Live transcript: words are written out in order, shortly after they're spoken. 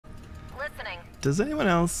Does anyone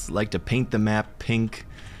else like to paint the map pink?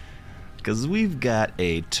 Because we've got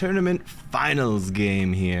a tournament finals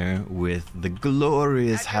game here with the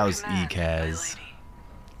glorious House Ecaz.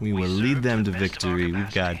 We will lead them to victory.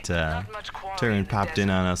 We've got Turin popped in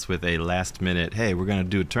on us with a last minute, hey, we're going to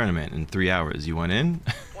do a tournament in 3 hours. You want in?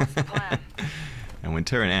 What's the plan? And when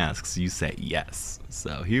Turin asks, you say yes.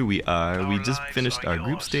 So here we are. We just finished our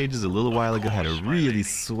group stages a little while ago. Had a really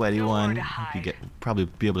sweaty one. Hope you probably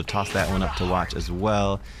be able to toss that one up to watch as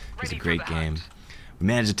well. It was a great game. We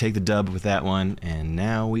managed to take the dub with that one, and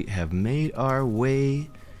now we have made our way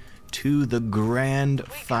to the grand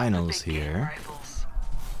finals here.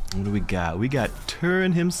 What do we got? We got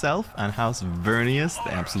Turin himself on House Vernius,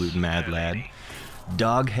 the absolute mad lad.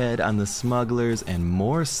 Doghead on the Smugglers, and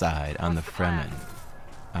Moorside on the Fremen.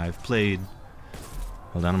 I've played...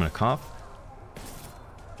 Hold on, I'm gonna cough.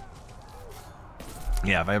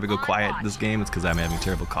 Yeah, if I ever go quiet this game, it's because I'm having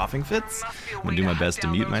terrible coughing fits. I'm gonna do my best to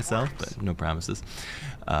mute myself, but no promises.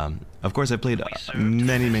 Of course, I played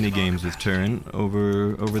many games with Turin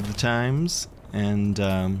over the times, and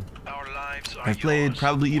I've played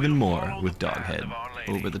probably even more with Doghead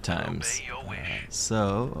over the times.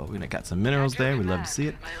 So we got some minerals there. We'd love to see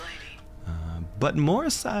it. But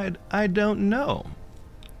Moorside, I don't know.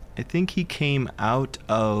 I think he came out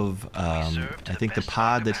of, I think the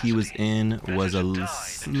pod that he was in was a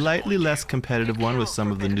slightly less competitive one with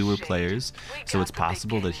some of the newer players. So it's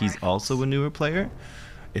possible that he's also a newer player.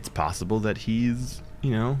 It's possible that he's,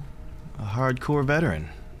 you know, a hardcore veteran.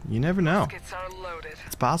 You never know.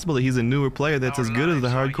 It's possible that he's a newer player that's as good as the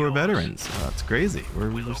hardcore veterans. It's crazy.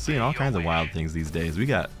 We're seeing all kinds of wild things these days. We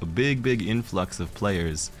got a big influx of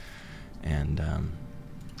players, and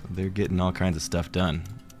they're getting all kinds of stuff done.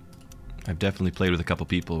 I've definitely played with a couple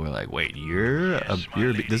people who are like, wait,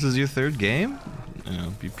 this is your third game? You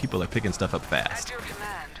know, people are picking stuff up fast.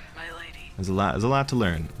 There's a lot to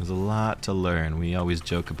learn. There's a lot to learn. We always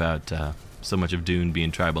joke about so much of Dune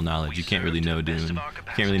being tribal knowledge. You can't really know Dune. You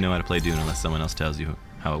can't really know how to play Dune unless someone else tells you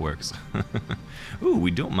how it works. Ooh,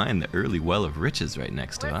 we don't mind the early well of riches right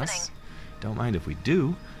next to us. Don't mind if we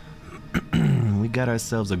do. We got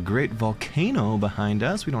ourselves a great volcano behind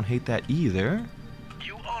us. We don't hate that either.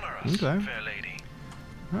 Okay. Fair lady.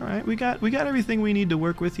 Alright, we got everything we need to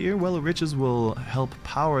work with here. Well of riches will help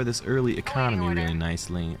power this early economy really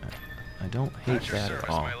nicely. I don't hate that at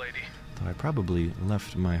all. Though I probably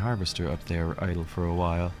left my harvester up there idle for a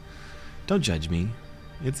while. Don't judge me.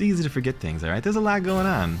 It's easy to forget things, alright? There's a lot going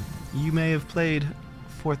on. You may have played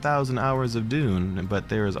 4,000 hours of Dune, but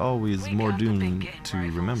there is always more Dune to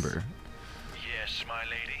remember. Yes, my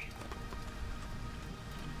lady.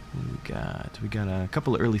 We got a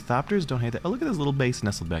couple of early Thopters. Don't hate that. Oh, look at this little base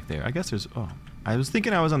nestled back there. I guess there's... Oh, I was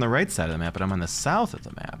thinking I was on the right side of the map, but I'm on the south of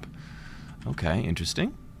the map. Okay,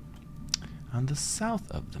 interesting. On the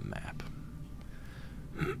south of the map.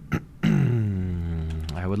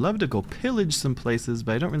 I would love to go pillage some places,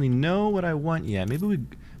 but I don't really know what I want yet. Maybe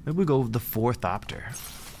we go with the 4 Thopter.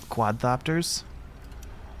 Quad Thopters.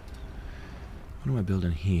 What am I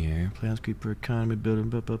building here? Plans creeper economy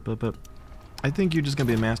building. I think you're just going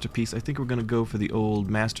to be a masterpiece. I think we're going to go for the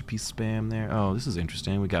old masterpiece spam there. Oh, this is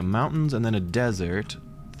interesting. We got mountains and then a desert.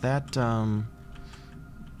 That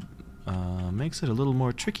makes it a little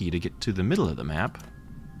more tricky to get to the middle of the map.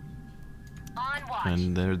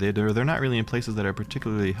 And they're not really in places that are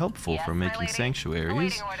particularly helpful for making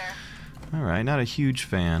sanctuaries. Alright, not a huge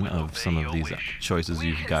fan of some of these choices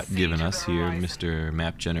you've got given us here, Mr.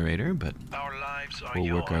 Map Generator, but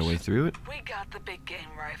we'll work our way through it. We got the big game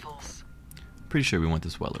rifles. Pretty sure we want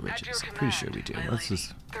this well of riches. Pretty sure we do. Let's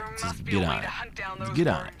just get on it. Let's get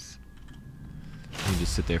on it. We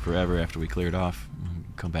just sit there forever after we clear it off.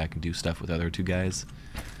 Come back and do stuff with the other 2 guys.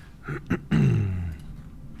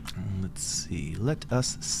 Let's see. Let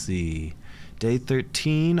us see. Day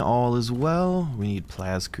 13, all is well. We need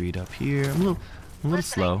Plascrete up here. I'm a little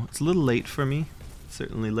slow. It's a little late for me.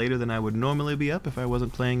 Certainly later than I would normally be up if I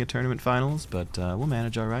wasn't playing a tournament finals, but we'll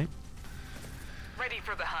manage all right.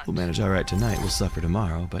 We'll manage all right tonight. We'll suffer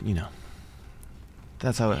tomorrow, but you know,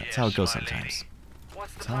 that's how it goes sometimes.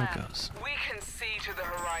 That's how it goes.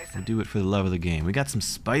 We do it for the love of the game. We got some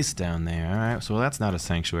spice down there. All right, so that's not a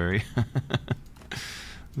sanctuary.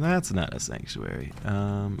 That's not a sanctuary,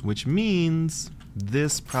 which means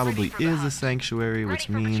this probably is a sanctuary, which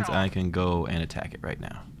means I can go and attack it right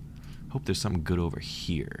now. Hope there's something good over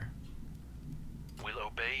here. We'll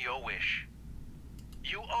obey your wish.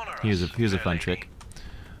 You honor us, Here's a fun trick.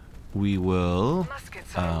 We will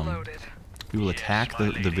attack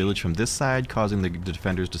the village from this side, causing the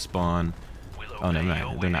defenders to spawn Oh,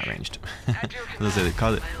 no, they're not ranged. Let's say they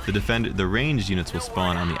call it the ranged units will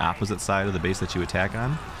spawn on the opposite side of the base that you attack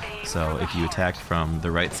on. So if you attacked from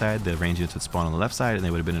the right side, the ranged units would spawn on the left side, and they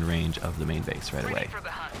would have been in range of the main base right away.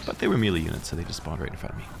 But they were melee units, so they just spawned right in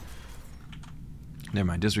front of me. Never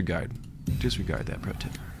mind, disregard that pro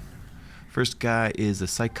tip. First guy is a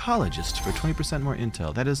psychologist for 20% more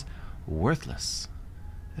intel. That is worthless.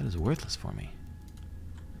 That is worthless for me.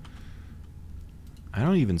 I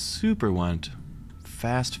don't even super want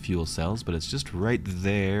fast fuel cells, but it's just right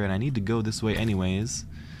there, and I need to go this way anyways,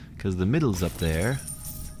 because the middle's up there.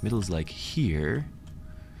 Middle's like here.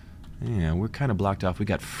 Yeah, we're kind of blocked off. We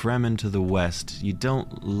got Fremen to the west. You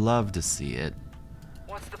don't love to see it.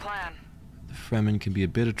 What's the plan? The Fremen can be a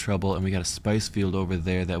bit of trouble, and we got a spice field over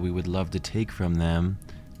there that we would love to take from them,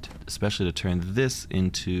 especially to turn this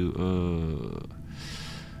into...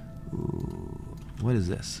 what is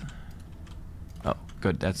this? Oh,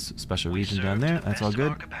 good. That's special region down there. That's all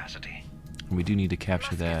good. And we do need to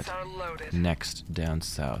capture that next down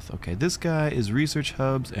south. Okay, this guy is research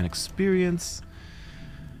hubs and experience.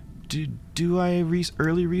 Do I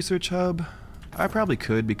early research hub? I probably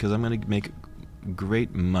could, because I'm going to make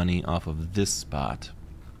great money off of this spot.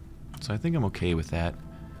 So I think I'm okay with that.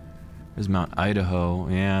 There's Mount Idaho.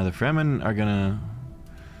 Yeah, the Fremen are gonna...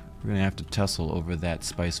 We're gonna have to tussle over that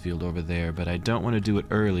spice field over there, but I don't want to do it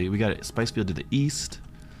early. We got a spice field to the east.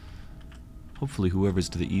 Hopefully whoever's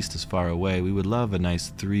to the east is far away. We would love a nice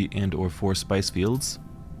 3 and or 4 spice fields.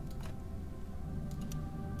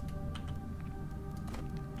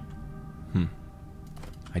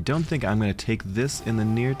 I don't think I'm going to take this in the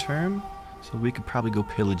near term, so we could probably go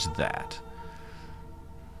pillage that.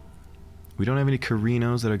 We don't have any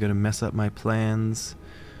Carinos that are going to mess up my plans.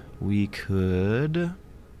 We could...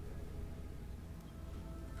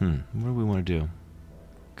 what do we want to do?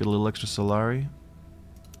 Get a little extra Solari?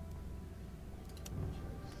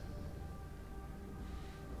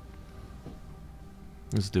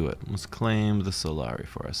 Let's do it. Let's claim the Solari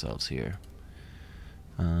for ourselves here.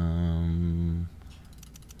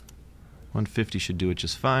 150 should do it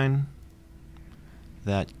just fine.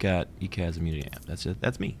 That got Ecaz immunity. Yeah, that's it.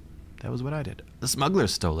 That's me. That was what I did. The smuggler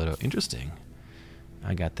stole it. Oh, interesting.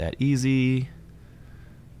 I got that easy.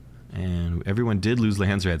 And everyone did lose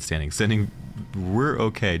Landsrad standing. We're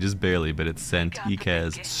okay, just barely, but it sent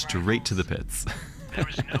Ecaz straight to the pits. There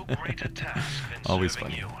is no greater task than Always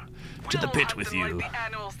serving funny. you. To the pit with you. Like the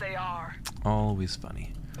animals they are. Always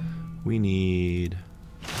funny. We need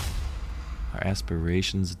our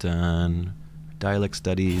aspirations done, dialect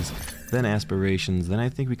studies, then aspirations, then I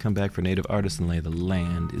think we come back for native artists and lay the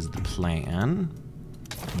land is the plan.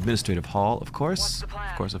 Administrative hall, of course. Of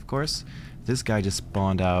course, of course. This guy just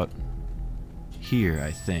spawned out here,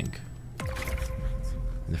 I think.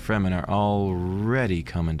 And the Fremen are already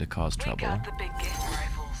coming to cause trouble. We got the big game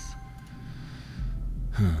rifles.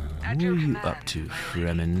 What are you up to,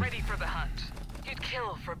 Fremen? Ready for the hunt. You'd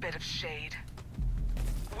kill for a bit of shade.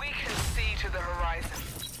 We can see to the horizon.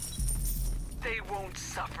 They won't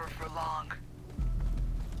suffer for long.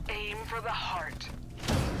 Aim for the heart.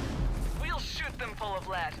 We'll shoot them full of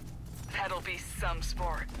lead. That'll be some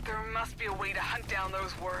sport. There must be a way to hunt down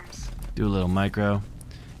those worms. Do a little micro.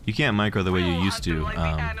 You can't micro the way you used to, Like the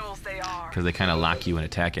animals they are. because they kind of lock you in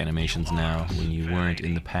attack animations now when you weren't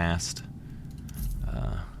in the past,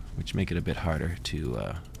 which make it a bit harder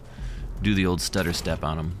to do the old stutter step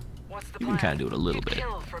on them. You can kind of do it a little bit.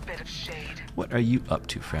 What are you up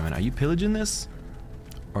to, Fremen? Are you pillaging this?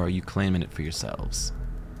 Or are you claiming it for yourselves?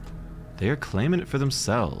 They are claiming it for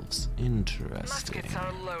themselves. Interesting. Muskets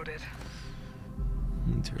are loaded.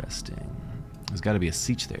 Interesting. There's got to be a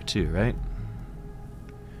siege there too, right?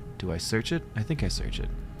 Do I search it? I think I search it.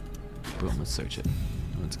 Boom, let's search it.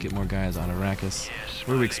 Let's get more guys on Arrakis.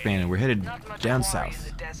 Where are we expanding? We're headed down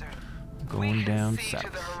south. Going down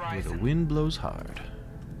south, where the wind blows hard.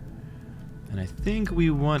 And I think we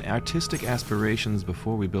want artistic aspirations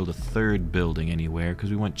before we build a third building anywhere, because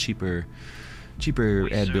we want cheaper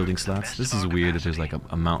ad building slots. This is weird that there's like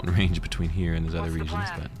a mountain range between here and these other regions,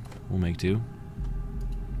 but we'll make do.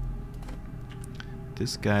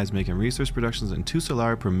 This guy's making resource productions and 2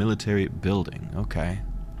 solar per military building. Okay.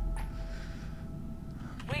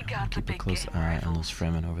 Keep a close eye on those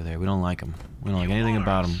Fremen over there. We don't like them. We don't like anything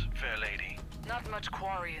about them. Fair lady. Not much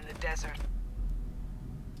quarry in the desert.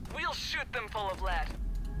 We'll shoot them full of lead.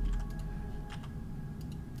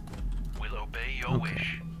 We'll obey your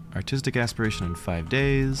wish. Artistic aspiration in 5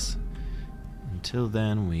 days. Until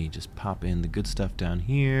then, we just pop in the good stuff down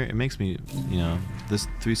here. It makes me, you know, this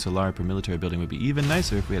 3 solar per military building would be even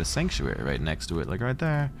nicer if we had a sanctuary right next to it, like right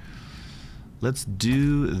there. Let's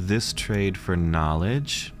do this trade for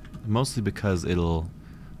knowledge. Mostly because it'll,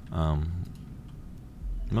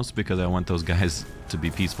 mostly because I want those guys to be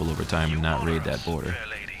peaceful over time and not raid that border.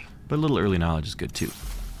 But a little early knowledge is good too.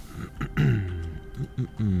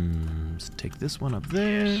 Let's take this one up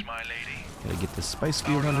there. Yes, my lady. Gotta get this spice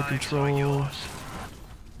field under control.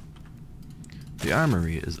 The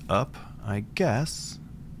armory is up, I guess.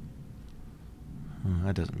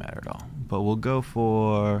 That doesn't matter at all. But we'll go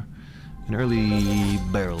for an early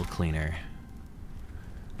barrel cleaner.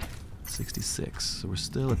 66. So we're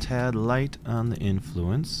still a tad light on the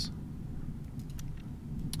influence.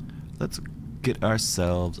 Let's get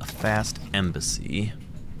ourselves a fast embassy.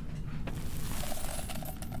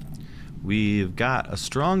 We've got a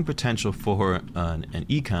strong potential for an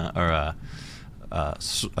econ, or a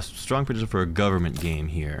strong potential for a government game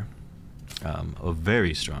here. A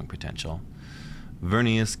very strong potential.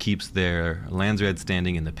 Vernius keeps their Landsraad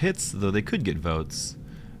standing in the pits, though they could get votes.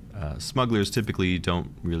 Smugglers typically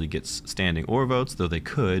don't really get standing or votes, though they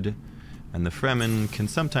could. And the Fremen can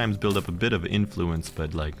sometimes build up a bit of influence,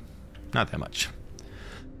 but like, not that much.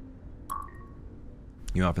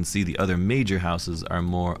 You often see the other major houses are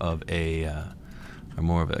more of a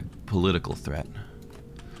political threat.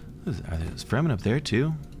 Are there Fremen up there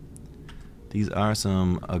too? These are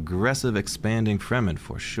some aggressive, expanding Fremen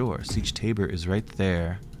for sure. Siege Tabor is right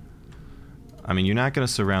there. I mean, you're not going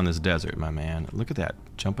to surround this desert, my man. Look at that,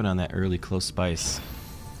 jumping on that early close spice.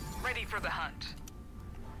 Ready for the hunt.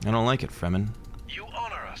 I don't like it, Fremen. You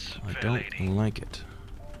honor us, I fair don't lady. like it.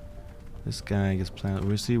 This guy gets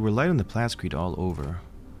we're lighting the plascrete all over.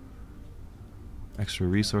 Extra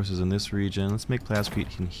resources in this region. Let's make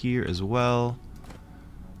plascrete in here as well.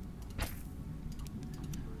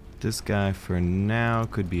 This guy for now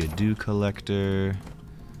could be a dew collector.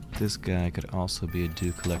 This guy could also be a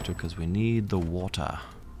dew collector because we need the water.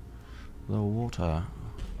 The water.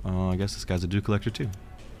 Oh, I guess this guy's a dew collector too.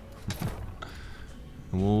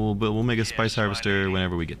 But we'll make a spice harvester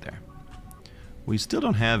whenever we get there. We still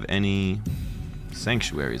don't have any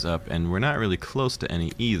sanctuaries up, and we're not really close to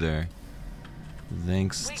any either.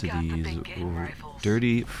 Thanks to these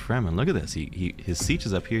dirty Fremen. Look at this. His siege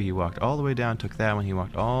is up here. He walked all the way down, took that one. He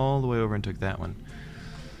walked all the way over and took that one.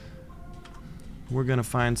 We're gonna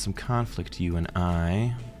find some conflict, you and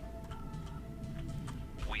I.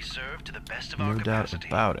 We serve to the best of our No doubt capacity.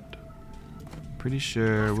 about it. Pretty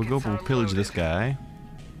sure we'll pillage this guy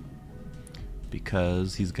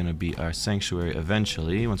because he's gonna be our sanctuary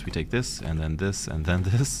eventually. Once we take this and then this and then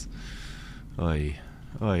this. Oy.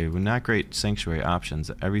 Oy, we're not great sanctuary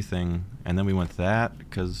options. Everything, and then we want that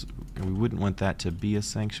because we wouldn't want that to be a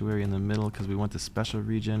sanctuary in the middle because we want the special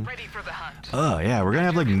region. Ready for the hunt. Oh yeah, we're gonna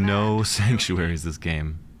have like no sanctuaries this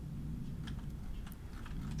game.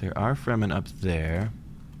 There are Fremen up there.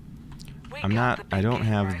 I don't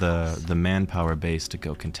have the manpower base to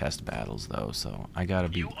go contest battles though, so I gotta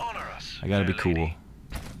be be cool.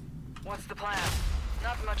 What's the plan?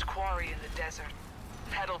 Not much quarry in the desert.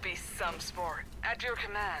 That'll be some sport. At your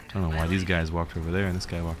command. I don't know why these guys walked over there and this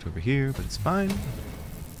guy walked over here, but it's fine.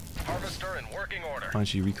 Harvester in working order. Why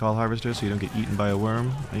don't you recall Harvester so you don't get eaten by a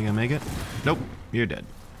worm? Are you gonna make it? Nope, you're dead.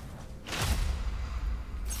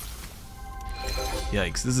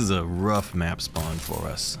 Yikes, this is a rough map spawn for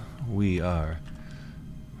us. We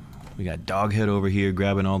got Doghead over here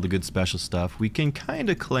grabbing all the good special stuff. We can kind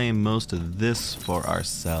of claim most of this for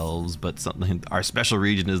ourselves, but something our special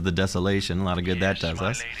region is the Desolation. A lot of good that does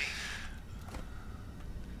us.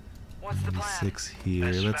 What's the plan? 6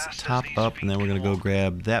 here. Let's top up, and then we're gonna go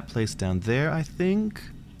grab that place down there, I think.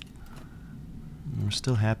 We're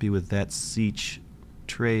still happy with that siege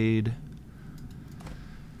trade,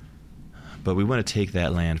 but we want to take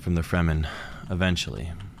that land from the Fremen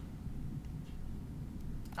eventually.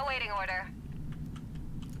 Awaiting order.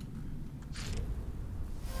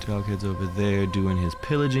 Doghead's over there doing his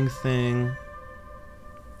pillaging thing.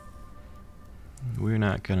 We're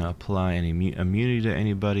not gonna apply any immunity to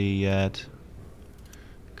anybody yet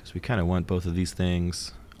because we kind of want both of these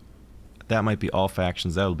things. That might be all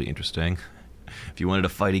factions. That would be interesting. If you wanted to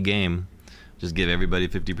fight a game, just give everybody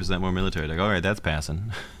 50% more military. Like, all right, that's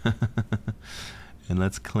passing. And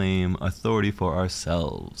let's claim authority for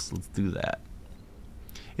ourselves. Let's do that.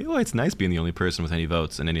 You know, it's nice being the only person with any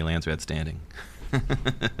votes and any Landsraad standing.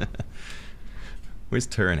 Where's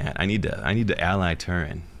Turin at? I need to ally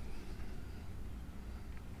Turin.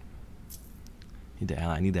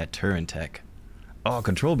 I need that Turin tech. Oh,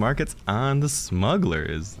 controlled markets on the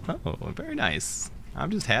smugglers. Oh, very nice.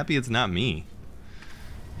 I'm just happy it's not me.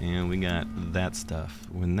 And we got that stuff.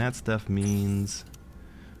 When that stuff means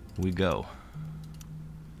we go.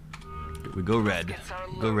 We go red.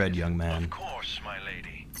 Go red, young man. Of course, my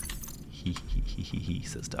lady. He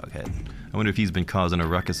says Doghead. I wonder if he's been causing a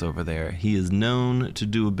ruckus over there. He is known to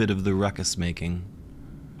do a bit of the ruckus making.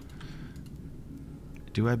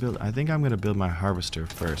 Do I build? I think I'm going to build my harvester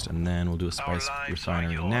first, and then we'll do a spice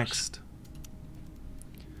refinery next.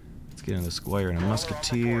 Let's get in the squire and a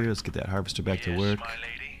musketeer. Let's get that harvester back to work.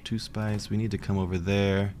 2 spice. We need to come over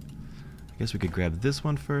there. I guess we could grab this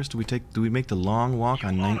one first. Do we make the long walk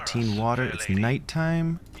on 19 water? It's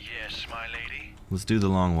nighttime. Yes, my lady. Let's do the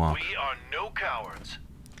long walk. We are no cowards.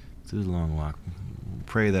 Let's do the long walk.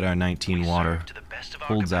 Pray that our 19 water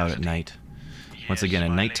holds out at night. Once again,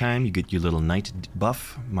 at nighttime, you get your little night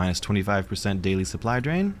buff, minus 25% daily supply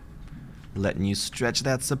drain, letting you stretch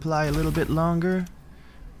that supply a little bit longer.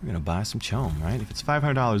 We're gonna buy some chome, right? If it's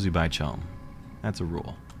 $500, we buy chome. That's a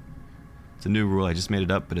rule. It's a new rule. I just made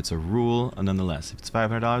it up, but it's a rule nonetheless. If it's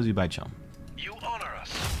 $500, you buy chome. You honor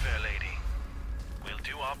us, fair lady. We'll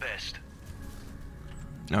do our best.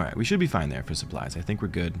 All right, we should be fine there for supplies. I think we're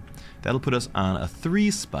good. That'll put us on a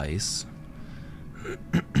 3 spice.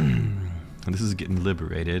 And this is getting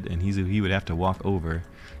liberated, and he would have to walk over,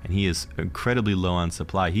 and he is incredibly low on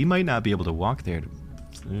supply. He might not be able to walk there.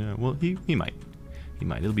 Well, he might. He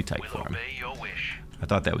might. It'll be tight for him. Obey your wish. I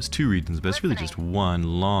thought that was 2 regions, but it's really just 1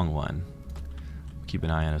 long one. Keep an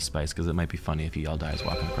eye on his spice, because it might be funny if he all dies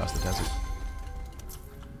walking across the desert.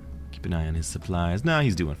 Keep an eye on his supplies. No,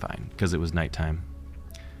 he's doing fine, because it was nighttime.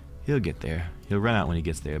 He'll get there. He'll run out when he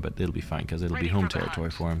gets there, but it'll be fine, because it'll be home territory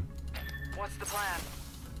for him. What's the plan?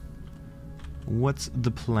 What's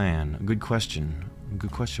the plan? Good question.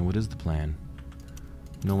 Good question. What is the plan?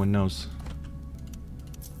 No one knows.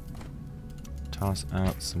 Toss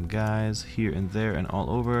out some guys here and there and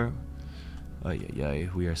all over.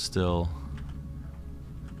 We are still...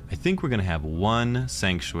 I think we're going to have 1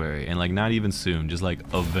 sanctuary, and like not even soon, just like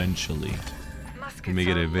eventually. We make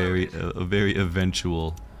it a very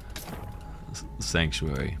eventual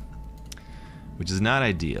sanctuary, which is not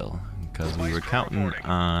ideal. Because we were counting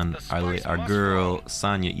on our girl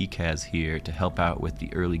Sonya Ecaz here to help out with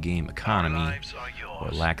the early game economy, or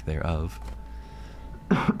lack thereof.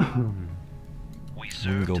 We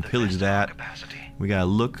can go pillage that. We gotta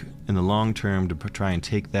look in the long term to try and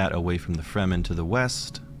take that away from the Fremen to the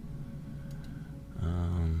west.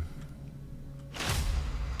 I'm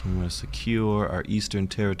gonna secure our eastern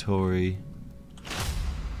territory.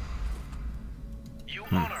 You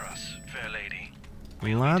honor us, fair lady.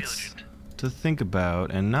 Lots to think about,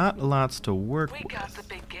 and not lots to work We with. got the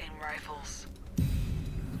big game rifles.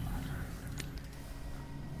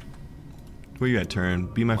 Where you at, Turn?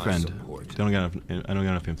 Be my friend. I don't got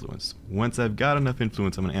enough influence. Once I've got enough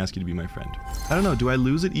influence, I'm gonna ask you to be my friend. I don't know. Do I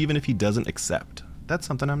lose it even if he doesn't accept? That's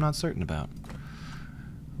something I'm not certain about.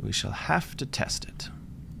 We shall have to test it.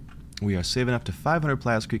 We are saving up to 500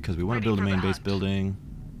 plascrete because we want to build a main base building.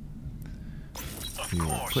 We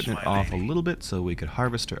were putting it off a little bit so we could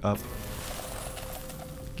harvest her up.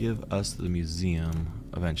 Give us the museum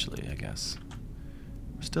eventually, I guess.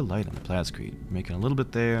 We're still light on the plascrete. Making a little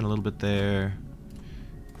bit there and a little bit there.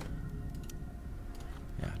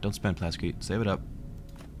 Yeah, don't spend plascrete. Save it up.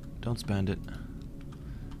 Don't spend it.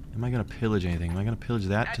 Am I going to pillage anything? Am I going to pillage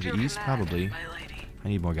that to the east? Probably. I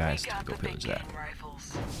need more guys to go pillage that.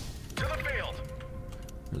 To the field.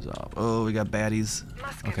 Resolve. Oh, we got baddies.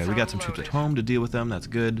 Okay, we got some troops at home to deal with them. That's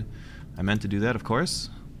good. I meant to do that, of course.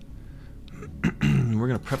 We're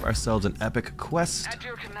gonna prep ourselves an epic quest. At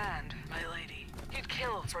your command, my lady. You'd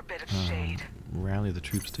kill for a bit of shade. Rally the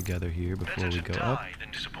troops together here before we go up. Than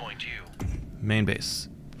disappoint you. Main base.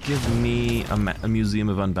 Give me a museum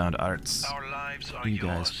of unbound arts. Our lives are You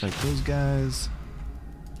guys fight those guys.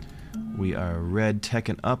 We are red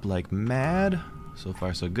teching up like mad. So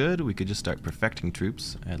far so good. We could just start perfecting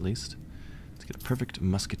troops, at least. Let's get a perfect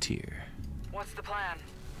musketeer. What's the plan?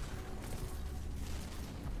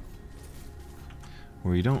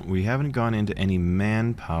 We haven't gone into any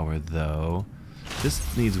manpower though. This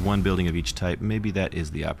needs 1 building of each type. Maybe that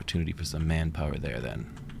is the opportunity for some manpower there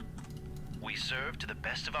then. We serve to the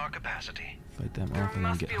best of our capacity. Fight them There off and then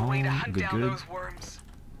must get be a way to home. hunt Good, down good. those worms.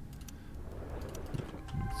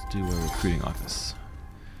 Let's do a recruiting office.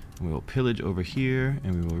 And we will pillage over here,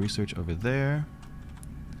 and we will research over there.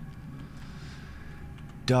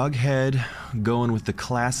 Doghead going with the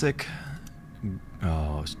classic.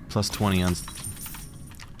 Oh, plus 20 on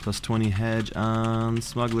plus 20 hedge on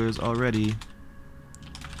smugglers already.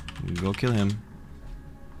 Go kill him.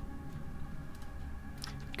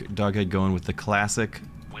 Doghead going with the classic.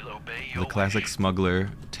 We'll obey your The classic wish. smuggler.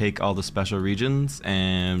 Take all the special regions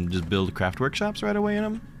and just build craft workshops right away in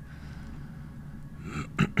them.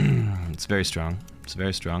 It's very strong. It's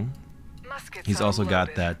very strong. Muskets He's also got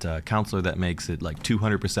unloaded. that counselor that makes it like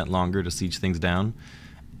 200% longer to siege things down.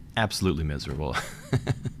 Absolutely miserable.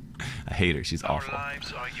 I hate her. She's Our awful.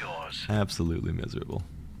 lives are yours. Absolutely miserable.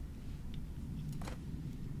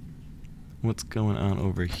 What's going on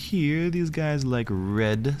over here? These guys like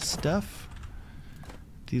red stuff.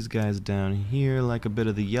 These guys down here like a bit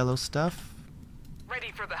of the yellow stuff.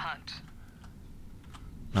 Ready for the hunt.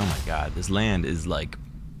 Oh my god, this land is like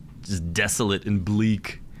just desolate and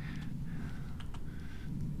bleak.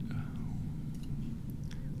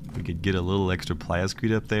 We could get a little extra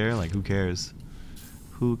plascrete up there. Like, who cares?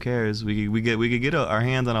 Who cares? We could get our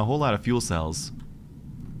hands on a whole lot of fuel cells.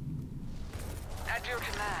 At your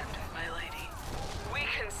command, my lady. We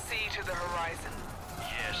can see to the horizon.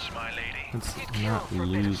 Yes, my lady. Let's You'd kill not for a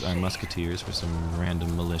bit of lose our shade. musketeers for some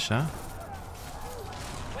random militia.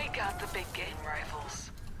 We got the big game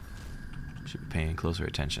rifles. Should be paying closer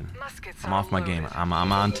attention. Muskets I'm off my game. I'm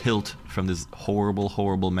on tilt from this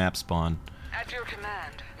horrible map spawn. At your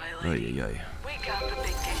command, my Oy, lady. oy, oy. We got the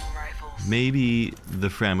big game rifles. Maybe the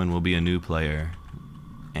Fremen will be a new player,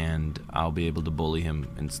 and I'll be able to bully him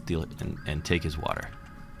and steal it and take his water.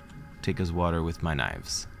 Take his water with my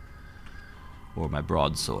knives. Or my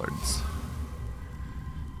broadswords.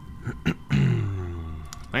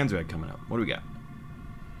 Landsrag coming up. What do we got?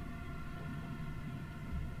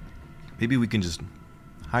 Maybe we can just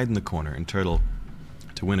hide in the corner and turtle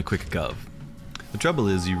to win a quick gov. The trouble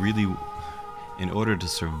is, you really, in order to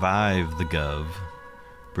survive the gov,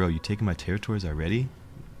 bro, you taking my territories already?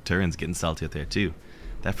 Turin's getting salty out there too.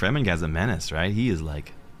 That Fremen guy's a menace, right? He is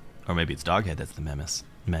like, or maybe it's Doghead that's the menace.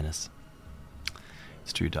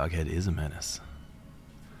 It's true, Doghead is a menace.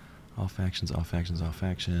 All factions, all factions, all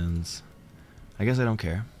factions. I guess I don't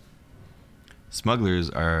care. Smugglers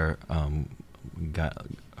are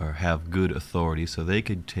have good authority, so they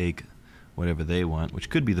could take whatever they want, which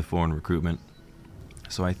could be the foreign recruitment.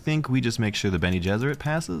 So I think we just make sure the Bene Gesserit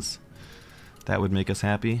passes. That would make us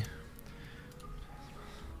happy.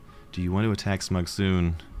 Do you want to attack Smug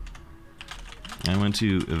soon? I want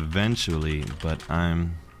to eventually, but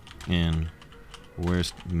I'm in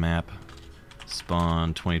worst map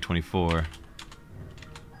spawn 2024.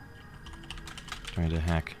 Trying to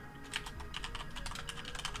hack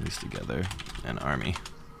these together. An army.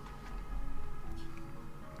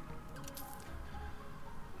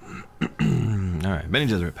 Alright, Bene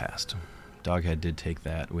Gesserit passed. Doghead did take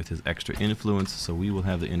that with his extra influence, so we will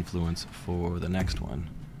have the influence for the next one.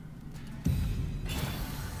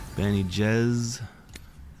 Bene Jez,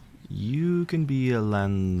 you can be a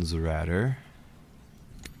Landsrader.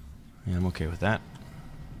 Yeah, I'm okay with that.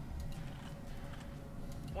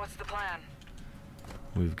 What's the plan?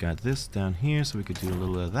 We've got this down here, so we could do a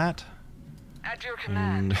little of that. At your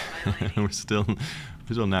command, And my lady. we're still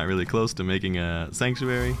not really close to making a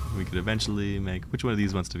sanctuary. We could eventually make... Which one of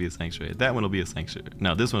these wants to be a sanctuary? That one will be a sanctuary.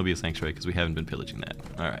 No, this one will be a sanctuary because we haven't been pillaging that.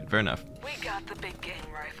 Alright, fair enough. We got the big game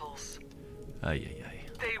rifles. Ay.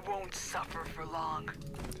 They won't suffer for long.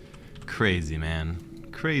 Crazy, man.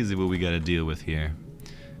 Crazy what we gotta deal with here.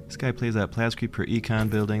 This guy plays out plascrete per econ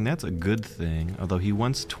building. That's a good thing. Although he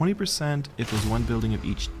wants 20% if there's one building of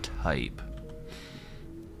each type.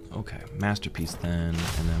 Okay, masterpiece then.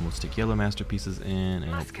 And then we'll stick yellow masterpieces in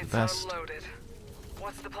and hope for the Muskets best. unloaded.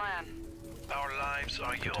 What's the plan? Our lives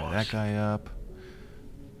are Go yours. tie that guy up.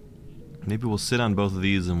 Maybe we'll sit on both of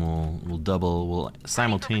these and we'll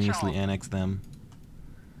simultaneously annex them.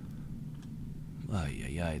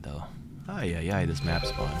 Ay, though. Ay, this map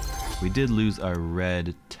spawn. We did lose our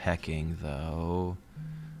red teching, though.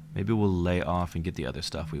 Maybe we'll lay off and get the other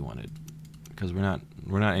stuff we wanted. Because we're not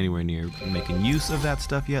anywhere near making use of that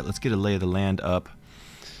stuff yet. Let's get a lay of the land up.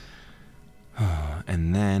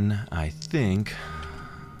 And then, I think...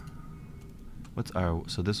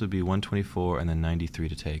 So this would be 124 and then 93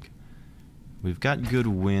 to take. We've got good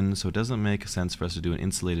wind, so it doesn't make sense for us to do an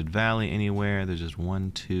insulated valley anywhere. There's just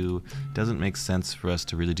 1, 2. Doesn't make sense for us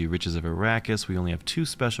to really do Riches of Arrakis. We only have 2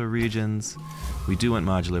 special regions. We do want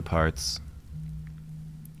modular parts.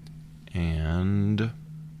 And...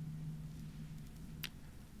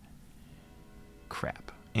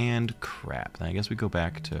 crap. And crap. Then I guess we go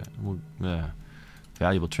back to...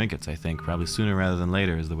 valuable trinkets, I think. Probably sooner rather than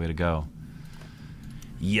later is the way to go.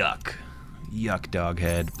 Yuck. Yuck,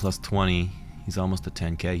 Doghead. Plus 20. He's almost at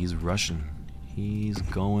 10k. He's rushing. He's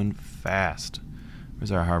going fast.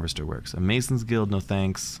 Where's our harvester works? A Mason's Guild, no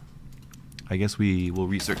thanks. I guess we will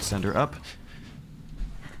research center up.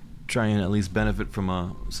 Try and at least benefit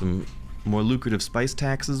from some more lucrative spice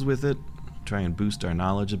taxes with it. Try and boost our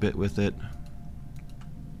knowledge a bit with it.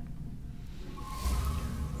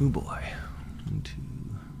 Oh boy. 1, 2.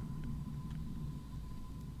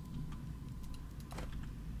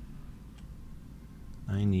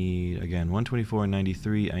 I need, again, 124 and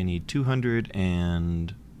 93. I need 200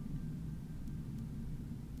 and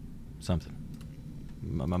something.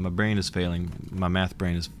 My brain is failing. My math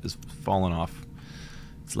brain is falling off.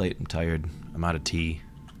 It's late. I'm tired. I'm out of tea.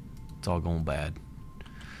 It's all going bad.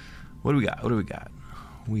 What do we got? What do we got?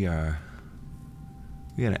 We got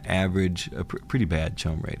an average, a pretty bad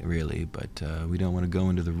chum rate, really, but we don't want to go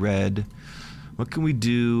into the red. What can we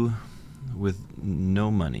do with no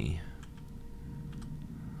money?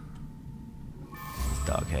 This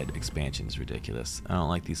doghead expansion is ridiculous. I don't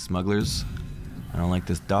like these smugglers. I don't like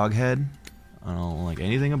this doghead. I don't like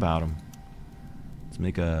anything about him. Let's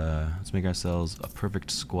make ourselves a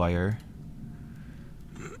perfect squire.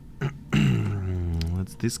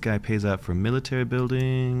 This guy pays out for military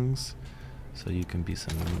buildings, so you can be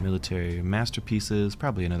some military masterpieces.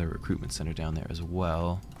 Probably another recruitment center down there as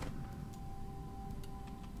well.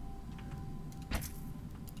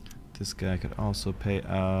 This guy could also pay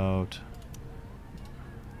out.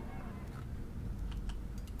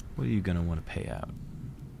 What are you gonna want to pay out?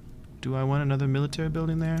 Do I want another military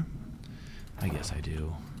building there? I guess I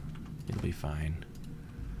do. It'll be fine.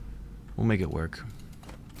 We'll make it work.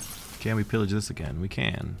 Can we pillage this again? We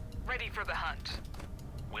can. Ready for the hunt.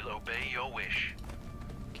 We'll obey your wish.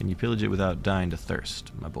 Can you pillage it without dying to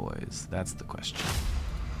thirst, my boys? That's the question.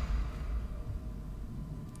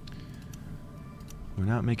 We're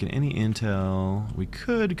not making any intel. We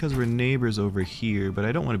could because we're neighbors over here, but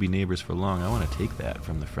I don't want to be neighbors for long. I want to take that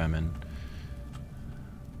from the Fremen.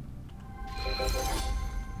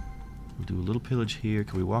 We'll do a little pillage here.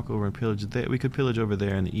 Can we walk over and pillage there? We could pillage over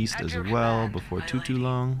there in the east as well before too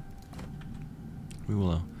long. We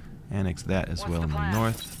will annex that as well in the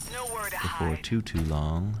north before too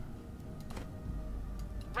long.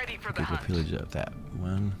 Ready for the We'll hunt. pillage up that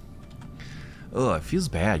one. Oh, it feels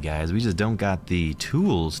bad, guys. We just don't got the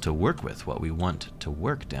tools to work with what we want to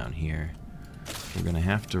work down here. We're gonna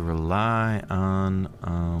have to rely on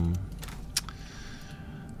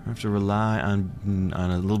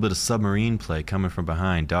a little bit of submarine play coming from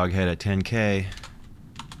behind. Doghead at 10k.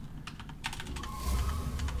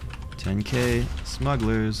 10k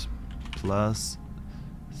smugglers plus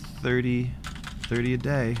 30 a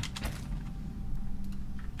day.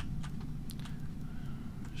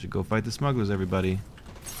 Should go fight the smugglers, everybody.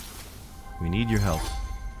 We need your help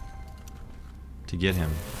to get him.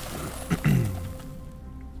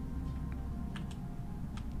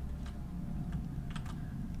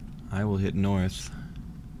 I will hit north.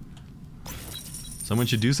 Someone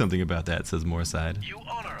should do something about that, says Moorside. You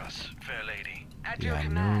honor us, fair lady. At your Yeah,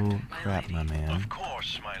 command, no my crap, lady. my man. Of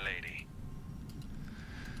course, my lady.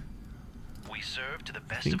 We serve to the I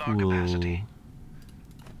best think of our we'll... capacity.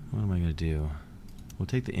 What am I gonna do? We'll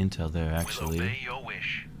take the intel there, We'll actually. obey your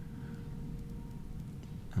wish.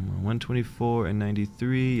 I'm on 124 and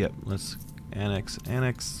 93. Yep, let's annex.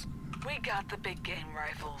 We got the big game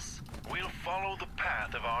rifles. We'll follow the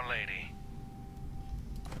path of Our Lady.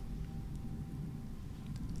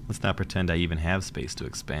 Let's not pretend I even have space to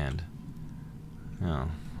expand. Oh.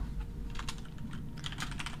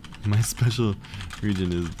 My special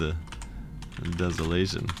region is the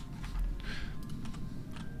desolation.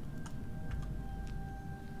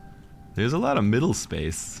 There's a lot of middle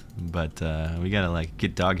space, but we gotta like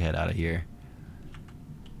get Doghead out of here.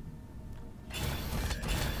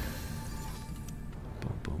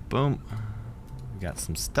 Boom, boom, boom. We got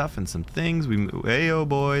some stuff and some things. Hey-o,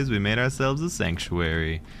 boys, we made ourselves a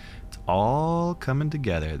sanctuary. It's all coming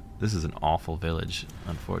together. This is an awful village,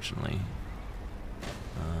 unfortunately.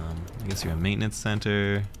 I guess you're a maintenance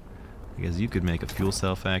center. I guess you could make a fuel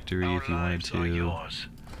cell factory Our if you wanted lives are to. yours.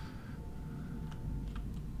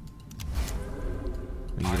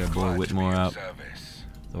 We can get our boy Whitmore up.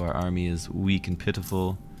 Though our army is weak and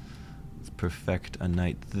pitiful. Let's perfect a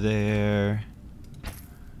knight there.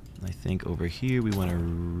 I think over here we want a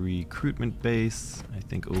recruitment base. I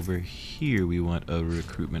think over here we want a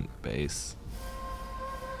recruitment base.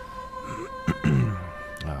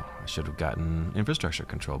 Oh, I should have gotten infrastructure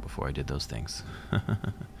control before I did those things.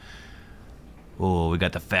 Oh, we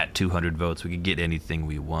got the fat 200 votes. We can get anything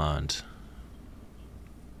we want.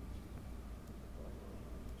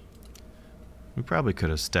 We probably could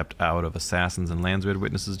have stepped out of Assassins and Landsred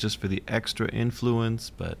Witnesses just for the extra influence,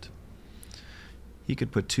 but he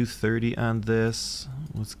could put 230 on this.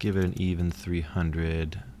 Let's give it an even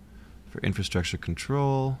 300 for infrastructure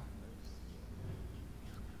control.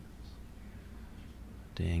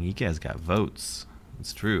 Dang, Ecaz got votes.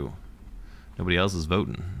 It's true. Nobody else is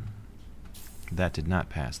voting. That did not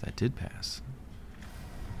pass. That did pass.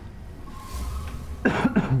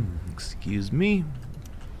 Excuse me.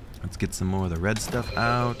 Let's get some more of the red stuff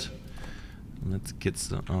out. Let's get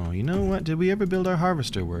some... Oh, you know what? Did we ever build our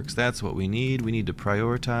harvester works? That's what we need. We need to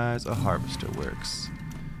prioritize a harvester works.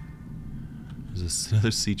 There's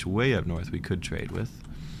another siege way up north we could trade with.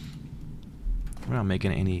 We're not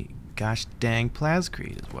making any gosh dang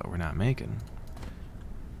plascrete is what we're not making.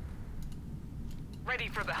 Ready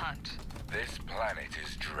for the hunt. This planet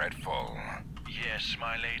is dreadful. Yes,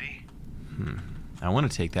 my lady. I want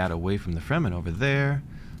to take that away from the Fremen over there,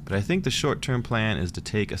 but I think the short-term plan is to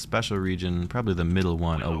take a special region, probably the middle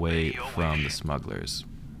one, away from the smugglers.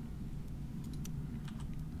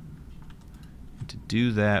 And to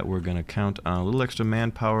do that, we're going to count on a little extra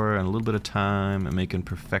manpower and a little bit of time and making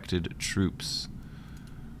perfected troops.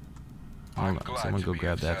 Hold on, someone go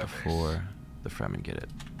grab that before the Fremen get it.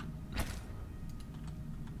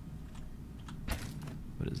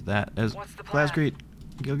 What is that? As plascrete,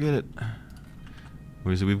 go get it.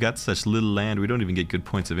 We've got such little land, we don't even get good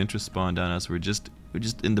points of interest spawned on us. We're just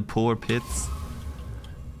in the poor pits.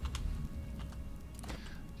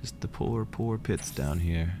 Just the poor pits down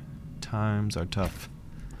here. Times are tough.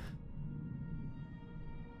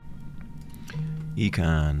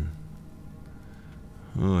 Econ.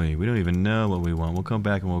 Oy, we don't even know what we want. We'll come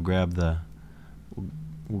back and we'll grab the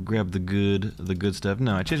good stuff.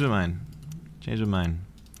 No, I changed my mind. Changed my mind.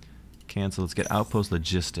 Cancel. Let's get outpost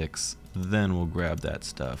logistics. Then we'll grab that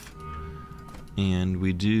stuff. And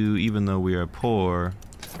we do, even though we are poor,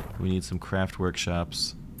 we need some craft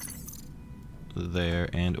workshops there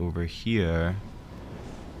and over here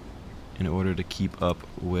in order to keep up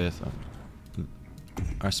with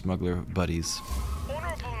our smuggler buddies.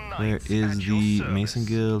 Where is the Mason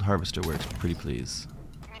Guild Harvester Works? Pretty please.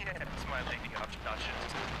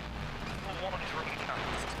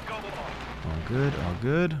 All good, all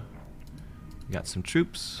good. We got some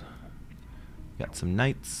troops. Got some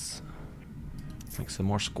knights. Make some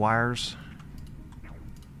more squires.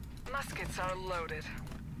 Muskets are loaded.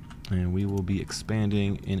 And we will be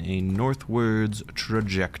expanding in a northwards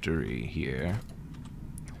trajectory here.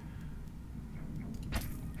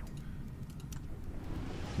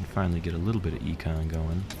 And finally get a little bit of econ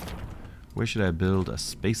going. Where should I build a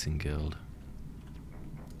spacing guild?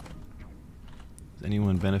 Does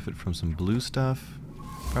anyone benefit from some blue stuff?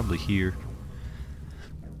 Probably here.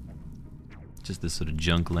 Just this sort of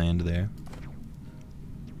junk land there.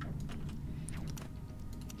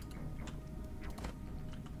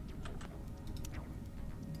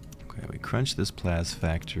 Okay, we crunch this Plas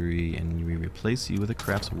factory and we replace you with a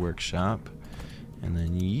crafts workshop. And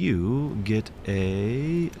then you get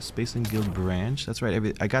a Spacing Guild branch. That's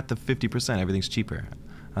right, I got the 50%, everything's cheaper.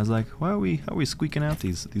 I was like, how are we squeaking out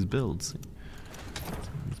these builds?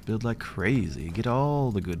 Let's build like crazy. Get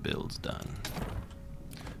all the good builds done.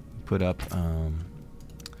 Put up the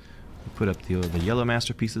yellow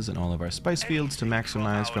masterpieces in all of our spice fields to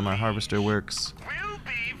maximize from our harvester works. We'll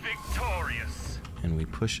be victorious. And we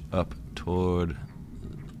push up toward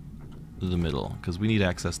the middle because we need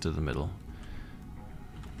access to the middle.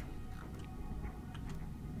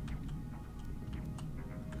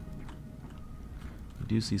 We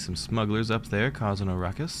do see some smugglers up there causing a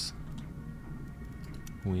ruckus.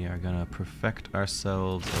 We are gonna perfect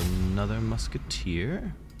ourselves another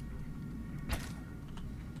musketeer.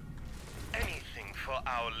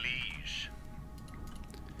 Our liege.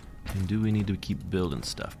 And do we need to keep building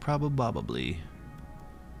stuff? Probably.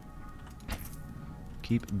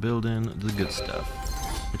 Keep building the good stuff.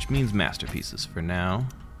 Which means masterpieces for now.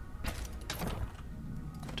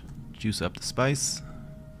 Juice up the spice.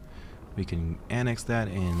 We can annex that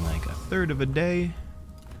in like a third of a day.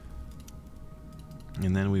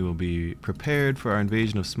 And then we will be prepared for our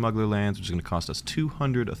invasion of smuggler lands, which is going to cost us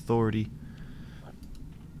 200 authority.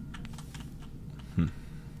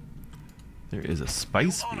 There is a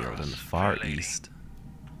spice field in the far east.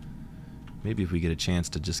 Maybe if we get a chance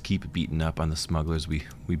to just keep beating up on the smugglers, we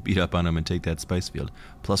beat up on them and take that spice field.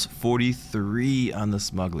 Plus 43 on the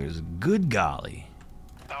smugglers. Good golly.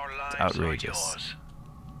 It's outrageous.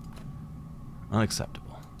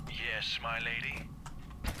 Unacceptable. Yes, my lady.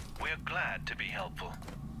 We're glad to be helpful.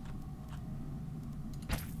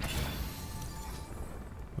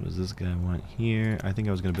 What does this guy want here? I think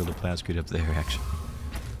I was going to build a plascrete up there, actually.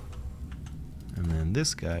 And then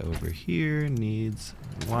this guy over here needs,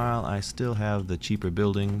 while I still have the cheaper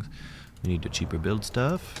buildings, we need to cheaper build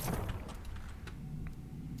stuff.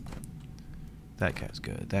 That guy's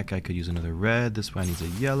good. That guy could use another red. This one needs a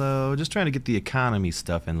yellow. Just trying to get the economy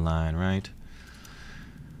stuff in line, right?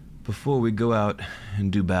 Before we go out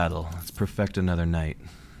and do battle, let's perfect another knight.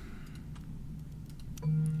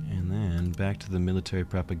 And then back to the military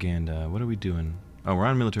propaganda. What are we doing? Oh, we're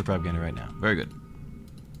on military propaganda right now. Very good.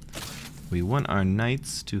 We want our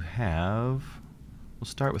knights to have... We'll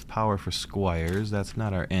start with power for squires. That's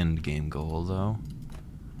not our end game goal, though.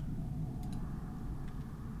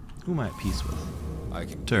 Who am I at peace with? I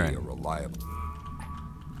can Turin. be a reliable.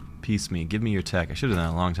 Peace me. Give me your tech. I should have done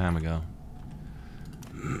that a long time ago.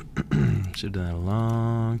 Should have done that a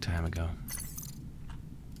long time ago.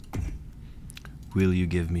 Will you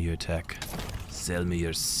give me your tech? Sell me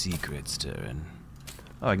your secrets, Turin.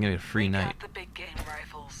 Oh, I can get a free knight. Got the big game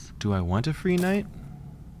rifles. Do I want a free knight?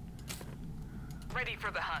 Ready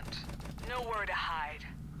for the hunt. Nowhere to hide.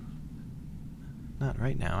 Not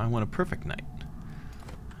right now. I want a perfect knight.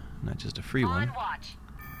 Not just a free one. On watch.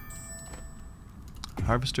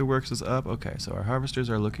 Harvester works is up. Okay, so our harvesters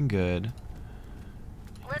are looking good.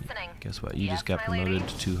 Listening. Guess what? You Yes, just got my lady.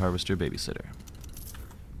 promoted to harvester babysitter.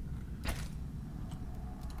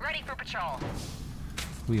 Ready for patrol.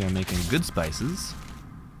 We are making good spices.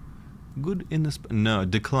 Good in the no,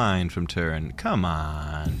 decline from Turin. Come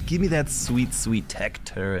on. Give me that sweet, sweet tech,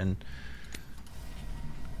 Turin.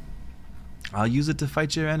 I'll use it to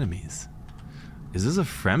fight your enemies. Is this a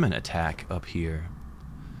Fremen attack up here?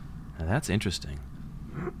 Now that's interesting.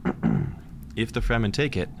 If the Fremen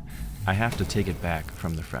take it, I have to take it back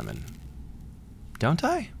from the Fremen. Don't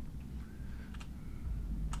I?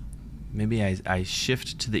 Maybe I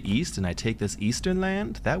shift to the east and I take this eastern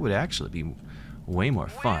land? That would actually be way more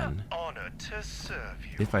fun. We're honored to serve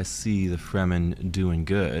you. If I see the Fremen doing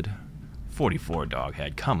good. 44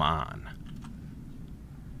 Doghead, come on.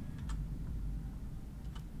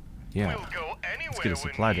 Yeah. We'll go anywhere Let's get a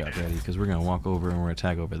supply drop ready because we're gonna walk over and we're gonna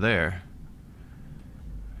attack over there.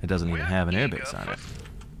 It doesn't even have an airbase on it.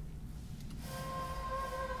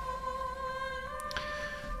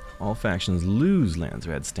 All factions lose lands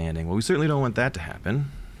red standing. Well, we certainly don't want that to happen.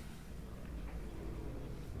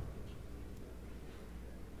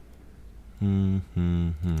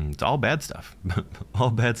 It's all bad stuff. All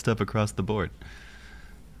bad stuff across the board.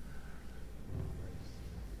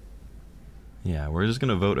 Yeah, we're just going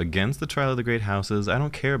to vote against the Trial of the Great Houses. I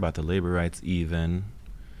don't care about the labor rights even.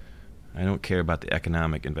 I don't care about the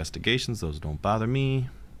economic investigations. Those don't bother me.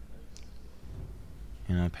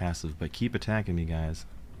 And I'm passive, but keep attacking me, guys.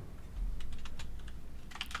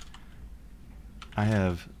 I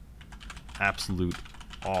have absolute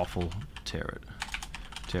awful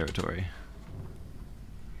territory.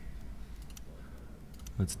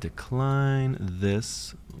 Let's decline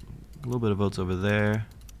this. A little bit of votes over there.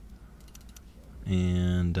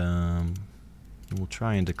 And we'll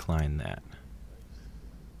try and decline that.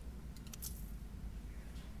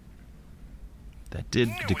 That did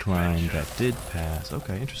decline. That did pass.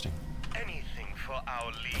 Okay, interesting. Anything for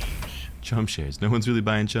our liege. Chump shares. No one's really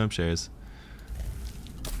buying chump shares.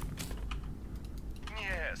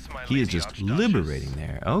 Yes, my He is lady just Archduchess. liberating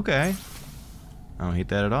there. Okay. I don't hate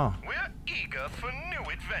that at all. We're eager for new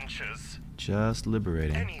adventures. Just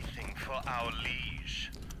liberating. Anything for our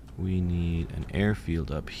liege. We need an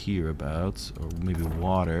airfield up hereabouts, or maybe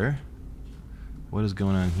water. What is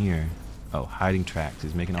going on here? Oh, hiding tracks.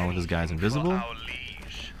 He's making all of his guys Anything for invisible. our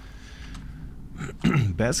liege.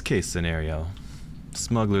 Best case scenario.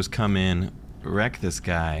 Smugglers come in, wreck this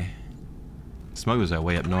guy. Smugglers are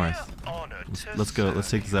way up north. We're honored to Let's go. Let's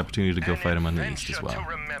take this opportunity to go An fight him on the east as adventure well.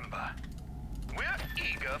 to remember. We're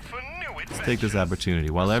eager for new Let's take this adventures. opportunity.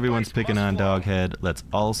 While everyone's Spice picking must on flow. Doghead, let's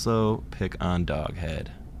also pick on Doghead.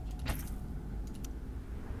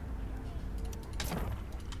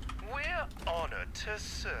 We're honored to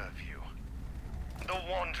serve you. The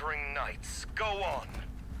wandering knights, go on.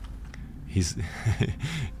 He's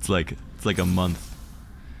it's like a month.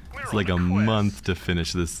 We're It's on like a a quest. month to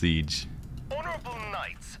finish this siege. Honorable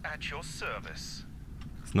knights at your service.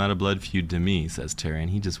 It's not a blood feud to me, says Tyrion.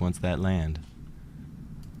 He just wants that land.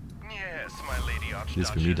 Yes, my lady Archduchess. It is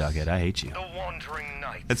for me, Doghead. I hate you. The wandering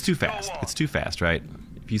knights. It's too go fast. on. It's too fast, right?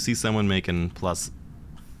 If you see someone making plus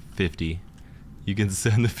 50, you can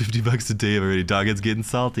send the $50 to Dave already. Doghead's getting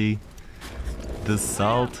salty. The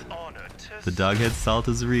salt, We're honored to the Doghead salt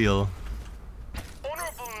is real.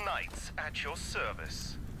 Honorable knights at your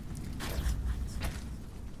service.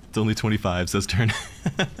 It's only 25, says Turn.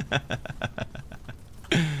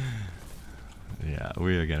 Yeah,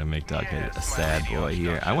 we are gonna make Doghead a Yes, my sad lady boy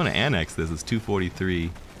here. I want to annex this. It's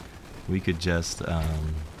 243. We could just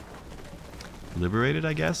liberate it,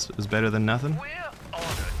 I guess. Is better than nothing. We're honored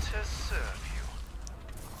to serve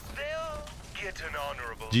you. They'll get an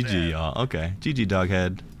honorable GG, death. y'all. Okay, GG,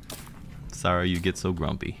 Doghead. Sorry you get so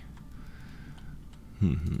grumpy.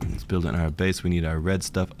 Let's build in our base. We need our red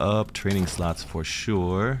stuff up. Training slots for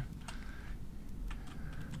sure.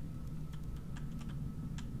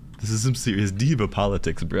 This is some serious diva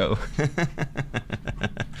politics, bro.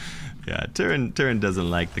 Yeah, Turin doesn't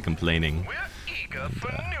like the complaining. We're eager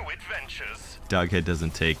for new adventures. Doghead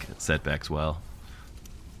doesn't take setbacks well.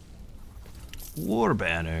 War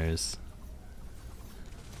banners.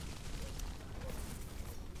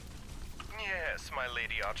 Yes, my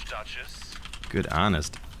lady Archduchess. Good,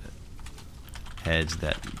 honest heads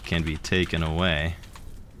that can be taken away.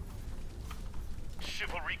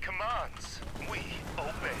 Chivalry commands. We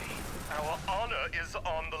obey. Our honor is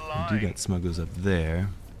on the line. We do got smugglers up there.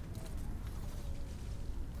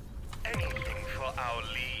 Anything for our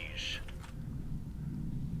liege.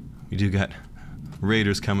 We do got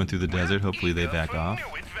raiders coming through the desert. Hopefully they Eager back for off.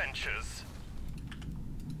 new adventures.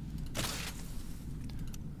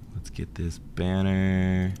 Let's get this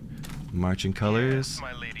banner. Marching colors. Yes,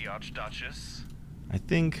 my lady Archduchess. I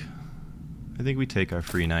think we take our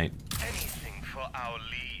free knight. Anything for our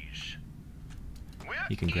liege. We're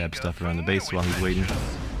He can grab eager stuff for around the new base while he's waiting.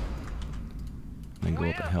 adventures. Then go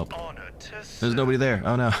up and help. We're honored to There's serve. nobody there.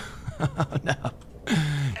 Oh no. Oh no.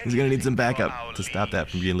 He's gonna need some backup to stop that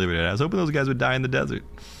from being liberated. I was hoping those guys would die in the desert.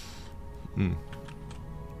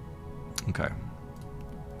 Okay.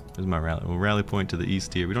 There's my rally. We'll rally point to the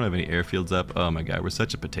east here. We don't have any airfields up. Oh my god, we're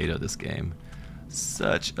such a potato this game.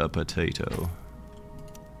 Such a potato.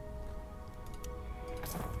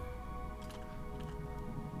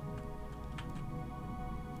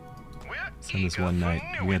 We're Send this eager one for night.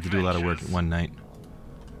 new We have to do a lot of work at adventures. one night.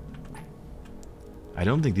 I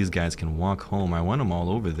don't think these guys can walk home. I want them all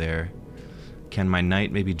over there. Can my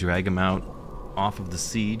knight maybe drag them out off of the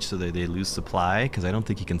siege so that they lose supply? Because I don't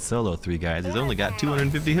think he can solo 3 guys. He's only got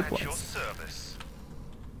 250 hit At your points. service.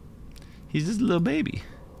 He's just a little baby.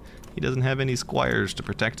 He doesn't have any squires to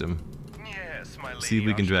protect him. Yes, my lady See if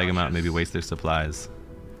we can drag him out and maybe Archduchess. waste their supplies.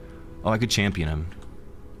 Oh, I could champion him.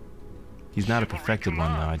 He's not a Chivalry perfected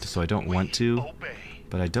one though, commands. so I don't We want to. obey.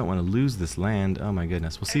 But I don't want to lose this land. Oh my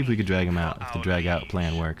goodness. We'll see if we could drag him out, if the drag out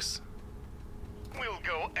plan works. We'll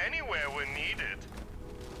go anywhere we're needed.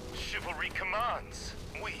 Chivalry commands.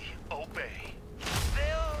 We obey.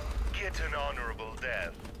 They'll get an honorable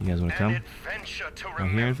death. You guys want to come? An adventure to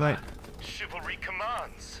Right here and fight? Chivalry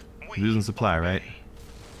commands. We Losing supply, right? obey.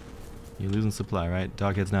 You're losing supply, right?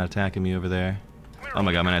 Doghead's not attacking me over there. We're Oh my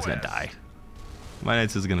on god, my the knight's gonna quest. die. My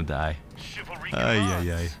knight's just gonna die. Chivalry Ay, ay,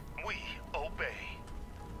 commands. ay. We obey.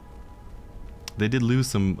 They did lose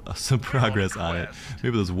some progress on it.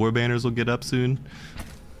 Maybe those war banners will get up soon.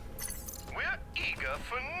 We're eager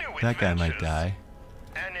for new That guy might adventures. die.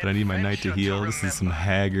 An But I need my knight to adventure heal. This is some remember.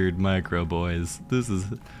 haggard micro, boys. This is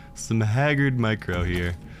some haggard micro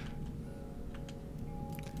here.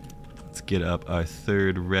 Let's get up our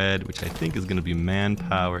 3rd red, which I think is going to be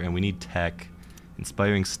manpower, and we need tech,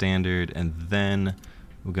 inspiring standard, and then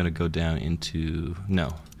we're going to go down into, no,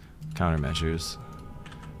 countermeasures.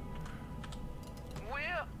 We're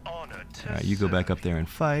honored to Alright, you go back serve up there and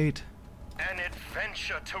fight. An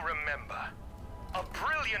adventure to remember. A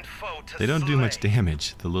brilliant foe to They don't do much slay.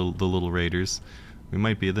 damage, the little raiders. The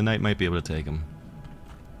knight might be able to take them.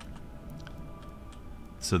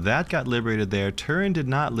 So that got liberated there. Turin did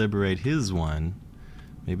not liberate his one.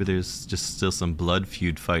 Maybe there's just still some blood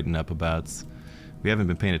feud fighting up abouts. We haven't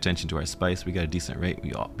been paying attention to our spice. We got a decent rate.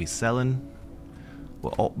 We ought to be selling.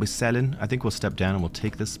 We'll all be selling. I think we'll step down and we'll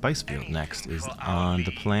take this spice field next is on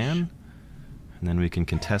the plan. And then we can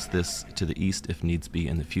contest this to the east if needs be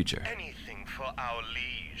in the future. Anything for our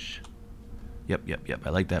liege. Yep. I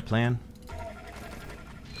like that plan.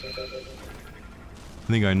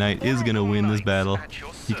 I think our knight is going to win this battle.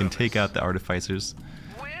 He can take out the artificers.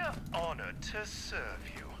 We're honored to serve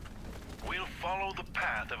you. We'll follow the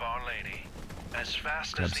path of Our Lady as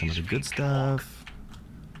fast Grab as some of these the good feet can walk. stuff.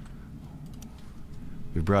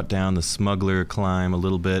 We brought down the smuggler climb a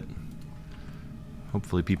little bit.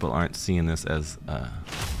 Hopefully people aren't seeing this as an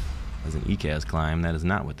Ecaz climb. That is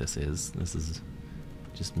not what this is. This is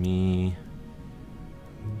just me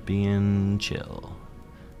being chill.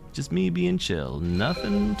 Just me being chill.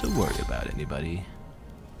 Nothing to worry about, anybody.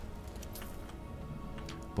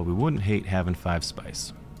 But we wouldn't hate having 5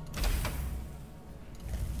 spice.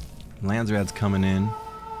 Landsrad's coming in.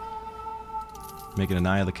 Making an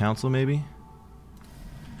eye of the council, maybe?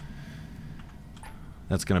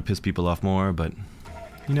 That's gonna piss people off more, but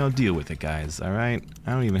you know, deal with it, guys, alright?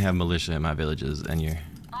 I don't even have militia in my villages, and you're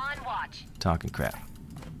On watch. talking crap.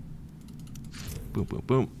 Boom, boom,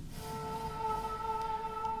 boom.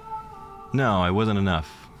 No, it wasn't enough.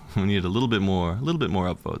 We needed a little bit more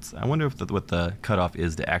upvotes. I wonder if what the cutoff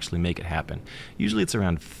is to actually make it happen. Usually it's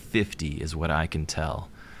around 50 is what I can tell.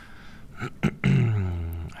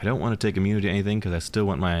 I don't want to take immunity to anything because I still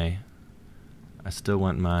want my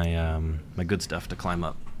my good stuff to climb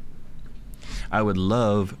up. I would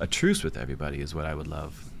love a truce with everybody is what I would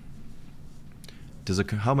love.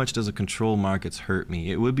 How much does a control markets hurt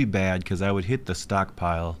me? It would be bad because I would hit the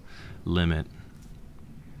stockpile limit.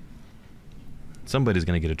 Somebody's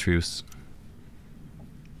going to get a truce.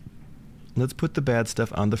 Let's put the bad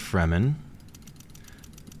stuff on the Fremen.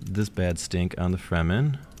 This bad stink on the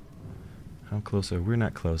Fremen. How close are we? We're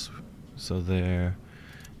not close. So there.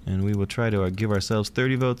 And we will try to give ourselves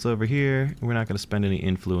 30 votes over here. We're not going to spend any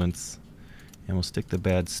influence. And we'll stick the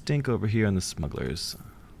bad stink over here on the smugglers.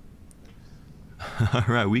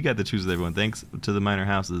 Alright, we got the truce with everyone. Thanks to the minor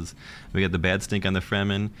houses. We got the bad stink on the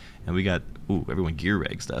Fremen. And we got... Ooh, everyone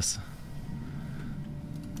gear-regsed us.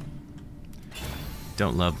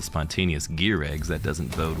 Don't love the spontaneous gear-regs. That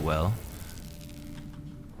doesn't bode well.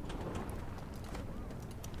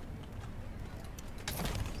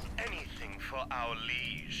 Anything for our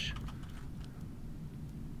liege.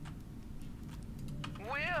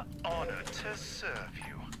 We're honored to serve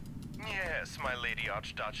you. Yes, my lady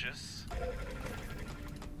Archduchess.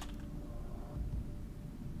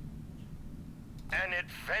 An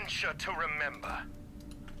adventure to remember.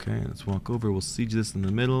 Okay, let's walk over. We'll siege this in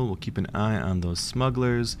the middle. We'll keep an eye on those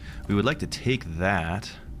smugglers. We would like to take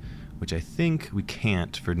that, which I think we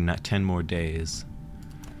can't for 10 more days.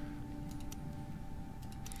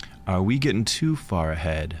 Are we getting too far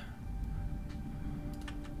ahead?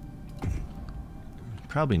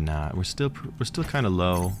 Probably not. We're still kind of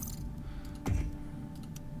low.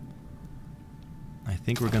 I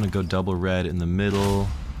think we're gonna go double red in the middle.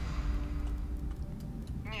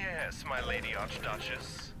 Yes, my lady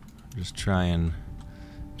Archduchess. Just try and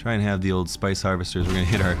have the old spice harvesters. We're gonna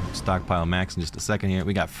hit our stockpile max in just a second here.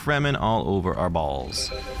 We got Fremen all over our balls.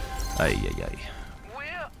 Ay ay ay.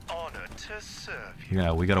 We're honored to serve you.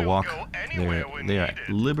 Yeah, we gotta walk. Go anywhere we're They are needed.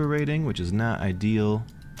 liberating, which is not ideal.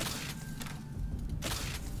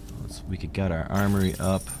 We could get our armory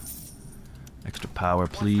up. Extra power,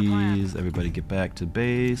 please. Everybody get back to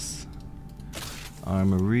base.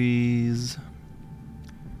 Armories.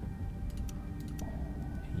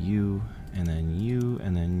 You, and then you,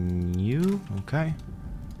 and then you. Okay.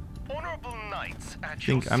 Honorable knights at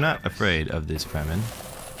I'm not afraid of this Fremen.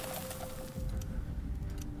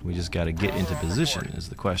 We just gotta get into position is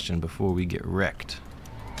the question before we get wrecked.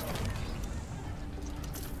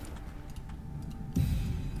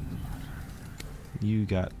 You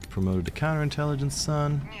got promoted to counterintelligence,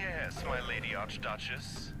 son. Yes, my lady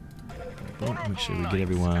Archduchess. Make sure we get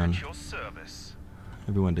everyone At your service.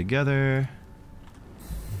 together.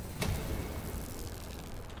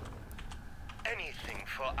 Anything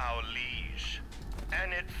for our liege.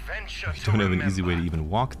 An adventure We to don't have an remember. easy way to even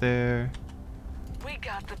walk there. We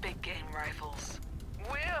got the big game rifles.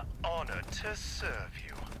 We're honored to serve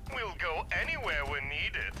you. We'll go anywhere we're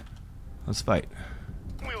needed. Let's fight.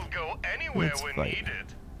 We'll go anywhere Let's we're fight. needed.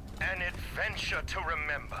 An adventure to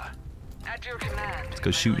remember. At your command. Let's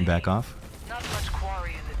go shooting back off. Not much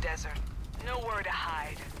quarry in the desert. Nowhere to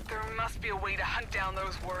hide. There must be a way to hunt down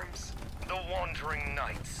those worms. The wandering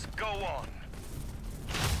knights. Go on.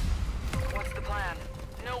 What's the plan?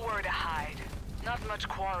 Nowhere to hide. Not much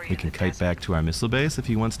quarry We in can the kite desert. back to our missile base if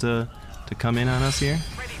he wants to come in on us here.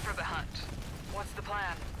 Ready for the hunt. What's the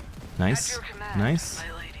plan? Nice. At your command, Nice.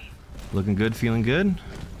 my lady. Looking good, feeling good.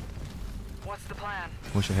 What's the plan?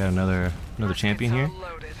 Wish I had another champion here. Muskets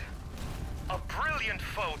are loaded. A brilliant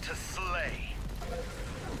foe to slay.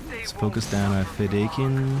 They Let's won't focus down our suffer for long.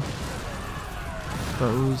 Fedakin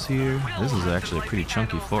foes here. This is actually a pretty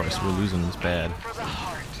chunky force. We're losing this bad. Aim for the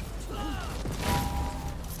heart.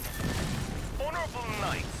 Honorable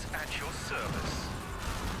knights at your service.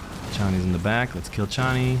 Chani's in the back. Let's kill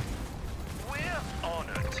Chani. We're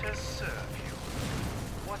honored to serve you.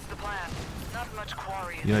 What's the plan? Not much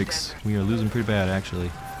quarry in the Yikes. desert. We are losing pretty bad,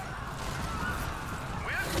 actually.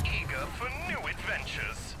 We're eager for new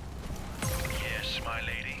adventures. Yes, my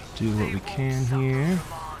lady. Do what we can here.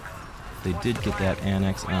 They did get that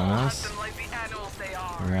annex on us.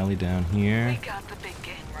 Rally down here.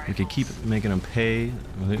 We could keep making them pay.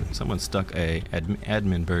 Someone stuck a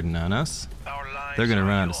admin burden on us. Our lives They're gonna are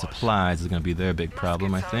run out of yours. supplies. Is gonna be their big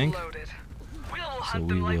problem, I think. So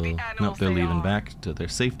we will. Nope, they're leaving back to their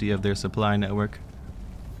safety of their supply network.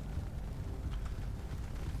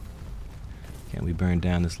 Can we burn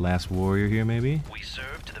down this last warrior here, maybe? We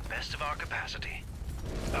serve to the best of our capacity.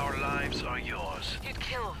 Our lives are yours. You'd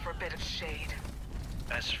kill for a bit of shade.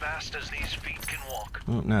 As fast as these feet can walk.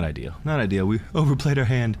 Oh, not ideal. Not ideal. We overplayed our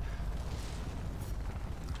hand.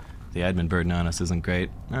 The admin burden on us isn't great.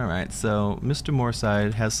 Alright, so Mr.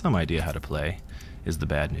 Moorside has some idea how to play, is the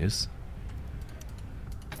bad news.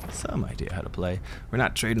 Some idea how to play. We're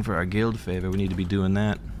not trading for our guild favor. We need to be doing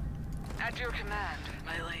that. At your command,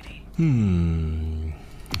 my lady.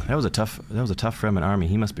 That was a tough Fremen army.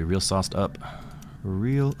 He must be real sauced up.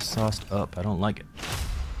 Real sauced up. I don't like it.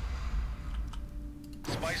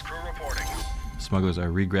 Spice crew reporting. Smugglers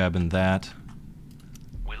are re-grabbing that.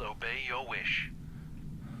 We'll obey your wish.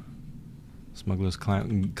 Smugglers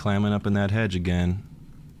climbing up in that hedge again.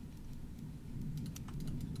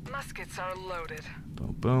 Muskets are loaded.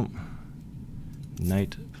 Boom, boom.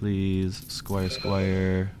 Knight, please. Squire,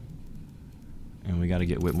 squire. And we got to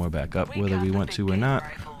get Whitmore back up, whether we want to or not.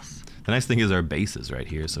 The nice thing is our base is right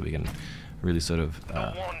here, so we can really sort of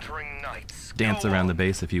Wandering knights. dance around the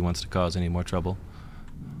base if he wants to cause any more trouble.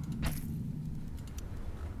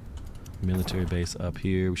 Military base up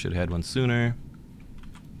here. We should have had one sooner.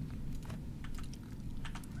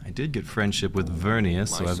 I did get friendship with Vernius,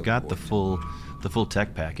 so I've got the full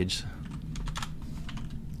tech package.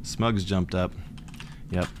 Smugs jumped up.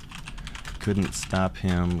 Yep. Couldn't stop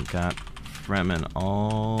him. Got Fremen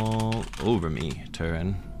all over me,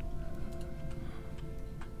 Turin.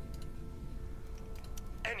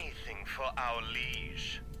 Anything for our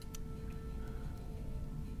liege.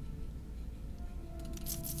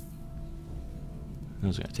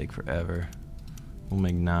 Those are gonna take forever. We'll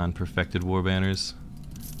make non-perfected war banners.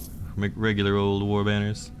 Make regular old war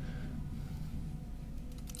banners.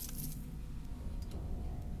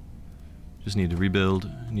 Just need to rebuild.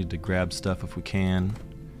 Need to grab stuff if we can.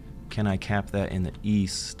 Can I cap that in the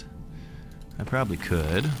east? I probably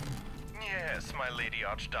could. Yes, my lady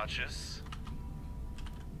Archduchess.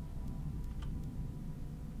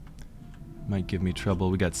 Might give me trouble.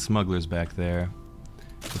 We got smugglers back there.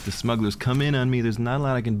 If the smugglers come in on me, there's not a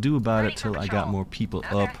lot I can do about it till I got more people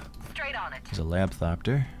up. Straight on it. There's a lab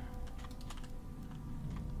thopter.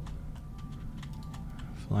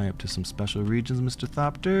 Fly up to some special regions, Mr.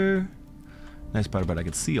 Thopter. Nice part about it, I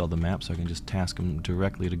can see all the maps, so I can just task him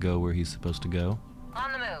directly to go where he's supposed to go.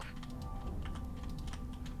 On the move.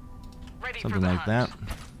 Ready for Something the like hunt.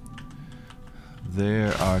 that.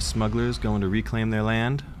 There are smugglers going to reclaim their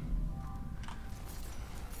land.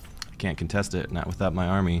 I can't contest it, not without my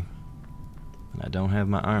army. And I don't have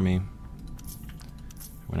my army.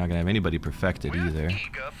 We're not going to have anybody perfected We're either.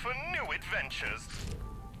 eager for new adventures.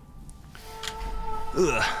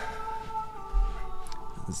 Ugh.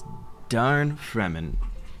 This darn Fremen.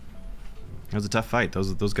 It was a tough fight.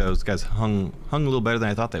 Those guys hung a little better than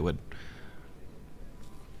I thought they would.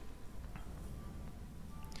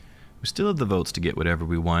 We still have the votes to get whatever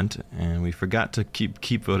we want, and we forgot to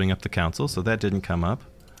keep voting up the council, so that didn't come up.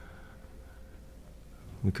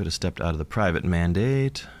 We could have stepped out of the private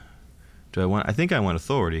mandate. Do I want? I think I want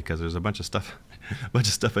authority because there's a bunch of stuff,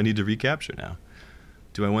 I need to recapture now.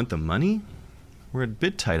 Do I want the money? We're a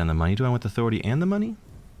bit tight on the money. Do I want the authority and the money?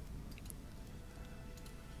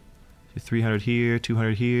 300 here,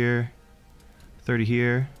 200 here, 30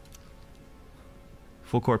 here.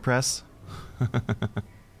 Full court press.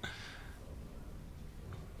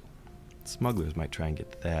 Smugglers might try and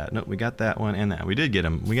get that. Nope, we got that one and that. We did get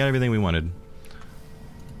them. We got everything we wanted.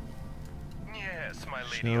 Yes, my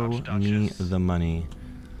lady Show me Archduchess. the money.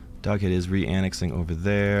 Doghead is re-annexing over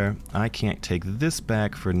there. I can't take this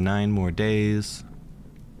back for 9 more days.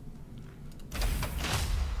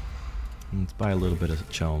 Let's buy a little bit of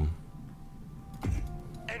chome.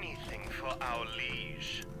 Anything for our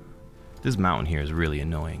liege. This mountain here is really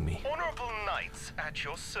annoying me. Honorable knights at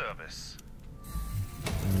your service.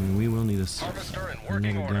 And we will need Harvester in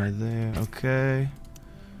working another guy order. there. Okay.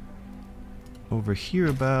 Over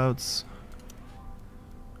hereabouts.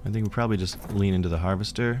 I think we'll probably just lean into the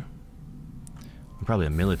harvester. Probably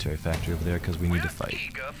a military factory over there because we need to fight.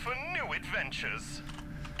 Eager for new adventures.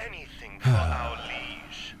 Anything for our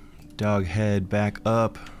liege. Doghead back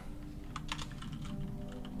up.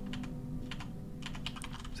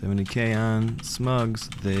 70k on Smugs.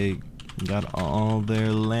 They got all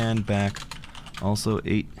their land back. Also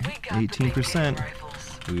 18%.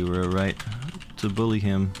 Rifles. We were right to bully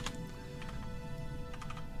him.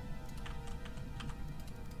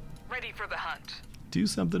 Ready for the hunt. Do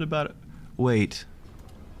something about it. Wait.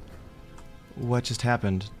 What just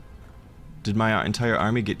happened? Did my entire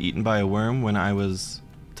army get eaten by a worm when I was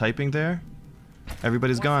typing there?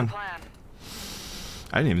 Everybody's What's gone. the plan?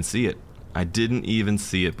 I didn't even see it. I didn't even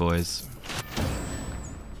see it, boys.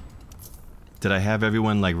 Did I have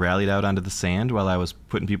everyone like rallied out onto the sand while I was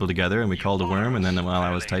putting people together and we called a worm and then while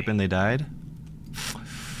I was typing they died?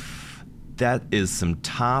 That is some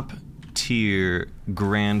top tier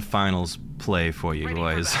grand finals play for you, Ready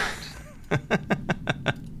for boys.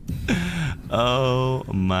 that. Oh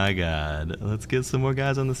my god. Let's get some more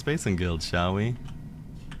guys on the Spacing Guild, shall we?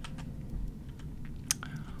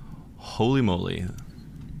 Holy moly.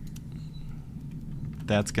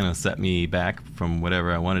 that's gonna set me back from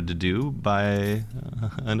whatever I wanted to do by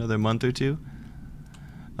another month or two.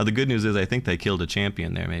 The good news is I think they killed a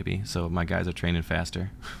champion there, maybe, so my guys are training faster.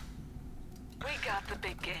 We got the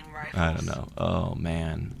big game rifles. I don't know. Oh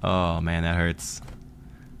man, that hurts.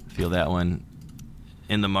 Feel that one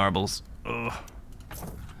in the marbles. Ugh.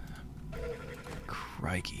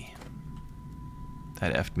 Crikey,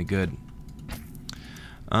 that effed me good.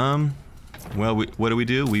 Well, what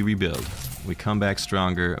do? We rebuild. We come back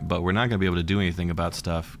stronger, but we're not gonna be able to do anything about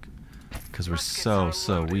stuff because we're so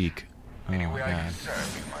weak. Oh Anyway, I god. can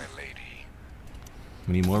serve you, my lady.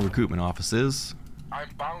 We need more recruitment offices. I'm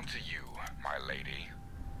bound to you, my lady.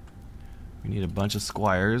 We need a bunch of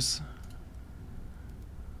squires.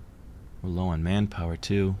 We're low on manpower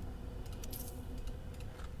too.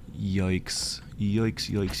 Yikes. Yikes,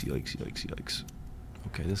 yikes, yikes, yikes, yikes.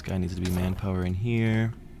 Okay, this guy needs to be manpower in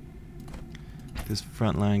here. This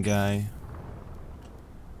frontline guy.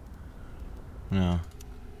 No.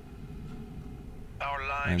 Our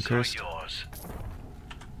I'm lives are cursed. yours.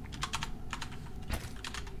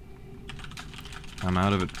 I'm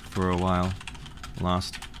out of it for a while.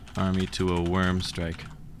 Lost army to a worm strike.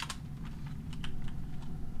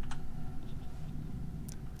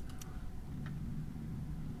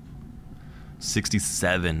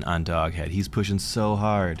 $67 on Doghead. He's pushing so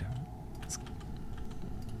hard.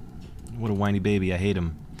 What a whiny baby. I hate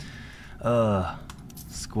him.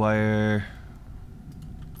 Squire.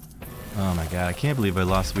 Oh my god, I can't believe we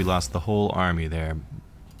lost the whole army there.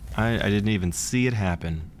 I didn't even see it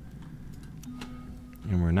happen.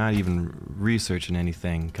 And we're not even researching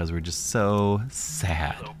anything because we're just so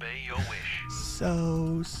sad. We'll obey your wish.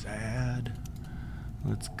 So sad.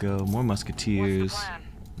 Let's go. More What's musketeers. the plan?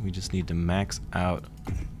 We just need to max out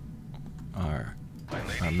our My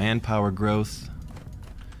lady. manpower growth.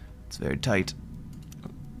 It's very tight.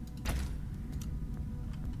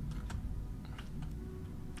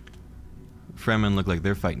 Fremen look like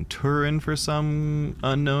they're fighting Turin for some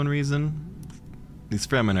unknown reason. These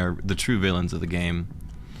Fremen are the true villains of the game.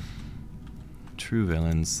 True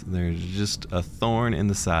villains. They're just a thorn in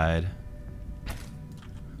the side.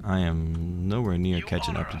 I am nowhere near You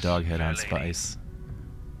catching up to honor us, Doghead fair on lady. spice.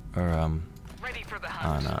 Or, Ready for the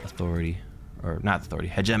on hunt. authority. Or, not authority.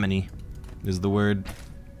 Hegemony is the word.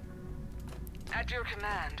 At your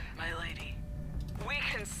command, my lady. We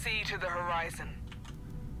can see to the horizon.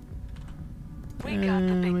 We got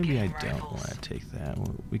the big Maybe I game don't rifles. want to take that.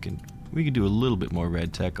 We can do a little bit more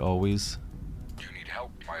red tech always. Do you need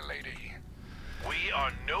help, my lady? We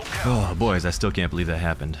are no Oh, cowards. boys, I still can't believe that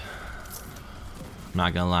happened. I'm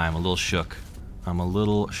not gonna lie, I'm a little shook. I'm a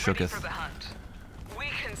little Ready shooketh. for the hunt. We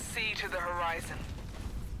can see to the horizon.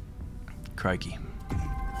 Crikey.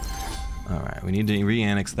 Alright, we need to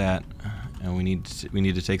re-annex that. And we need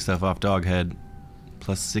to take stuff off Doghead.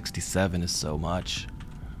 Plus 67 is so much.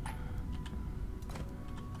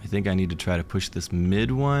 I think I need to try to push this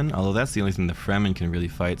mid one, although that's the only thing the Fremen can really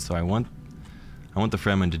fight, so I want the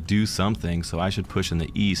Fremen to do something, so I should push in the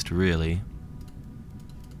east, really.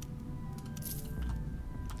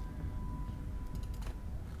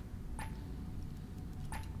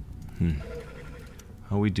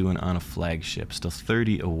 How are we doing on a flagship? Still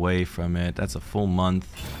 30 away from it. That's a full month.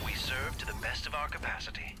 We serve to the best of our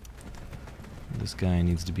capacity. This guy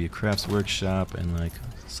needs to be a crafts workshop and like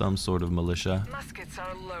some sort of militia. Muskets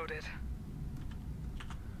are loaded.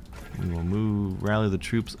 We will rally the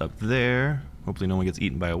troops up there. Hopefully no one gets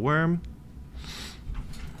eaten by a worm.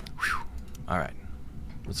 Alright.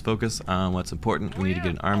 Let's focus on what's important. We need to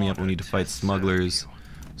get an army up. We need to fight smugglers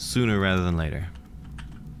sooner rather than later.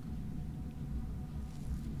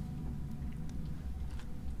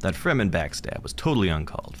 That Fremen backstab was totally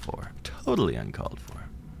uncalled for. Totally uncalled for.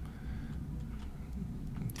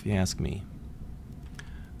 If you ask me.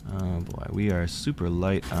 Oh boy, we are super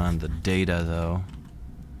light on the data though.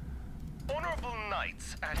 Honorable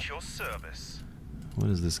knights at your service. What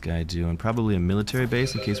is this guy doing? Probably a military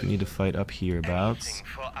base in case we need to fight up hereabouts. Anything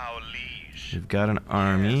for our liege. We've got an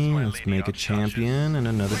army. my Let's lady make a of charges. champion and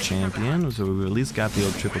another champion. So we've at least got the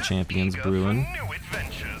old triple champions Eager for brewing. new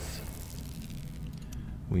adventures.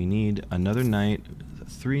 We need another knight,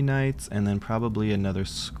 3 knights, and then probably another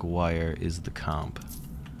squire is the comp.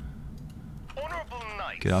 Honorable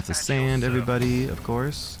knights Get off the at your sand, service. everybody, of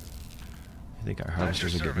course. I think our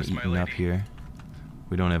harvesters are getting service, my eaten up lady. here.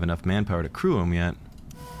 We don't have enough manpower to crew them yet.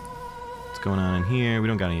 What's going on in here? We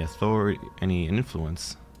don't got any authority, any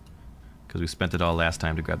influence. Because we spent it all last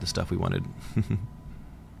time to grab the stuff we wanted.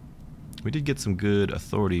 We did get some good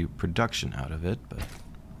authority production out of it, but...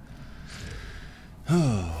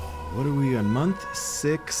 Oh, what are we on? Month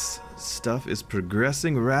 6. Stuff is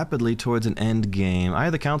progressing rapidly towards an end game.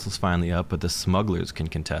 The council's finally up, but the smugglers can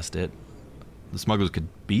contest it. The smugglers could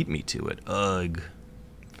beat me to it. Ugh.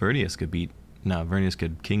 Vernius could Vernius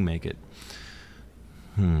could king make it.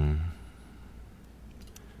 We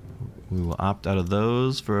will opt out of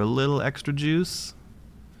those for a little extra juice.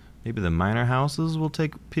 Maybe the minor houses will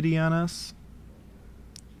take pity on us.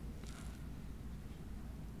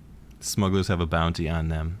 Smugglers have a bounty on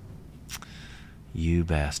them. You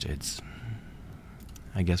bastards.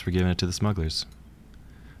 I guess we're giving it to the smugglers.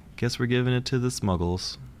 Guess we're giving it to the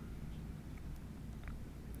smuggles.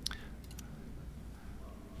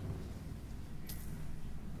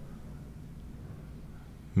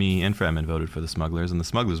 Me and Fremen voted for the smugglers, and the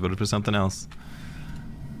smugglers voted for something else.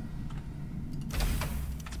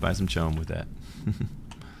 Let's buy some chome with that.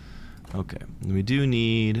 Okay, we do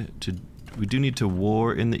need to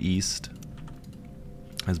war in the east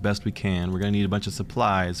as best we can. We're gonna need a bunch of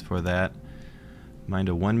supplies for that. Mind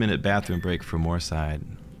a 1-minute bathroom break for Moorside.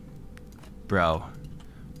 Bro,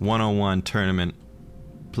 101 tournament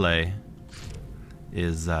play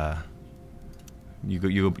is you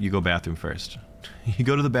go bathroom first. You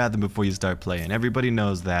go to the bathroom before you start playing. Everybody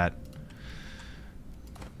knows that.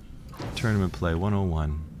 Tournament play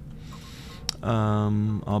 101.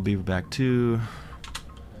 I'll be back to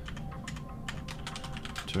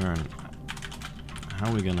turn.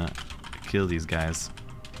 How are we gonna kill these guys?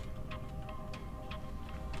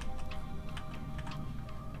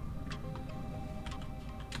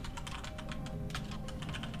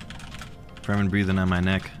 Fremen breathing on my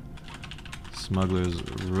neck. Smugglers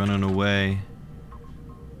running away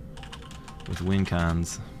with win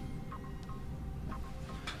cons.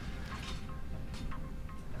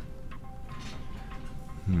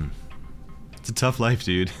 It's a tough life,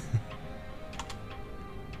 dude.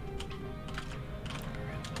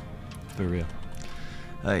 For real.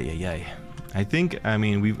 Ay. I think,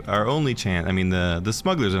 our only chance, the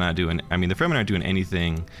smugglers are not doing, the Fremen aren't doing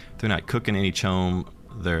anything. They're not cooking any chome.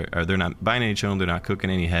 They're not buying any chome. They're not cooking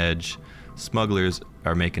any hedge. Smugglers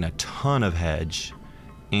are making a ton of hedge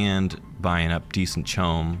and buying up decent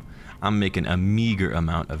chome. I'm making a meager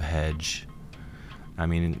amount of hedge.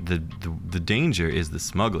 The danger is the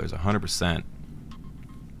smugglers, 100%.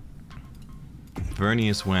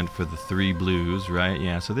 Vernius went for the 3 blues, right?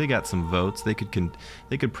 Yeah, so they got some votes. They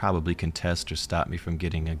could probably contest or stop me from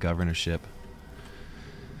getting a governorship.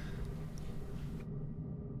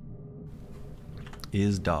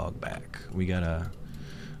 Is dog back? We gotta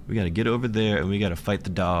get over there and we gotta fight the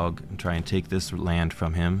dog and try and take this land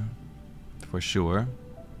from him, for sure.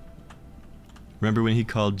 Remember when he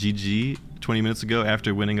called GG 20 minutes ago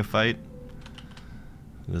after winning a fight?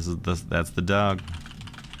 That's the dog.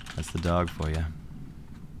 That's the dog for you.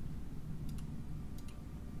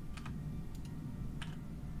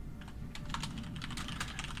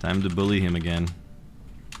 Time to bully him again.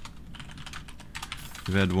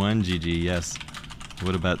 We've had 1 GG, yes.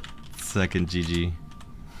 What about second GG?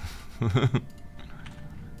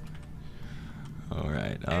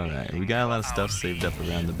 Alright. We got a lot of stuff saved up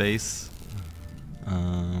around the base.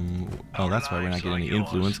 Oh, that's why we're not getting any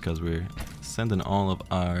influence, because we're sending all of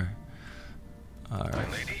our...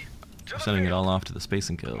 we're sending it all off to the Space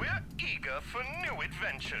and Kill. We're eager for new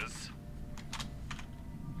adventures.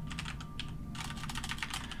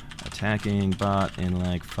 Attacking bot in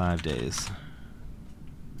like 5 days.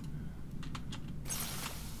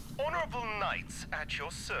 Honorable knights at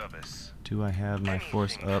your service. Do I have my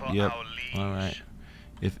force Anything up? for Yep. our liege. Alright.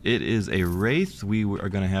 If it is a wraith, we are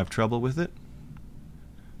going to have trouble with it.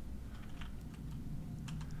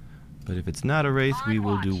 But if it's not a wraith, we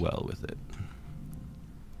will do well with it.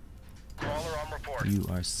 Crawler on report. You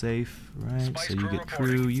are safe, right? Spice So you crew get crew.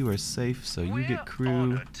 reporting. You are safe, so you get We're crew.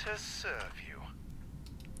 honored to serve you.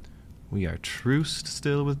 We are truced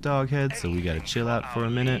still with Doghead, so we gotta chill out for a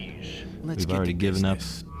minute. We've already given up.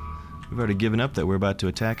 We've already given up that we're about to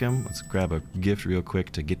attack him. Let's grab a gift real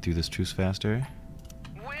quick to get through this truce faster.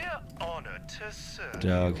 We're honored to serve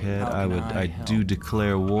Doghead, How can I I help? do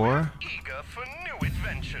declare war. you. Eager for new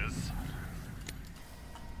adventures.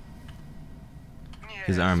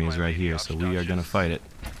 His Yes, army my is right lady here, so we are gonna Archduchess. fight it.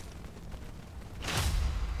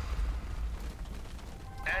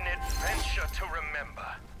 An adventure to remember.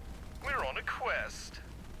 We're on a quest.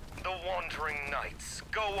 The Wandering Knights,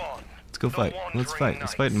 go on. Let's go The fight. Let's Wandering fight.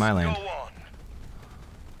 Let's fight in my Knights, land. Go on.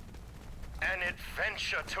 An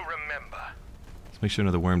adventure to remember. Let's make sure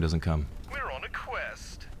another worm doesn't come. We're on a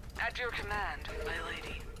quest. At your command, my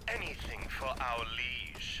lady. Anything for our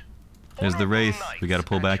liege. There's the Honorable wraith. We gotta knights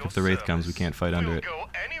pull at back your if the wraith comes. We service. can't fight under We'll it. go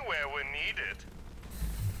anywhere we're needed.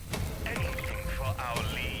 Anything for our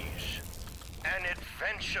liege.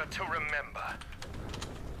 adventure to remember.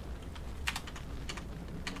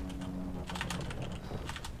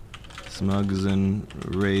 Smugs and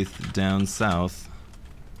Wraith down south.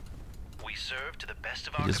 We serve to the best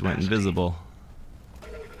of He our just went capacity. invisible.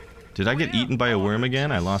 Did I get eaten by a worm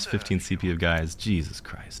again? I lost 15 CP of guys. Jesus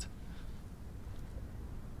Christ.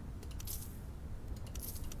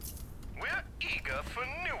 We're eager for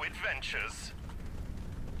new adventures.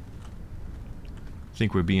 I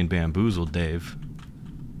think we're being bamboozled, Dave.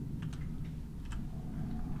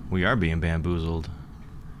 We are being bamboozled.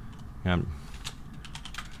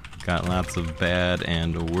 Got lots of bad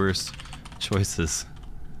and worse choices.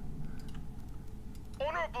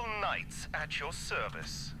 Honorable knights at your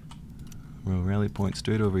service. We'll rally point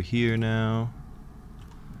straight over here now.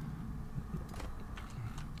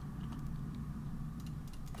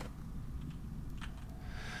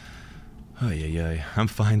 Ay. I'm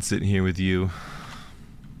fine sitting here with you.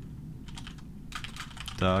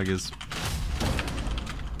 Dog is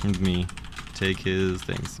with me. Take his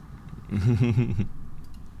things.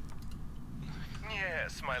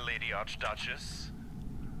 Yes, my lady Archduchess.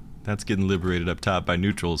 That's getting liberated up top by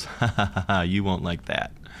neutrals. You won't like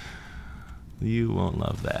that. You won't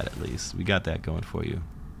love that, at least. We got that going for you.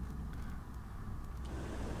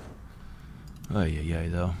 Ay,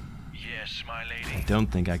 though. Yes, my I lady. don't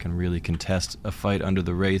think I can really contest a fight under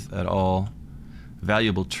the Wraith at all.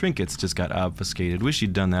 Valuable trinkets just got obfuscated. Wish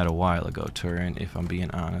you'd done that a while ago, Turin, if I'm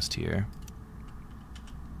being honest here.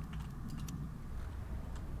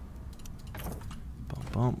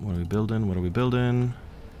 Bump. What are we building? What are we building?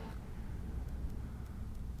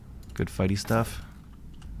 Good fighty stuff.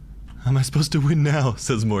 How am I supposed to win now?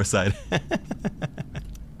 Says Moorside.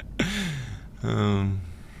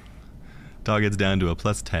 Dog gets down to a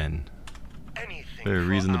 +10. Anything Very for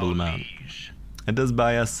reasonable our amount. liege. It does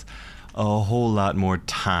buy us a whole lot more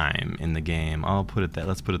time in the game. Let's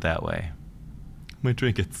put it that way. My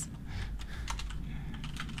trinkets.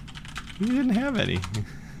 We didn't have any.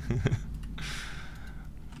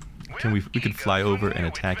 We could fly over and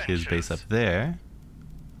attack his base up there.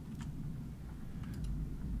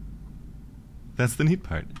 That's the neat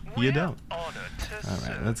part. You don't.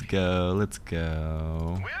 Alright, let's go.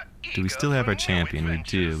 Do we still have our champion? We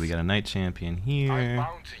do. We got a knight champion I'm here.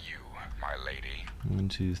 bound to you, my lady. 1,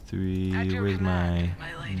 2, 3. At your Where's my command,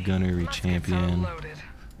 my lady. gunnery Let's get champion? loaded.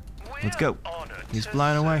 Let's go. Honored He's to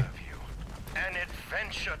flying away. serve you. An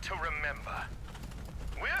adventure to remember.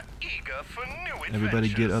 We're eager for new adventures. Everybody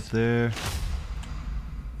get up there.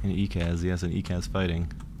 And Ecaz, yes, an Ecaz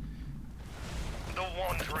fighting. The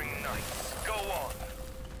wandering knights, go on.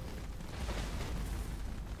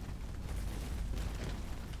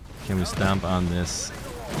 Can we stomp on this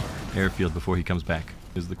airfield before he comes back?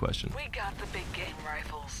 Is the question. We got the big game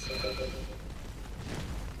rifles.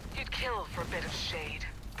 You'd kill for a bit of shade.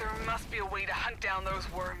 There must be a way to hunt down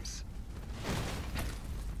those worms.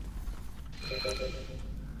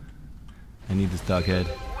 I need this dog head.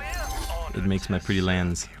 We're honored It makes my to pretty serve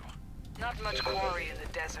lands. you. Not much quarry in the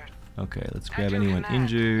desert. Okay, let's grab your anyone command,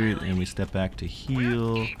 injured my and we lady. step back to We're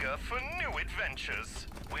heal. eager for new adventures.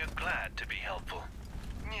 We're glad to be helpful.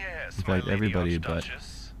 Yes, In my fact, lady everybody but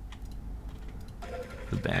Archduchess.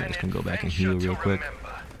 the banners An can go back and heal adventure real to quick.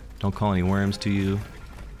 remember. Don't call any worms to you.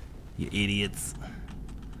 You idiots.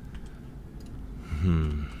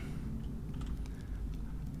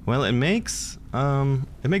 Well, it makes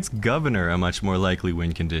governor a much more likely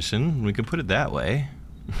win condition. We can put it that way.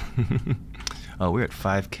 Oh, we're at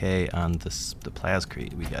 5k on the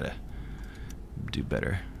Plascrete. We gotta do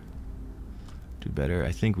better.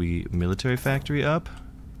 I think we military factory up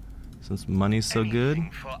since money's so good.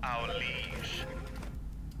 Anything for our liege.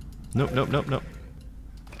 Nope. The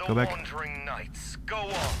Go back. wandering knights, go on.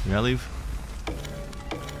 You gotta leave.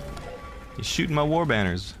 You're shooting my war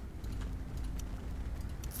banners.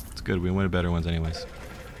 It's good. We win better ones anyways.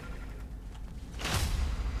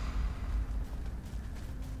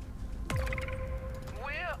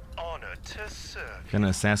 We're honored to serve you. Gonna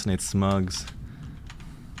assassinate Smugs.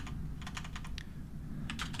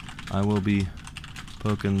 I will be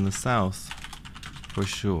poking the south for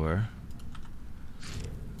sure.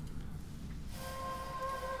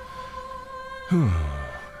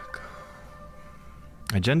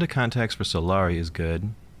 Agenda contacts for Solari is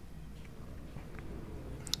good.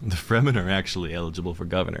 The Fremen are actually eligible for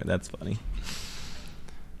governor. That's funny.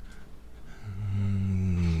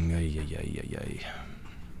 Ay.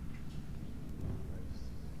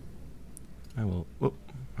 I will. Whoop!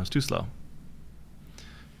 I was too slow.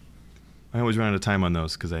 I always run out of time on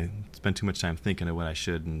those because I spend too much time thinking of what I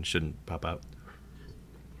should and shouldn't pop out.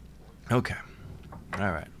 Okay.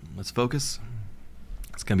 All right. Let's focus.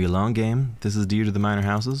 It's gonna be a long game. This is dear to the minor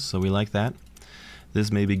houses, so we like that.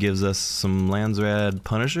 This maybe gives us some Landsrad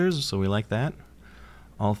Punishers, so we like that.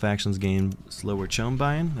 All factions gain slower chome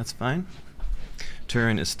buying, that's fine.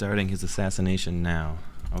 Turin is starting his assassination now.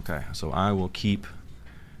 Okay, so I will keep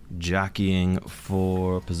jockeying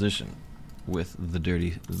for position with the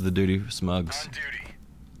dirty smugs. On duty.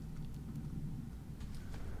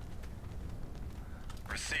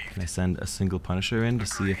 Received. Can I send a single Punisher in to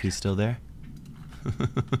see if he's still there?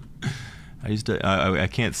 I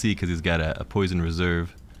can't see because he's got a poison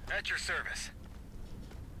reserve. At your service.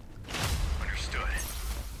 Understood.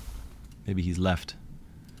 Maybe he's left.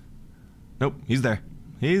 Nope, he's there.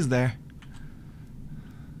 He's there.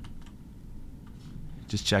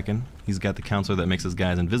 Just checking. He's got the counselor that makes his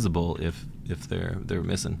guys invisible if they're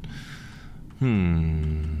missing.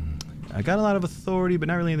 I got a lot of authority, but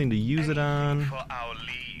not really anything to use it on. For our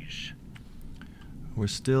liege. We're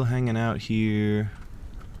still hanging out here.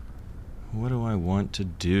 What do I want to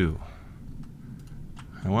do?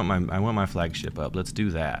 I want my flagship up. Let's do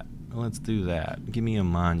that. Let's do that. Give me a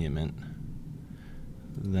monument.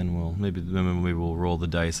 Then maybe we'll roll the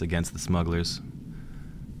dice against the smugglers.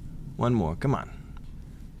 One more. Come on.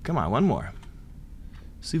 Come on, one more.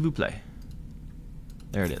 S'il vous plaît.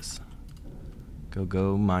 There it is.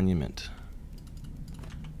 Go monument.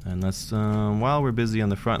 And let's while we're busy on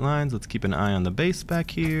the front lines, let's keep an eye on the base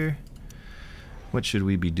back here. What should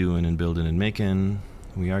we be doing and building and making?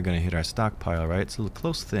 We are going to hit our stockpile, right? It's a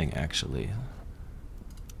close thing, actually.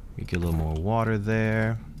 We get a little more water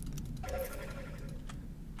there.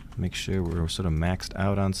 Make sure we're sort of maxed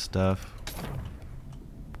out on stuff.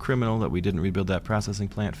 Criminal that we didn't rebuild that processing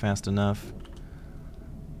plant fast enough.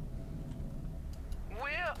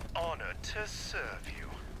 We're honored to serve you.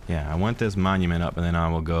 Yeah, I want this monument up, and then I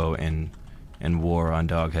will go and war on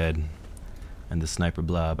Doghead and the Sniper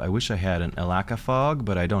Blob. I wish I had an Elaka Fog,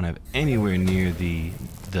 but I don't have anywhere near the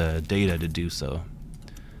data to do so.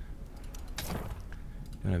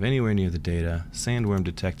 Don't have anywhere near the data. Sandworm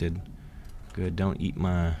detected. Good. Don't eat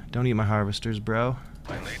my harvesters, bro.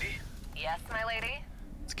 My lady? Yes, my lady?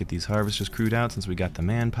 Let's get these harvesters crewed out since we got the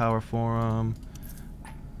manpower for them.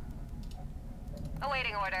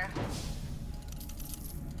 Awaiting order.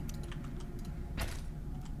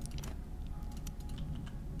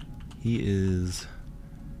 He is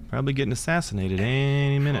probably getting assassinated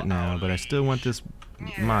any minute now, but I still want this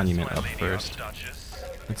monument up first.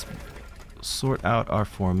 Let's sort out our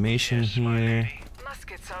formation here.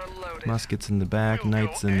 Muskets are loaded. Muskets in the back,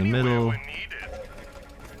 knights in the middle.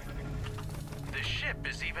 The ship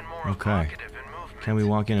is even more Okay. evocative in movement. Can we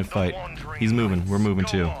walk in and fight? He's moving. We're moving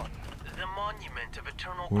too. The monument of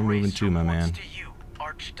eternal We're moving grace too, my man. rewards to you,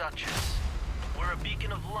 Archduchess. We're a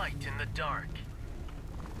beacon of light in the dark.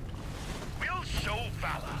 We'll show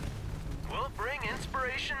valor. We'll bring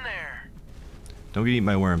inspiration there. Don't get eaten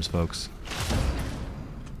by worms, folks.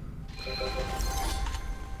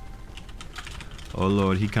 Oh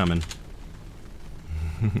lord, he coming.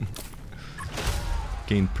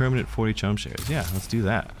 Gain permanent 40 chum shares. Yeah, let's do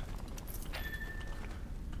that.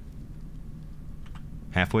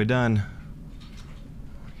 Halfway done.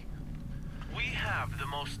 We have the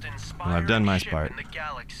most inspiring Well, I've done my ship part. in the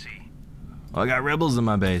galaxy. Oh, I got rebels in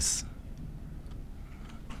my base.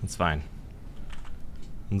 It's fine.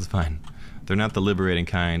 It's fine. They're not the liberating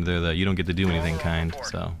kind. They're the you don't get to do anything kind.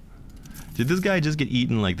 So, did this guy just get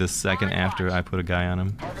eaten like the second after I put a guy on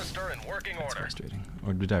him? Harvester in working That's order. frustrating.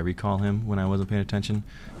 Or did I recall him when I wasn't paying attention?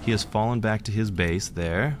 He has fallen back to his base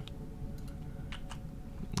there.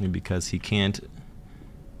 Because he can't...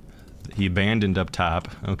 He abandoned up top.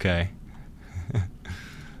 Okay.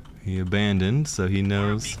 He abandoned, so he We're a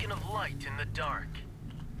knows... beacon of light in the dark.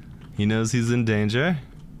 He knows he's in danger.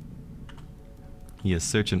 He is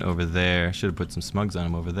searching over there. Should have put some smugs on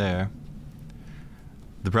him over there.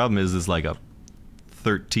 The problem is like a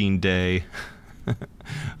 13-day...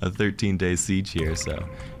 a 13-day siege here, so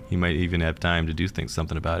he might even have time to do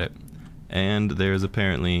something about it. And there's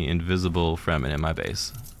apparently invisible Fremen in my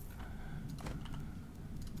base.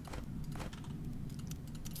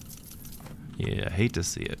 Yeah, I hate to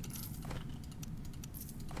see it.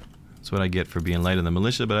 That's what I get for being light on the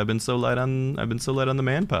militia, but I've been so light on the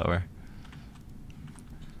manpower.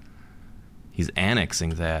 He's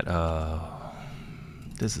annexing that. Oh,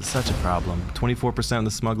 this is such a problem. 24% of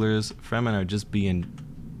the smugglers, Fremen, are just being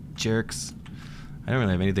jerks. I don't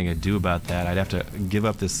really have anything to do about that. I'd have to give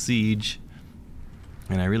up this siege,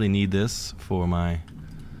 and I really need this for my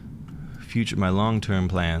future, my long-term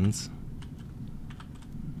plans.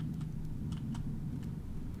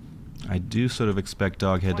 I do sort of expect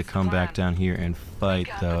Doghead to come back down here and fight,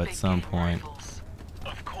 though, at some point.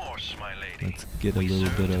 Of course, my lady. Let's get a little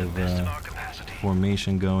bit to the of best of our capacity.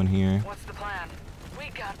 formation going here. What's the plan? We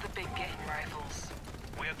got the big game rifles.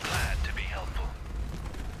 We're glad to be helpful.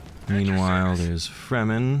 Meanwhile, there's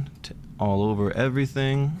Fremen all over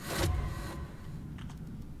everything.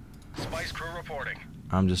 Spice crew reporting.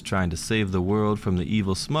 I'm just trying to save the world from the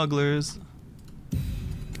evil smugglers.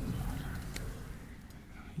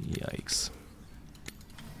 Yikes.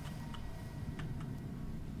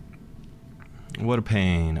 What a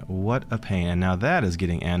pain. What a pain. And now that is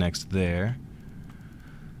getting annexed there.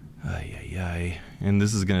 Ay, ay, ay. And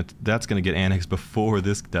this is that's gonna get annexed before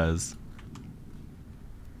this does.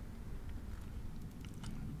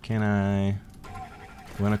 Can I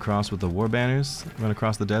run across with the war banners? Run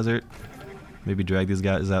across the desert? Maybe drag these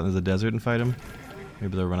guys out into the desert and fight them?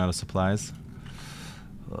 Maybe they'll run out of supplies.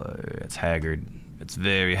 It's haggard. It's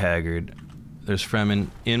very haggard. There's Fremen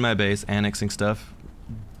in my base annexing stuff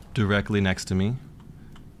directly next to me.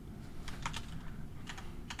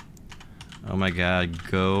 Oh my god,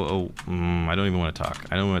 go. Oh, I don't even want to talk.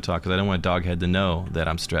 I don't want to talk because I don't want Doghead to know that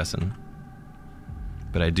I'm stressing.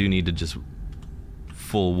 But I do need to just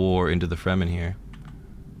full war into the Fremen here.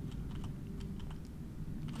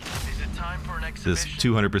 Is it time for an This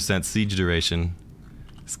exhibition? 200% siege duration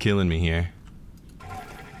is killing me here.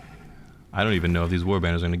 I don't even know if these war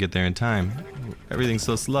banners are going to get there in time. Everything's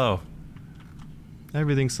so slow.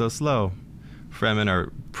 Everything's so slow. Fremen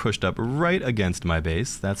are pushed up right against my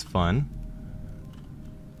base. That's fun.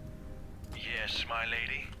 Yes, my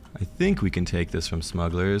lady. I think we can take this from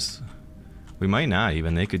smugglers. We might not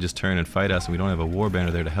even. They could just turn and fight us and we don't have a war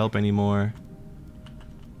banner there to help anymore.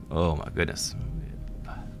 Oh my goodness.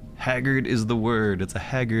 Haggard is the word. It's a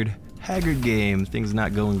haggard game. Things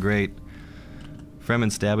not going great.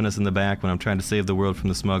 Fremen stabbing us in the back when I'm trying to save the world from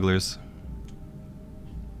the smugglers.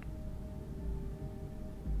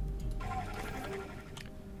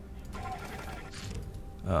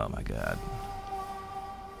 Oh my god.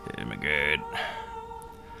 Oh my god.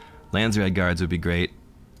 Landsraad guards would be great.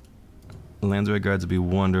 Landsraad guards would be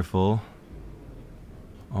wonderful.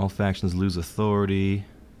 All factions lose authority.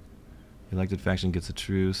 The elected faction gets a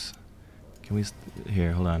truce. Can we...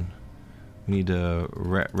 Here, hold on. We need to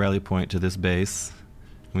rally point to this base.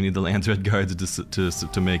 We need the Landsraad guards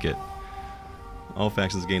to make it. All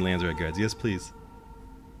factions gain Landsraad guards. Yes, please.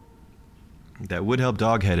 That would help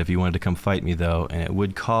Doghead if he wanted to come fight me, though, and it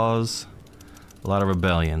would cause a lot of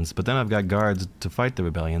rebellions. But then I've got guards to fight the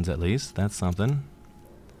rebellions, at least. That's something.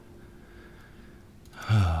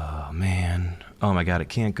 Oh, man. Oh, my God, it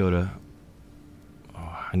can't go to...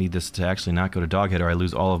 Oh, I need this to actually not go to Doghead or I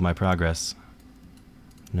lose all of my progress.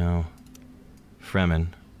 No. Fremen.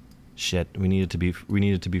 Shit, we need it to be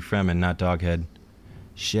Fremen, not Doghead.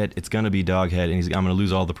 Shit, it's gonna be Doghead, and I'm gonna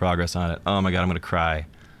lose all the progress on it. Oh my god, I'm gonna cry.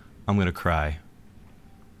 I'm gonna cry.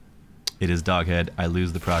 It is Doghead. I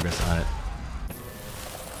lose the progress on it.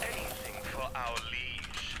 Anything for our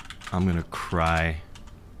liege. I'm gonna cry.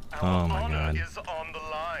 Our Oh my honor god. is on the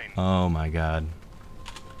line. Oh my god.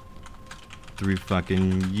 3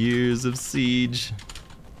 fucking years of siege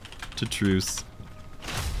to truce.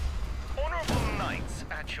 Honorable knights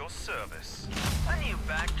at your service. A new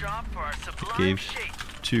backdrop for our sublime Gave shape.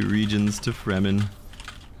 2 regions to Fremen.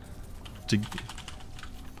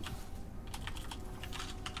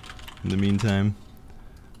 In the meantime.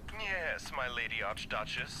 Yes, my lady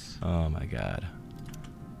Archduchess. Oh my god.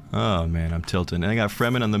 Oh man, I'm tilting. And I got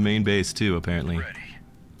Fremen on the main base too, apparently. Ready.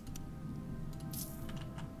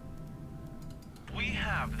 We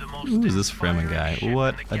have the most Who is this Fremen inspiring guy? ship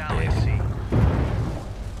What in a the dick. galaxy.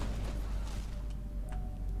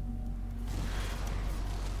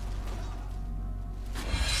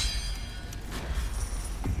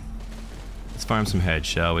 Let's farm some heads,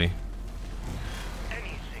 shall we?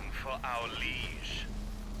 Anything for our liege.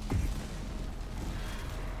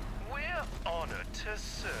 We're honored to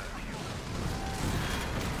serve you.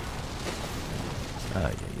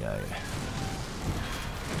 Ay, ay, ay.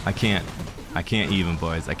 I can't even,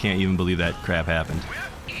 boys. I can't even believe that crap happened. We're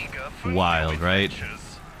eager for Wild, new right?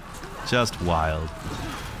 adventures. Just wild.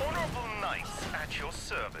 Honorable knights at your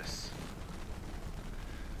service.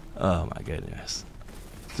 Oh my goodness.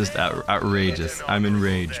 Just outrageous. I'm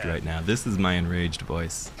enraged right now. This is my enraged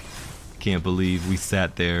voice. Can't believe we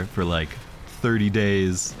sat there for like 30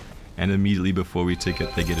 days and immediately before we took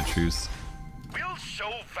it, they get a truce. We'll show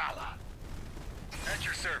valor. At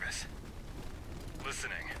your service.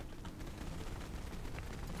 Listening.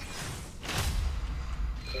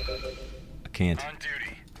 I can't On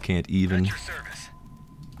duty. even. At your service.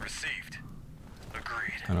 Received.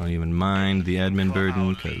 Agreed. I don't even mind the admin For burden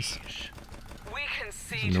our because liege. We can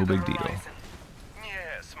see No to the big deal. horizon.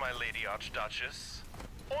 Yes, my lady Archduchess.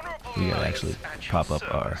 We gotta actually pop up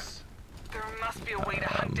our There must be a way to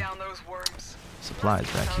hunt down those worms. supplies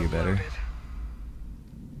back here better.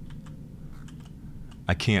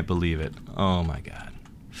 I can't believe it. Oh my god.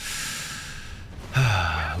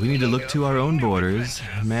 We need to look to our own borders,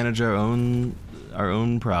 manage our own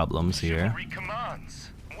problems here. Chivalry commands.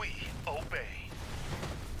 We obey.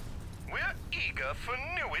 We're eager for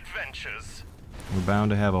new adventures. We're bound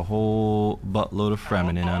to have a whole buttload of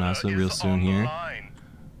Fremen in on us real soon here.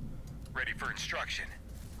 Ready for instruction.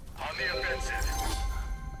 On the offensive.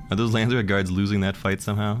 Are those Landsraad guards losing that fight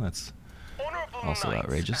somehow? That's Honorable also knights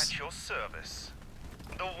outrageous. at your service.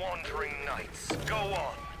 The wandering knights, go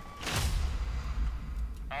on.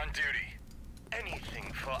 On duty.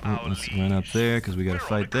 Anything for Oh, our let's liege. run up there because we gotta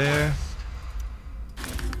We're on fight a there.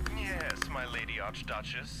 quest. Yes, my lady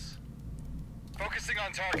Archduchess. Focusing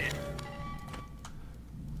on target.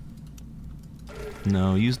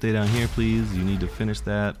 No, you stay down here, please. You need to finish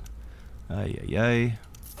that. Ay, ay, ay.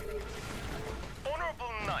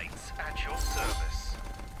 Honorable knights at your service.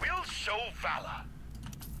 We'll show valor.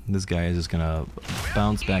 This guy is just gonna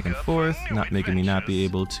bounce back and forth, not making me not be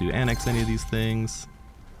able to annex any of these things.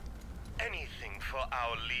 Anything for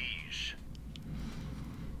our liege.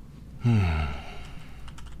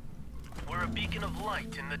 We're a beacon of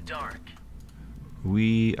light in the dark.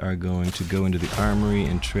 We are going to go into the armory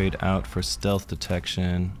and trade out for stealth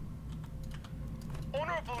detection.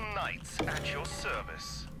 Honorable knights at your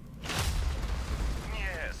service.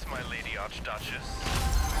 Yes, my lady Archduchess.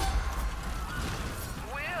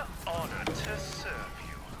 We're honored to serve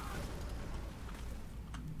you.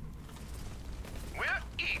 We're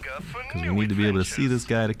eager for Because new we need to be able to see adventures. this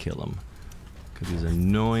guy to kill him. Because he's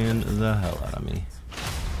annoying the hell out of me.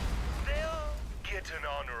 They'll get an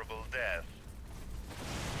honorable death.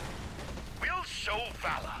 We'll show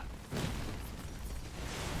valor.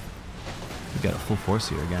 We got a full force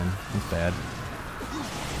here again. That's bad.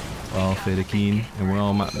 All Fedakeen, and we're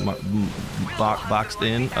all boxed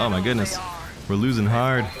in. Oh my goodness. We're losing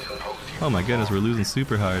hard. Oh my goodness, we're losing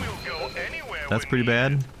super hard. We'll go anywhere That's we pretty need.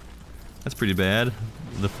 bad. That's pretty bad.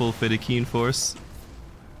 The full Fedakeen force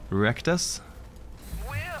wrecked us.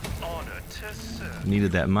 We're honored to serve.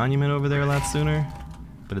 Needed that monument over there a lot sooner.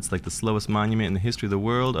 But it's like the slowest monument in the history of the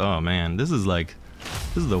world. Oh man, this is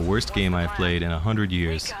the worst game I've played in 100 We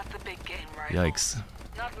years. got the big game rifles. Yikes.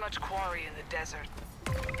 Not much quarry in the desert.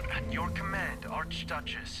 At your command,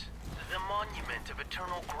 Archduchess. The monument of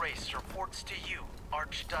eternal grace reports to you,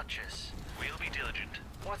 Archduchess. We'll be diligent.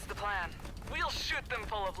 What's the plan? We'll shoot them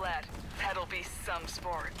full of lead. That'll be some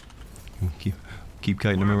sport. Keep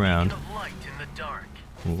kiting them around. Beacon of light in the dark.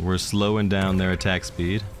 We're slowing down their attack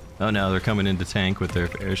speed. Oh no, they're coming into tank with their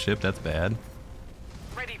airship. That's bad.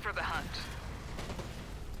 Ready for the hunt.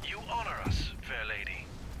 You honor us, fair lady.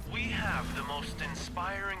 We have the most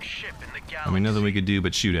inspiring ship in the galaxy. I mean, nothing we could do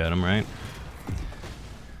but shoot at them, right?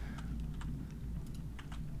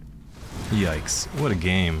 Yikes. What a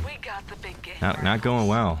game. We got the big game Not going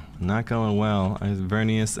well. Not going well.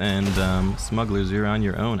 Vernius and Smugglers, you're on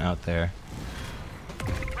your own out there.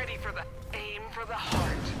 Ready for the aim for the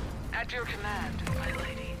heart. At your command, my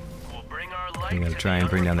lady. We'll bring our light We gotta to try and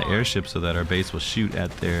bring down the unrefined. airship so that our base will shoot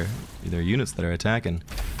at their units that are attacking.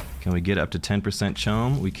 Can we get up to 10%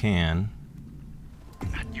 chom? We can.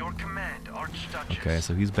 At your command, Archduchess. Okay,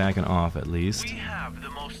 so he's backing off at least. We have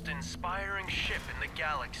the most inspiring ship in the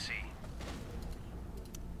galaxy.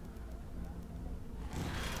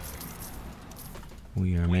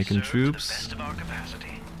 We are We making serve to the troops. best of our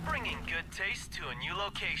capacity, bringing good taste to a new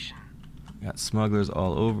location. Got smugglers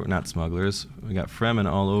all over. Not smugglers. We got Fremen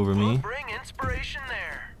all over We'll me. bring inspiration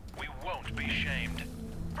there. We won't be shamed.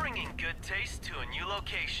 Bringing good taste to a new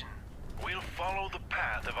location. We'll follow the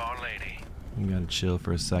path of Our Lady. We gotta chill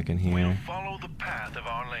for a second We'll here. follow the path of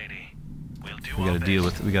Our Lady. We'll do We our gotta deal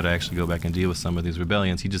best. with. We gotta actually go back and deal with some of these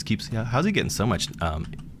rebellions. He just keeps. How's he getting so much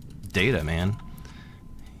data, man?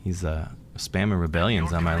 He's spamming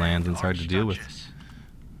rebellions on my lands, and it's hard to deal with.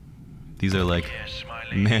 These are like Yes, my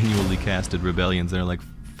lady. manually casted rebellions. They're like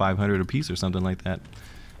 500 apiece or something like that.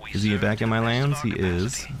 We Is he serve back to in my the best of lands? our He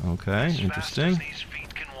is. capacity. Okay, As interesting. fast as these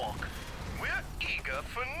feet can walk. We're eager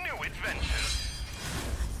for new adventures.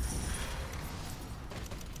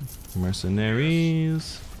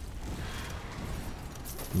 Mercenaries.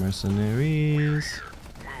 Mercenaries.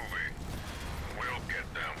 Moving. We'll get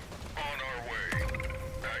them. On our way.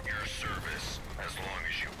 At your service, as long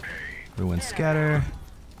as you pay. Everyone scatter.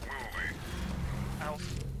 Moving.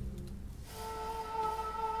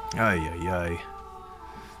 Ay, ay, ay.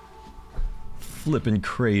 Flippin'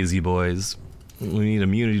 crazy, boys. We need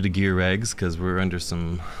immunity to gear regs because we're under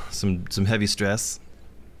some heavy stress.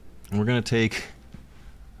 And we're gonna take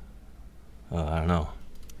I don't know.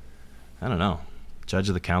 I don't know. Judge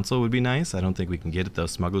of the Council would be nice. I don't think we can get it though.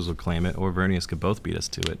 Smugglers will claim it, or Vernius could both beat us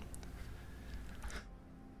to it.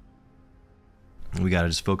 We gotta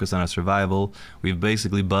just focus on our survival. We've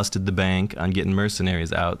basically busted the bank on getting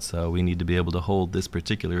mercenaries out, so we need to be able to hold this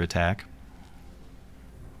particular attack.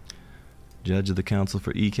 Judge of the Council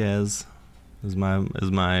for Ecaz is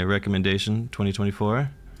my recommendation,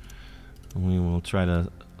 2024. We will try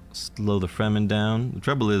to slow the Fremen down. The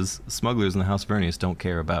trouble is, smugglers in the House Vernius don't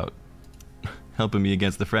care about helping me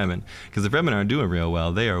against the Fremen, because the Fremen aren't doing real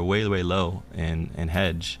well. They are way, way low in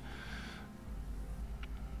hedge.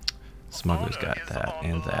 Smugglers got that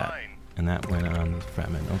and that, and that went on the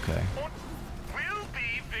Fremen. Okay. We'll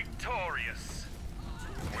be victorious.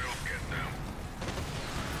 We'll get them.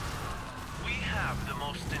 We have the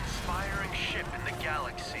most inspiring ship in the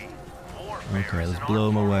galaxy. Okay, let's blow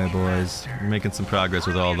them away, boys. We're making some progress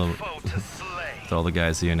with all the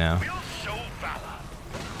guys here now.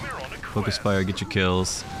 Focus fire, get your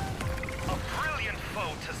kills. A brilliant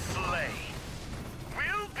foe to slay.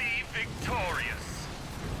 We'll be victorious.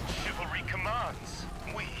 Chivalry commands.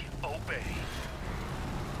 We obey.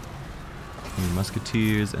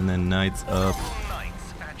 Musketeers and then knights up.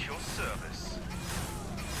 Knights at your service.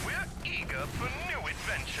 We're eager for new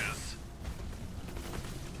adventures.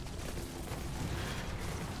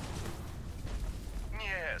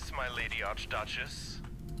 Yes, my lady Archduchess.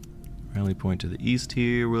 Rally point to the east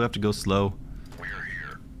here. We'll have to go slow. We're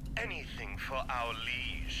here. Anything for our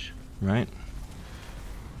liege. Right?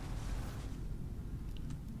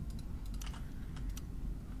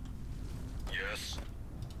 Yes.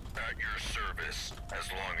 At your service,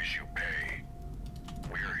 as long as you pay.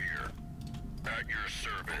 We're here. At your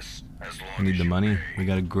service, as long I need as the you money. pay. We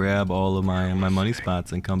gotta grab all of my money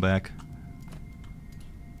spots and come back.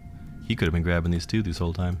 He could have been grabbing these too this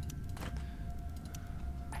whole time.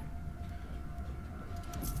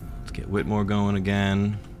 Let's get Whitmore going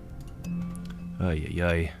again. Ay, ay,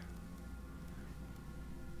 ay.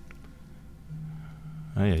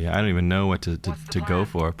 Ay, ay, ay. I don't even know what to go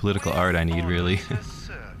for. Political art I need, really. To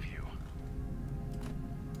serve you.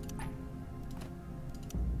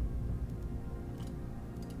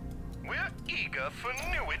 We're eager for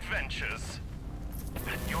new adventures.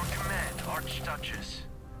 At your command, Archduchess.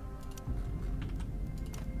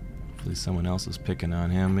 Hopefully someone else is picking on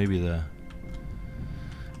him. Maybe the...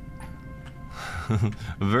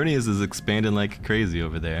 Vernius is expanding like crazy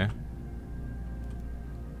over there.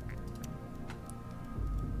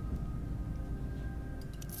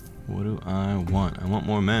 What do I want? I want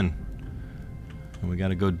more men. And we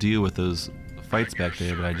gotta go deal with those fights back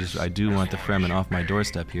there, but I do want the Fremen off my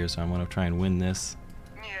doorstep here, so I want to try and win this.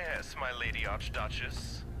 Yes, my lady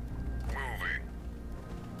Archduchess. Moving.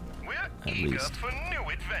 We're At eager least. for new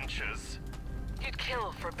adventures. You'd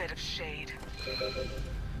kill for a bit of shade.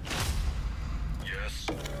 Yes.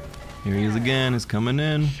 Here he is again. He's coming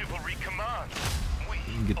in. Chivalry commands. We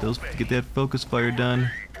obey. Get that focus fire done.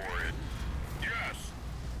 Waiting for it. Yes.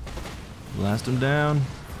 Blast him down.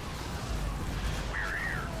 We're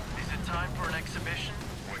here. Is it time for an exhibition?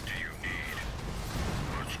 What do you need?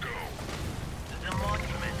 Let's go. The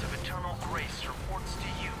monument of eternal grace reports to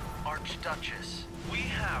you, Archduchess. We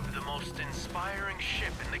have the most inspiring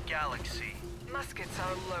ship in the galaxy. Muskets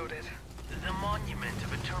are loaded. The monument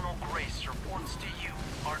of eternal grace reports to you,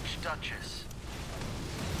 Archduchess.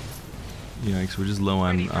 Yikes, we're just low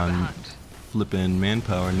Ready for the on hunt. flipping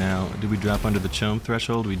manpower now. Did we drop under the chome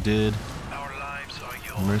threshold? We did. Our lives are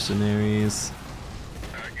yours. Mercenaries.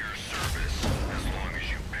 At your service, as long as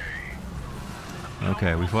you pay.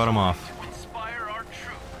 Okay, we fought him off. To inspire our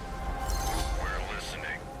troops. We're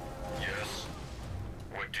listening. Yes.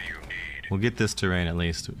 What do you need? We'll get this terrain at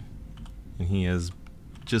least. And he has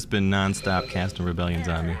just been non-stop casting rebellions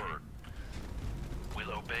on me.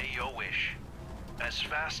 We'll obey your wish. As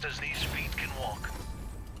fast as these feet can walk.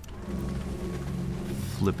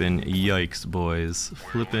 Flippin' yikes, boys.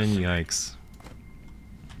 Flippin' yikes.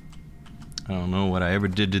 I don't know what I ever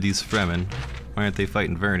did to these Fremen. Why aren't they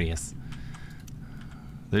fighting Vernius?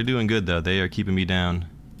 They're doing good though. They are keeping me down.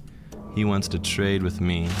 He wants to trade with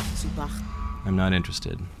me. I'm not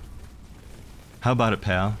interested. How about it,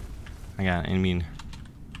 pal?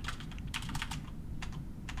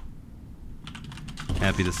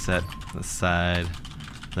 Happy to set aside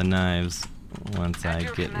the knives once I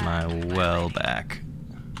get my well back.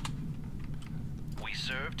 We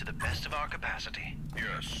serve to the best of our capacity.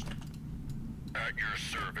 Yes. At your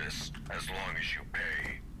service, as long as you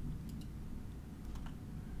pay.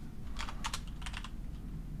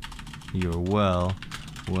 Your well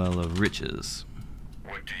of riches.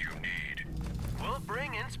 What do you need? We'll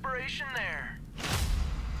bring inspiration there.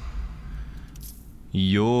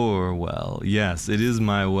 Your well. Yes, it is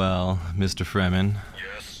my well, Mr. Fremen.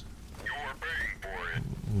 Yes, you're paying for it.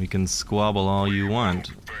 We can squabble all you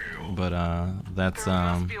want, but that's There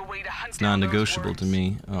must be a way to hunt it's down those non-negotiable to worms.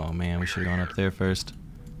 me. Oh man, we should have gone up there first.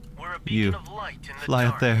 We're a You beacon of light in the fly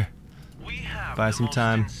dark. up there. We have Buy the some most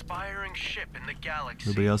time. inspiring ship in the galaxy.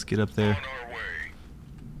 Everybody else get up there. On our way.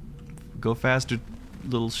 Go faster,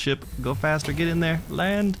 little ship. Go faster. Get in there.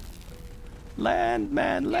 Land. Land,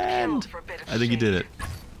 man, land. for a bit of I think you did it.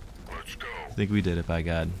 Let's go. I think we did it, by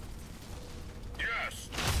God. Yes.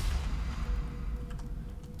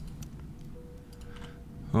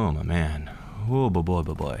 Oh, my man. Oh, boy, boy,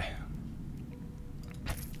 boy, boy.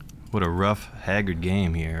 What a rough, haggard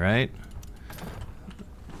game here, right?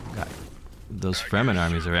 God, those Fremen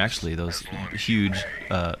armies are actually, those huge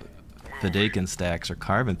Vidakan stacks are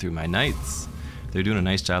carving through my knights. They're doing a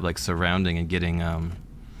nice job, like, surrounding and getting,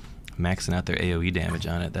 maxing out their AoE damage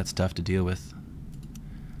on it. That's tough to deal with.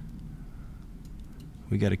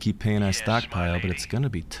 We gotta keep paying our Yes, my stockpile, but lady. it's gonna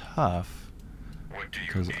be tough. What do you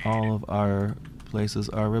Because need? all of our places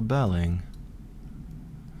are rebelling.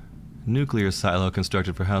 Nuclear silo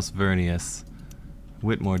constructed for House Vernius.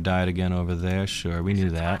 Whitmore died again over there. Sure, we knew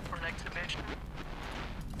that. For an exhibition.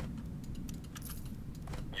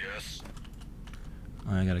 Yes.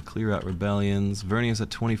 I gotta clear out rebellions. Vernius at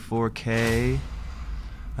 24k. I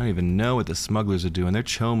don't even know what the smugglers are doing. They're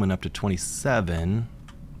chomming up to 27.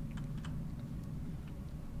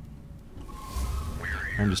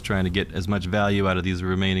 I'm just trying to get as much value out of these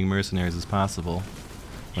remaining mercenaries as possible.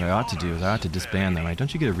 What I ought to do is I ought to disband them. Right?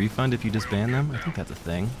 Don't you get a refund if you disband them? I think that's a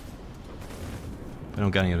thing. I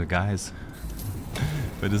don't got any other guys.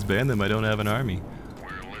 If I disband them, I don't have an army.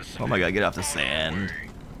 We're listening. Oh my god, get off the On our sand. way.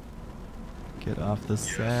 Get off the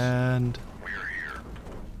sand. We're here.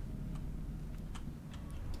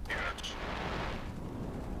 Yes.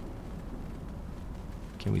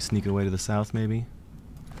 Can we sneak away to the south, maybe?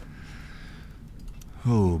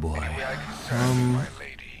 Oh boy. My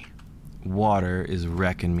lady. Water is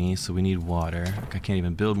wrecking me, so we need water. I can't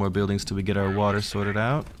even build more buildings till we get our water sorted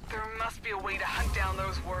out. There must be a way to hunt down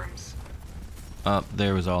those worms. Up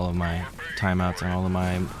there was all of my timeouts on all of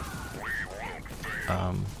my We won't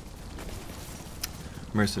fail.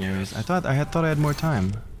 mercenaries. I thought I had more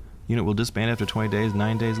time. Unit will disband after 20 days.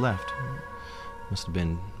 9 days left. Must have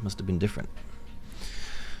been different.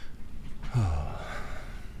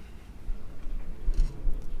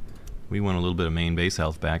 We want a little bit of main base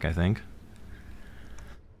health back, I think.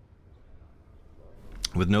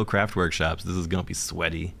 With no craft workshops, this is gonna be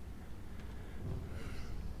sweaty.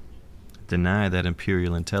 Deny that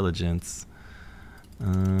Imperial intelligence.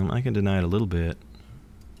 I can deny it a little bit.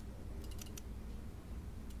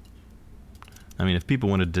 I mean, if people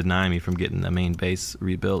want to deny me from getting the main base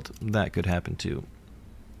rebuilt, that could happen too.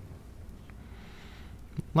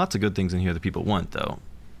 Lots of good things in here that people want, though.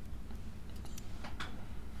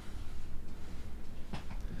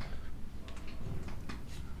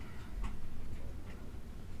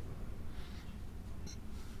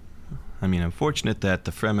 I mean, I'm fortunate that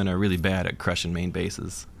the Fremen are really bad at crushing main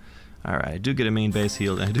bases. Alright, I do get a main base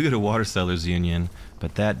healed, and I do get a water sellers union,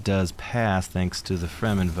 but that does pass thanks to the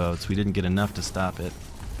Fremen votes. We didn't get enough to stop it.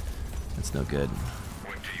 That's no good.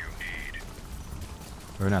 What do you need?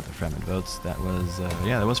 Or not the Fremen votes, that was,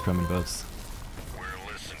 yeah, that was Fremen votes. We're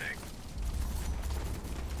listening.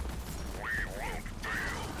 We won't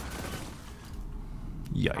fail.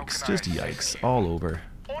 Yikes, just yikes, all over.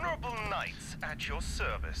 Honorable knights at your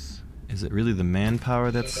service. Is it really the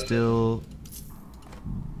manpower that's still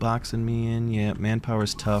boxing me in? Yeah,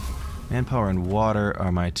 manpower's tough. Manpower and water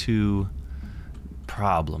are my two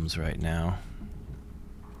problems right now.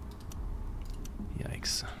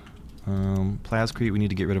 Yikes. Plascrete, we need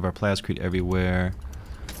to get rid of our Plascrete everywhere.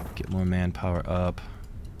 Get more manpower up.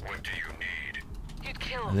 What do you need? You'd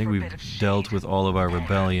kill I think for a we've bit of shade. dealt with all of our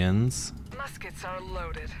rebellions. Muskets are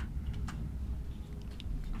loaded.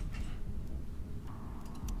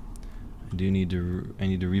 I need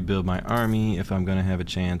to rebuild my army if I'm gonna have a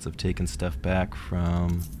chance of taking stuff back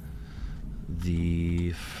from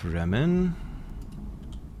the Fremen.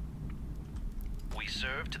 We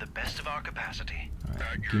serve to the best of our capacity.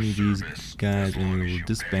 Alright, give me these guys and we will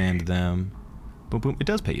disband them. Boom, boom. It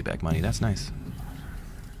does pay you back money. That's nice.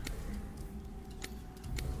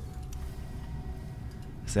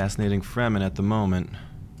 Assassinating Fremen at the moment.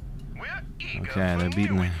 We're eager Okay, for they're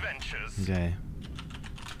beating new the- adventures. Okay.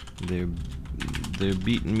 They're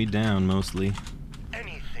beating me down mostly.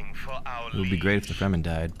 Anything for our It would be great if the Fremen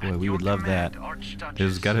died. Boy, we Your would love that. command, Archduchess.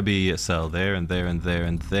 There's got to be a cell there and there and there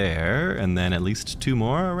and there, and then at least 2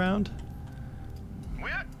 more around.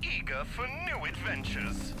 We're eager for new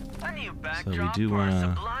adventures. A new So backdrop for a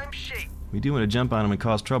sublime shape. we do want to jump on him and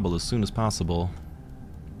cause trouble as soon as possible.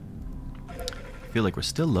 I feel like we're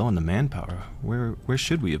still low on the manpower. Where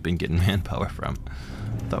should we have been getting manpower from?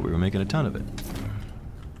 Thought we were making a ton of it.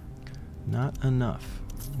 Not enough.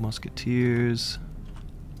 Musketeers.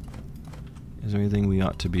 Is there anything we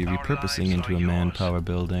ought to be repurposing into a manpower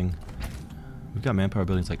building? We've got manpower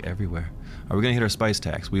buildings like everywhere. Are we gonna hit our spice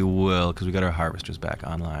tax? We will, because we got our harvesters back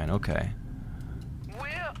online. Okay.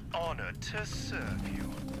 We're honored to serve you.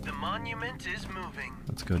 The monument is moving.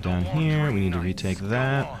 Let's go down here. We need to retake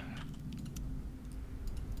that.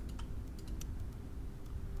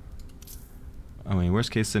 I mean,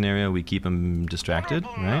 worst case scenario, we keep them distracted,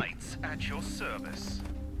 Honorable right? knights at your service.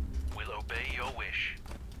 We'll obey your wish.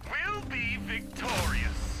 We'll be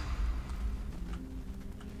victorious.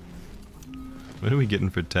 What are we getting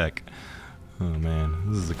for tech? Oh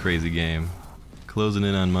man, this is a crazy game. Closing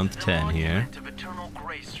in on month 10 here. The monument of eternal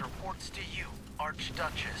grace reports to you,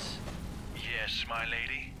 Archduchess. Yes, my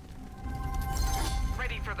lady.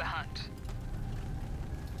 Ready for the hunt.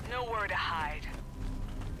 Nowhere to hide.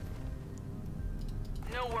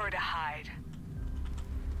 Nowhere to hide.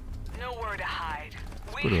 Nowhere to hide.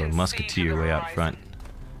 We Put a can see musketeer to the way out horizon. front.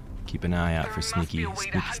 Keep an eye out There for must sneaky, be a way to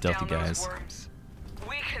sneaky, hunt stealthy down those guys. worms.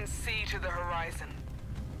 We can see to the horizon.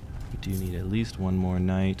 We do need at least one more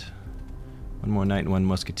knight. One more knight and one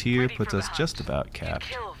musketeer Ready puts for us the just hunt. about You'd capped.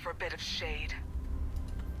 kill for a bit of shade.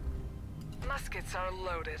 Muskets are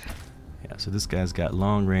loaded. Yeah, so this guy's got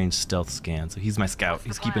long-range stealth scan, so he's my scout. What's the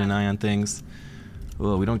He's keeping an plan? ay on things.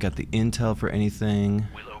 Oh, we don't got the intel for anything.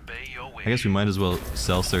 We'll obey your wish. I guess we might as well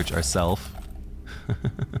self-search ourselves.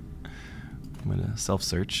 I'm gonna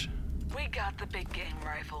self-search. We got the big game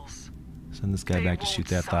rifles. Send this guy They back to won't shoot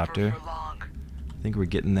that suffer thopter. for long. I think we're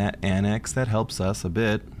getting that annex. That helps us a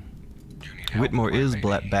bit. Whitmore is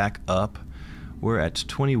back up. We're at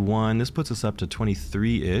 21. This puts us up to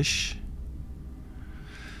 23-ish.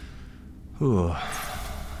 Ooh.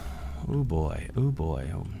 Oh boy. Oh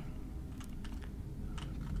boy. Oh.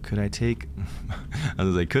 Could I take... I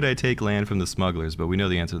was like, could I take land from the smugglers? But we know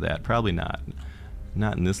the answer to that. Probably not.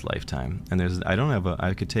 Not in this lifetime. And there's... I don't have a...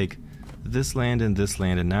 I could take this land, and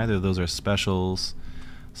neither of those are specials.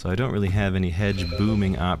 So I don't really have any hedge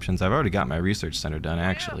booming options. I've already got my research center done,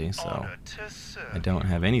 actually, so I don't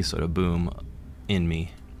have any sort of boom in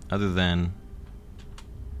me, other than...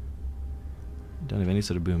 don't have any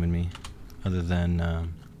sort of boom in me, other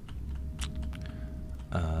than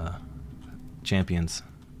champions.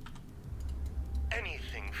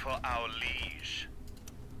 Anything for our liege.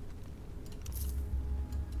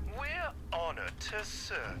 We're honored to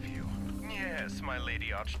serve you. Yes, my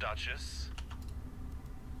lady Archduchess.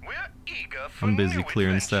 We're eager for I'm busy new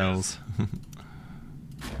clearing adventures. cells.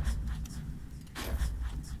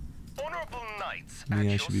 Honorable knights Maybe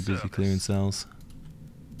at I should be your busy service. clearing cells.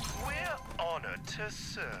 We're honored to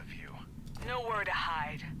serve you. Nowhere to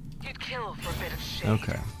hide. You'd kill for a bit of shade.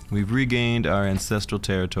 Okay, we've regained our ancestral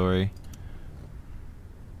territory.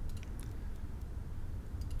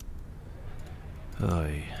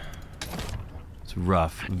 Oy. It's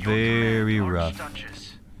rough, Your very command, rough.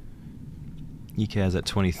 Archduchess. Ecaz at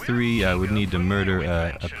 23. I would need to murder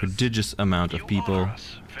a prodigious amount of You people honor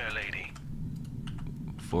us, fair lady.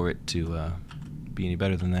 for it to be any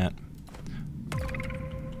better than that.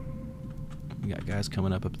 We got guys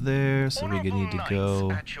coming up there, so we Honorable need to knights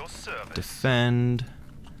go at your service. defend.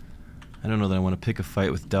 I don't know that I want to pick a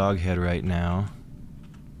fight with Doghead right now.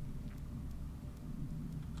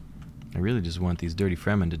 I really just want these dirty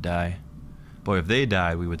Fremen to die. Boy, if they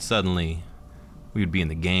died, we would be in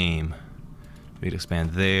the game. We could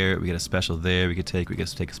expand there, we get a special there, we could take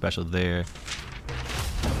a special there.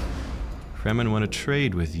 Fremen want to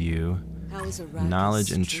trade with you. How is a rat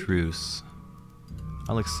Knowledge and street? truce.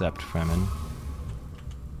 I'll accept Fremen.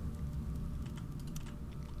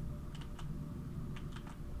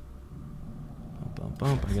 Bump,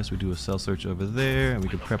 bump. I guess we do a cell search over there, and we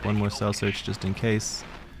could prep one more cell search just in case,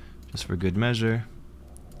 just for good measure.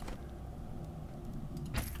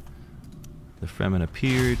 The Fremen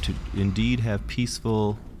appear to indeed have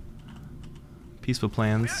peaceful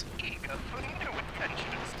plans. We're eager for new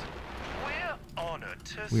adventures. We're honored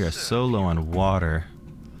to We are serve so low on water.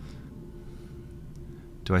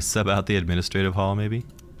 Do I sub out the administrative hall, maybe?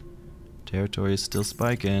 Territory is still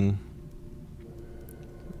spiking.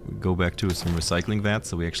 We go back to some recycling vats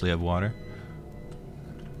so we actually have water.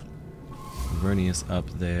 Vernius up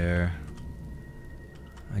there.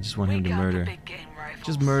 I just want We him to got the murder. big game rifles.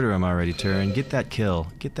 Just murder him already, Turin. Get that kill.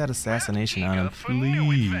 Get that assassination on him, Eager for new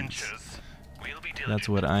please. adventures. We'll be That's diligent.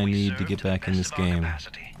 what I We need serve to get the back in best this of our game.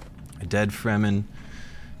 capacity. A dead Fremen,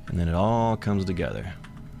 and then it all comes together.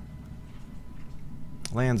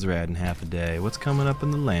 Landsrad in half a day. What's coming up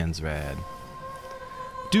in the Landsrad?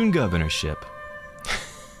 Dune governorship.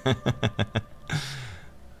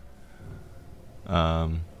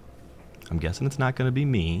 I'm guessing it's not going to be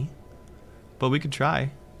me, but we could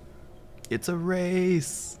try. It's a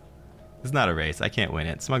race. It's not a race. I can't win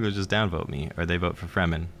it. Smugglers just downvote me, or they vote for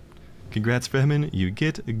Fremen. Congrats, Fremen. You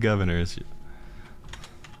get governors.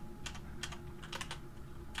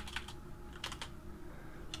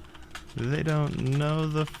 They don't know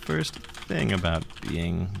the first thing about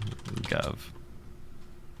being gov.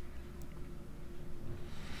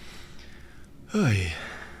 Oy.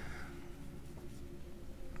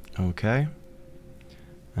 Okay.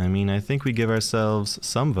 I mean, I think we give ourselves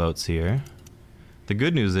some votes here. The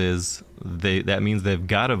good news is that means they've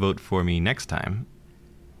got to vote for me next time.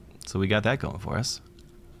 So we got that going for us.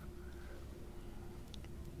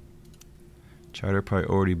 Charter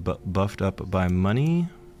priority buffed up by money.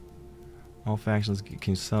 All factions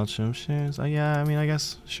can sell some shares. Oh yeah, I mean, I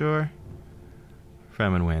guess, sure.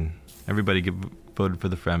 Fremen win. Everybody voted for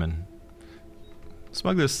the Fremen.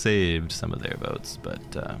 Smugglers saved some of their votes, but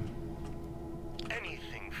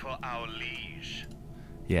Anything for our liege.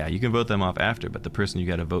 yeah, you can vote them off after, but the person you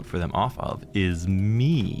got to vote for them off of is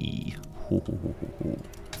me.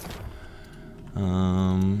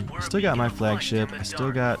 Still got my flagship. I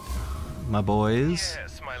still got my boys.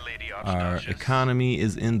 Yes, my lady Our Archduchess. economy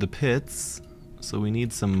is in the pits, so we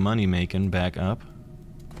need some money making back up.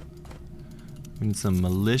 We need some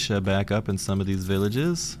militia back up in some of these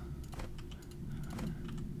villages.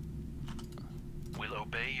 We'll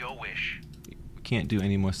obey your wish. We can't do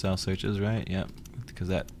any more cell searches, right? Yep, because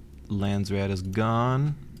that Landsrat is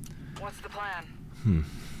gone. What's the plan?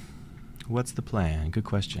 What's the plan? Good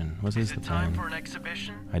question. What is Is the it time plan? for an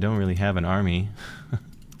exhibition? I don't really have an army.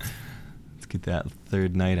 Let's get that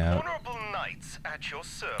third knight out. Honorable knights at your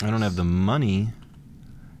service. I don't have the money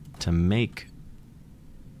to make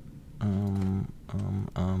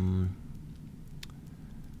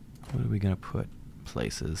what are we gonna put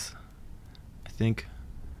places? I think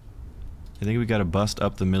we gotta bust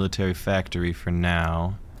up the military factory for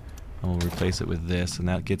now, and we'll replace it with this, and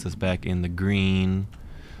that gets us back in the green,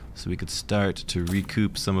 so we could start to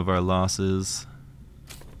recoup some of our losses.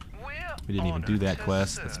 We didn't even do that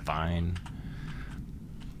quest. That's fine.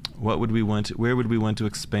 What would we want? Where would we want to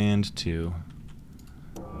expand to?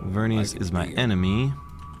 Vernius is my enemy.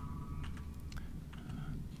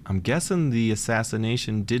 I'm guessing the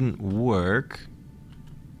assassination didn't work.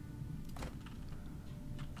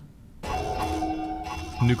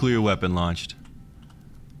 Nuclear weapon launched.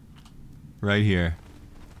 Right here.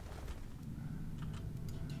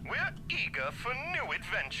 We're eager for new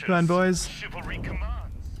adventures. Come on, boys. Chivalry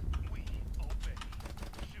commands. We obey.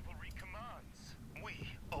 Chivalry commands. We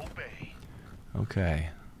obey. Okay.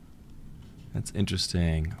 That's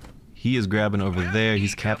interesting. He is grabbing over there.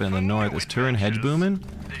 He's capping in the north. Is Turin hedge booming?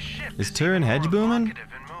 The ship Is Turin hedge more booming? evocative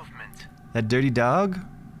in movement. That dirty dog?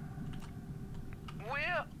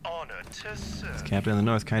 We're honored to serve. Capping in the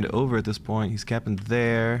north, kind of over at this point. He's capping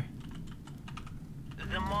there.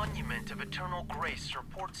 The monument of eternal grace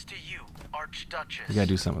reports to you, Archduchess. We gotta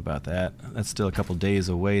do something about that. That's still a couple days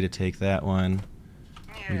away to take that one.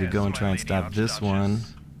 We could go and Yes, try my and lady stop this one.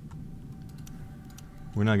 Archduchess.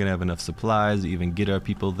 We're not gonna have enough supplies to even get our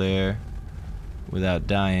people there without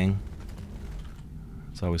dying.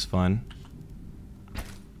 It's always fun.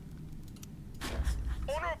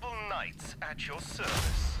 Honorable knights at your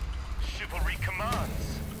service. Chivalry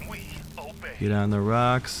commands. We obey. Get on the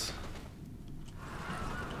rocks.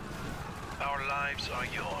 Our lives are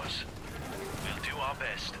yours. We'll do our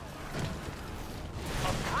best.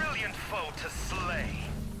 A brilliant foe to slay.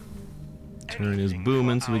 Turn is Anything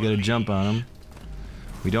booming, for so we our gotta jump on liege. him.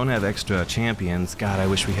 We don't have extra champions. God, I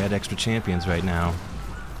wish we had extra champions right now.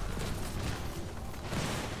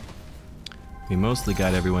 We mostly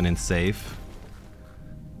got everyone in safe.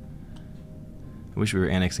 I wish we were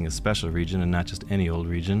annexing a special region and not just any old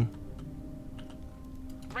region.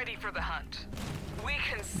 Ready for the hunt. We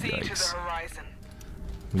can see to Yikes. the horizon.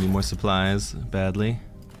 We need more supplies, badly.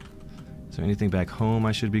 Is there anything back home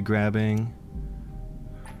I should be grabbing?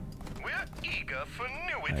 We're eager for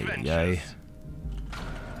new Ay, adventures. ay.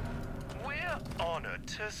 We're honored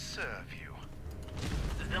to serve you.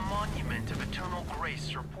 The monument of eternal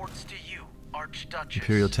grace reports to you, Archduchess.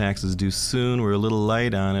 Imperial taxes due soon. We're a little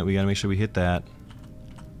light on it. We gotta make sure we hit that.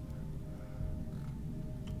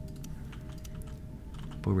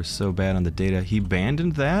 Boy, we're so bad on the data. He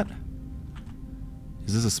abandoned that?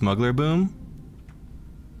 Is this a smuggler boom?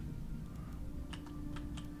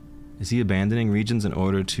 Is he abandoning regions in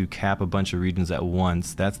order to cap a bunch of regions at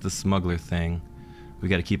once? That's the smuggler thing. We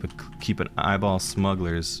got to keep an eyeball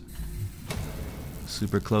smugglers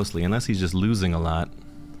super closely, unless he's just losing a lot.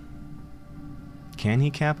 Can he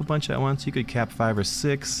cap a bunch at once? You could cap 5 or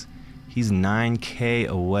 6. He's 9k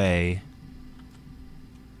away.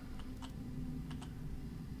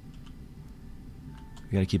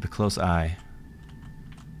 We got to keep a close eye.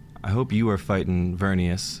 I hope you are fighting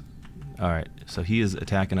Vernius. Alright, so he is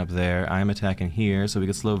attacking up there. I'm attacking here, so we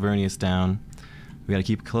can slow Vernius down. We gotta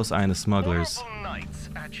keep a close eye on the smugglers. Honorable knights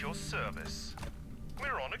at your service.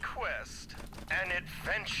 We're on a quest. An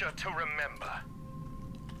adventure to remember.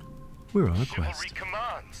 We're on a Chivalry quest.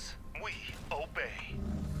 commands. We obey.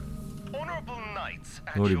 Honorable knights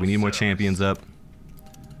at Lordy, your we need more service. champions up.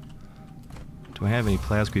 Do I have any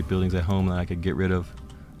plascrete buildings at home that I could get rid of?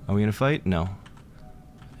 Are we in a fight? No.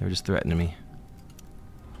 They were just threatening me.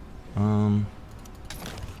 Oh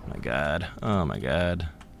my god. Oh my god.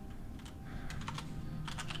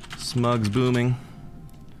 Smug's booming.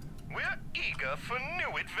 We're eager for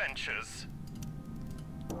new adventures.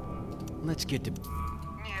 Let's get to...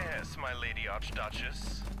 Yes, my lady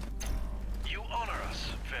Archduchess. You honor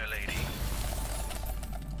us, fair lady.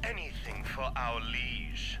 Anything for our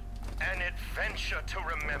liege. An adventure to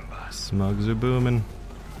remember. Smugs are booming.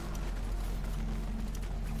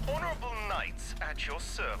 Honorable knights at your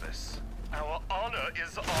service. Our honor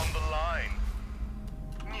is on the line.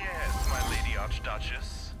 Yes, my lady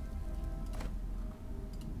Archduchess.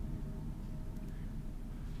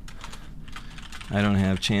 I don't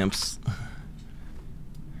have champs.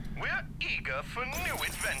 We're eager for new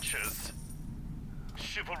adventures.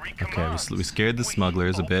 Chivalry Okay, commands. we scared the We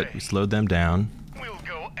smugglers a bit. obey. We slowed them down. We'll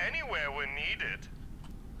go anywhere we're needed.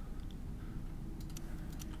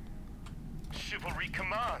 Chivalry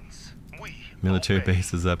commands. We Military obey.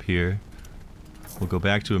 base is up here. We'll go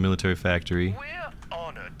back to a military factory. We're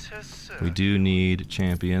honored to serve. We do need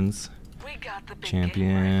champions. We got the big Champion.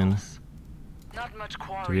 game rifles. Not much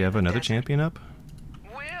quarry Do we have in the another desert. champion up?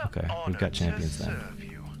 We're Okay, we've honored got champions to then. serve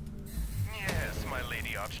you. Yes, my lady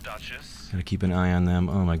Archduchess. Gotta keep an eye on them.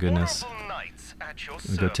 Oh my goodness. Honorable knights at your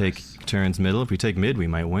We go take service. turns middle. If we take mid, we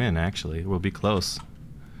might win, actually. We'll be close.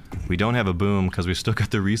 We don't have a boom because we've still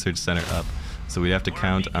got the research center up. So we have to We're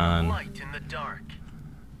count a beacon of on light in the dark.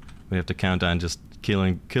 just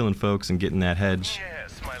killing folks and getting that hedge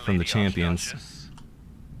Yes, my from the lady champions. Archduchess.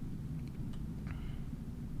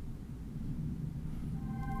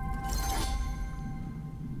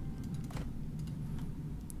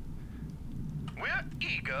 We're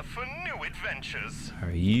eager for new adventures.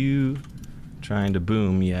 Are you trying to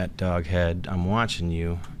boom yet, doghead? I'm watching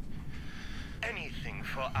you. Anything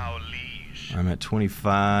for our liege. I'm at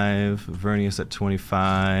 25. Vernius at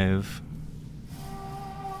 25.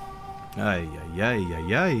 Ay, ay, ay,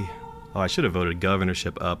 ay, ay. Oh, I should have voted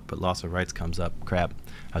governorship up, but loss of rights comes up. Crap.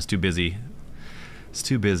 I was too busy. It's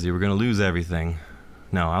too busy. We're gonna lose everything.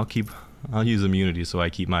 No, I'll use immunity so I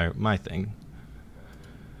keep my thing.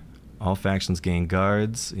 All factions gain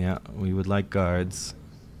guards. Yeah, we would like guards.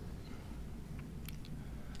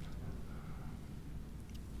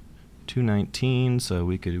 219, so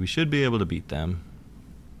we should be able to beat them.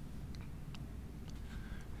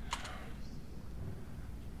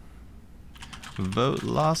 Vote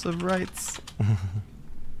loss of rights.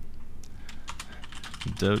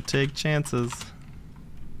 Don't take chances.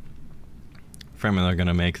 Fremen are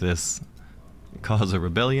gonna make this cause a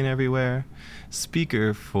rebellion everywhere.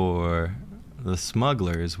 Speaker for the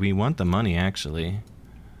smugglers. We want the money, actually.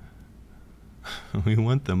 We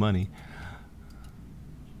want the money.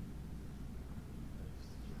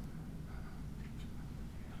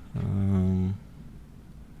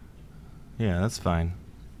 Yeah, that's fine.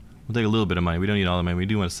 We'll take a little bit of money. We don't need all the money. We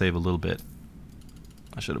do want to save a little bit.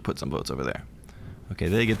 I should have put some votes over there. Okay,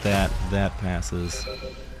 they get that. That passes.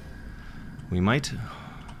 We might...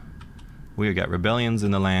 We got rebellions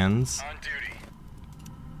in the lands. On duty.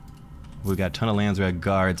 We got a ton of lands. We got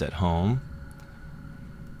guards at home.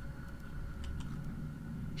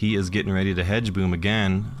 He is getting ready to hedge boom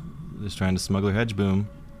again. Just trying to smuggler hedge boom.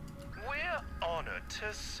 We're honored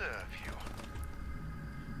to serve you.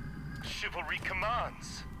 Chivalry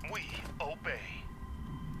commands. We obey.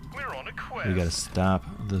 We're on a quest. We gotta stop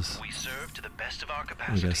this. We serve to the best of our We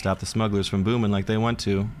capacity. gotta stop the smugglers from booming like they want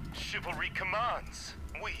to. Chivalry commands.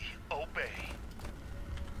 We obey.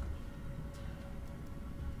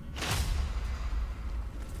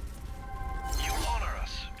 You honor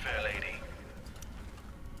us, fair lady.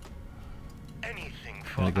 Anything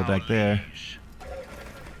for Gotta go our back there. liege.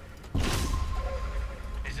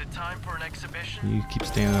 Is it time for an exhibition? You keep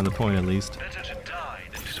standing on the point at least. Better to die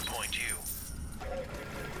than disappoint you.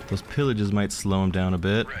 Those pillages might slow him down a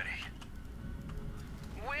bit. Ready.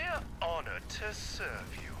 We're honored to serve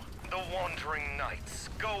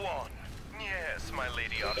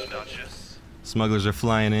Smugglers are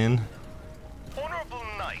flying in. Honorable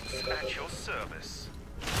knights at your service.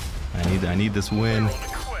 I need this win. On the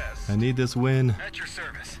quest. I need this win. At your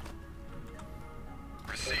service.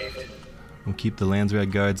 Received. We'll keep the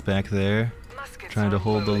Landsred guards back there, Muskets trying to are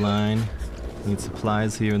hold the loaded. line. Need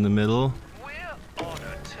supplies here in the middle. We're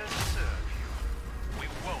honored to serve you. We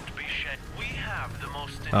won't be shed. We have the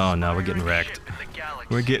most Oh no, we're getting inspiring wrecked. ship in the galaxy.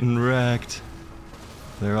 We're getting wrecked.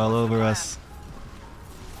 They're all over us.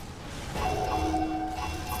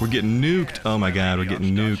 We're getting nuked. Oh my god, we're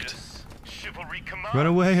getting nuked. Chivalry commands. Run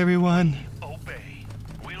away, everyone. Obey.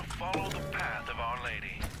 We'll follow the path of Our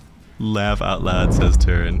Lady. Laugh out loud, says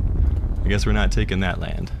Turin. I guess we're not taking that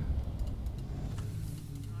land.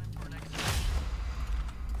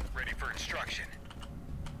 Ready for instruction.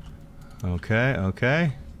 Okay,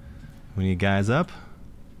 okay. We need guys up.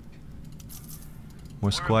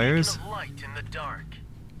 More squires. We're a beacon of light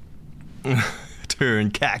in the dark. Turin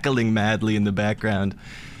cackling madly in the background.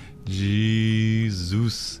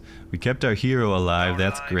 Jesus. We kept our hero alive,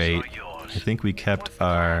 that's great. I think we kept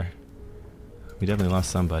our... We definitely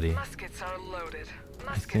lost somebody. Muskets are loaded.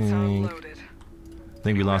 I Muskets are loaded.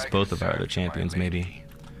 think we lost both of our other champions, maybe.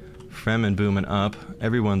 Fremen booming up.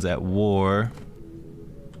 Everyone's at war.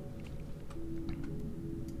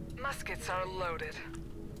 Muskets are loaded.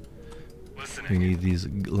 We need these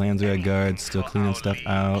Landsred guards still cleaning stuff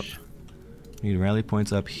out. Need rally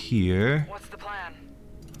points up here. What's the plan?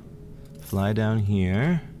 Fly down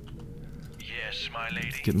here. Yes, my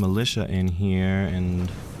lady. Get militia in here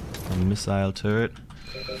and a missile turret.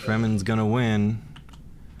 Fremen's gonna win.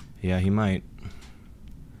 Yeah, he might.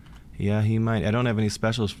 Yeah, he might. I don't have any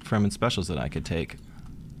specials, Fremen specials that I could take.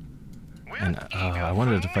 And I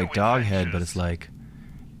wanted to fight Doghead, but it's like,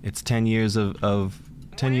 it's 10 years of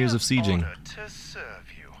 10 years of sieging.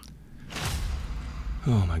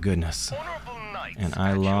 Oh my goodness. And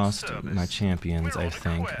I lost my champions, I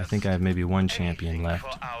think. I think I have maybe one champion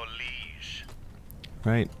left.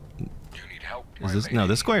 Right? Do you need help? Is this... No,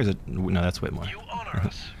 this squire's a... No, that's Whitmore.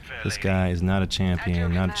 This guy is not a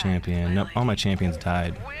champion, not a champion. Nope, all my champions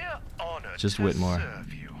died. Just Whitmore.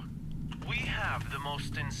 We have the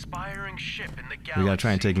most inspiring ship in the galaxy. We gotta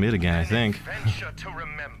try and take mid again, I think. Adventure to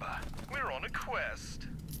remember. We're on a quest.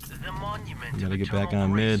 The monument We gotta of get back eternal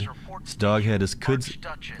on grace mid. reports Doghead is could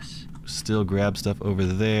Archduchess. still grab stuff over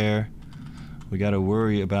there. We gotta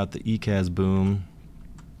worry about the Ecaz boom.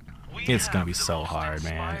 We It's gonna have be the so most hard,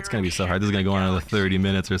 man. It's inspiring gonna be so hard. This is ship gonna go in on the another 30 galaxy.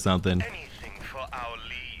 minutes or something. Anything for our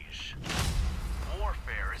liege.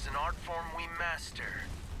 Warfare is an art form we master.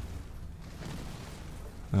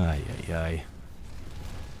 Ay, ay, ay.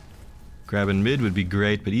 Grabbing mid would be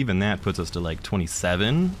great, but even that puts us to like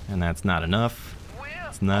 27, and that's not enough.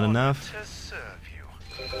 It's not enough. To serve you.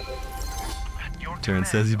 At your Turin command,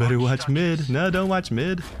 says you better watch mid. Archduchess. No, don't watch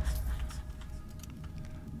mid.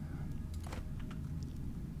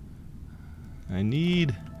 I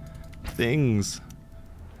need things.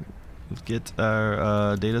 Let's get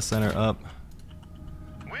our data center up.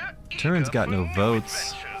 We're Turin's eager got for no new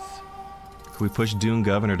votes. adventures. Can we push Dune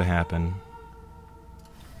Governor to happen?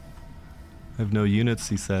 I have no units,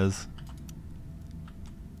 he says.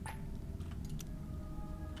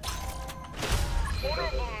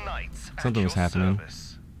 Honorable knights at Something was your happening.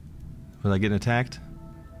 service. Was I getting attacked?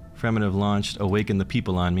 Fremen have launched Awaken the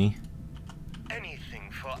People on me.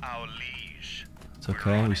 Anything for our liege. It's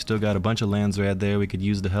okay, we still got a bunch of Landsred there we could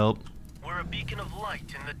use to help. We're a beacon of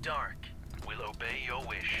light in the dark. We'll obey your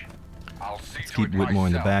wish. I'll see Let's to keep it Whitmore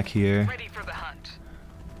in the myself. back here. Ready for the hunt.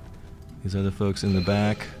 These other folks in the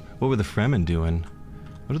back. What were the Fremen doing?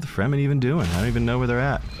 What are the Fremen even doing? I don't even know where they're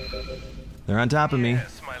at. They're on top of me.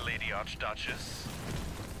 Yes, my lady Archduchess.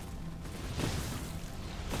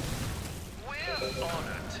 We're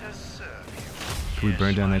honored to serve you. Can we burn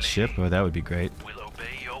Yes, down my that ship? lady. Oh, that would be great. We'll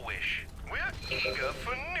obey your wish. We're eager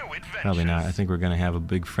for new adventures. Probably not. I think we're gonna have a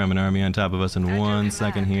big Fremen army on top of us in At your 1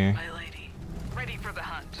 second here. command, my lady. Ready for the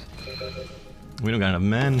hunt. We don't got enough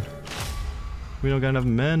men. We don't got enough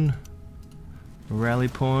men. Rally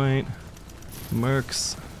point.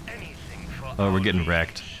 Mercs. Anything for Oh, our we're getting liege.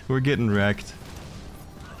 wrecked. We're getting wrecked.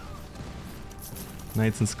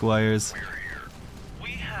 Knights and squires. We're here. We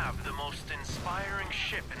have the most inspiring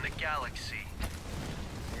ship in the galaxy.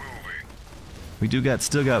 Moving. We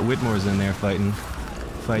still got Whitmore's in there fighting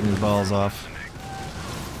his balls off.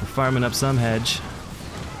 We're farming up some hedge.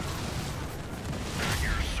 At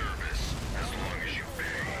your service, as long as you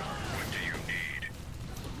pay. What do you need?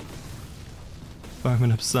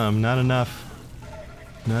 Farming up some, not enough.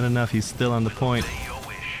 Not enough, he's still on the point. Obey your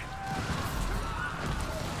wish.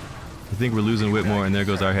 I think we're losing Whitmore and there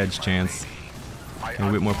goes our hedge chance.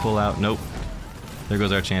 Can Whitmore pull out? Nope. There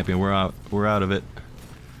goes our champion. We're out. We're out of it.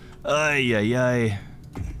 Ay, ay, ay.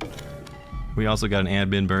 We also got an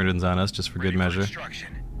admin burdens on us, just for good measure. The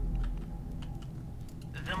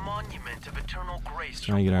monument of eternal grace.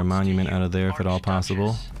 Trying to get our monument out of there if at all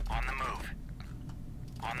possible. On the move.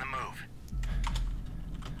 On the move.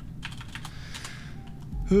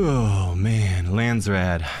 Oh man,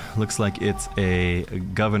 Landsrad. Looks like it's a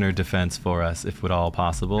governor defense for us, if at all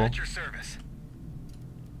possible. At your service.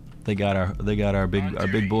 They got our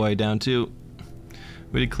big boy down too.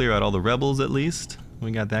 We did clear out all the rebels at least.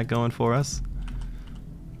 We got that going for us.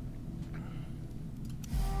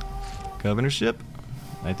 Governorship?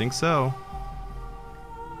 I think so.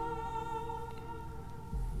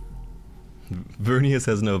 Vernius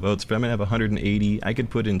has no votes. Fremen have 180. I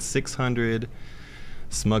could put in 600.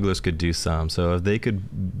 Smugglers could do some. So if they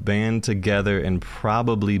could band together and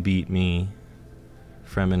probably beat me,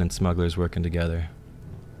 Fremen and smugglers working together.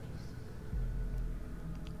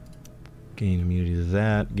 Gain immunity to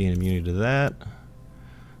that. Gain immunity to that.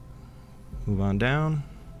 Move on down.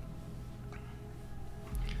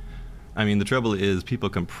 I mean, the trouble is people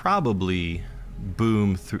can probably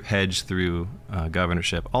boom through, hedge through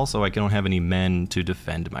governorship. Also, I don't have any men to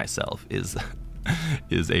defend myself is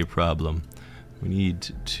a problem. We need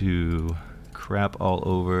to crap all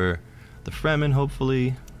over the Fremen,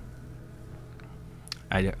 hopefully.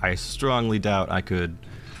 I strongly doubt I could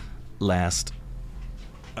last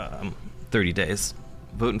 30 days.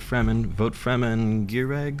 Vote Fremen,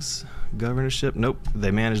 Gearregs, governorship. Nope, they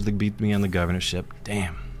managed to beat me on the governorship.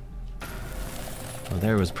 Damn. Well,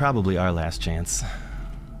 there was probably our last chance.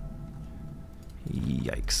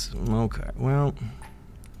 Yikes. Okay, well,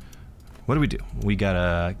 what do? We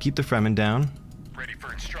gotta keep the Fremen down. Ready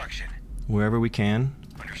for instruction. Wherever we can.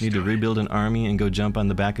 Understood. Need to rebuild an army and go jump on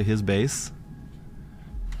the back of his base.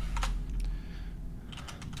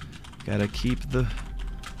 Gotta keep the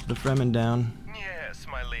Fremen down. Yes,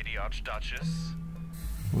 my lady Archduchess.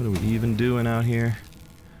 What are we even doing out here?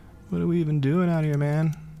 What are we even doing out here,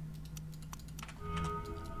 man?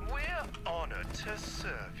 We're honored to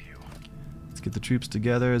serve you. Let's get the troops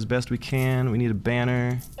together as best we can. We need a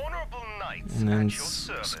banner. Honorable knights And then at your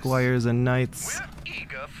service. squires and knights. We're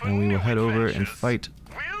eager for And we will new head over and adventures. fight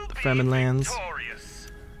We'll the be Fremen lands.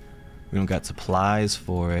 victorious. We don't got supplies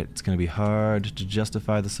for it. It's gonna be hard to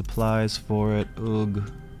justify the supplies for it.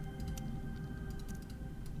 Ugh.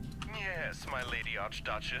 Yes, my lady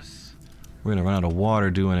Archduchess. We're gonna run out of water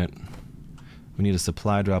doing it. We need a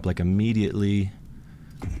supply drop like immediately.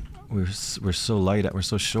 We're so light. We're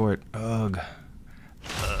so short. Ugh.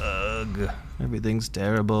 Ugh. Everything's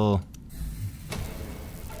terrible.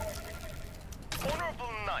 Honorable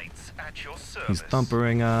knights at your service. He's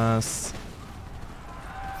thumpering us.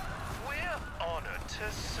 We're honored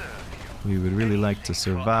to serve you. We would really like to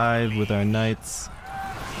survive with our knights.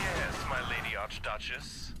 Yes, my lady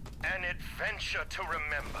Archduchess. An adventure to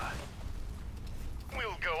remember.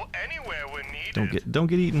 We'll go anywhere we're needed. Don't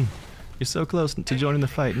get eaten. You're so close to joining the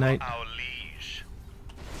fight, Anything knight. for our liege.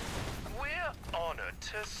 We're honored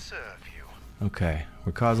to serve you. Okay,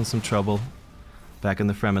 we're causing some trouble. Back in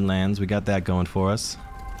the Fremen lands, we got that going for us.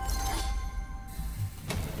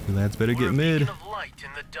 You lads better We're get a mid. beacon of light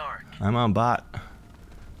in the dark. I'm on bot.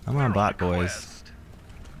 I'm on We're bot, a boys. quest.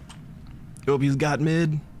 Oh, he's got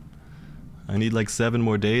mid. I need like 7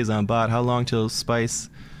 more days on bot. How long till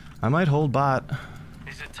spice? I might hold bot.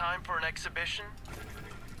 Is it time for an exhibition?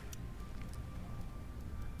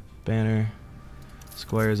 Banner.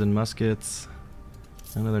 Squires and muskets.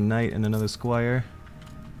 Another knight and another squire.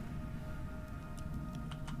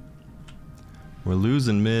 We're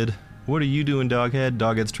losing mid. What are you doing, Doghead?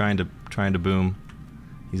 Doghead's trying to boom.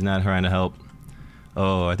 He's not trying to help.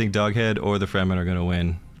 Oh, I think Doghead or the Fremen are gonna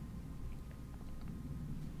win.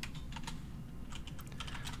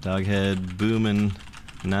 Doghead booming,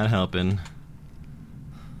 not helping.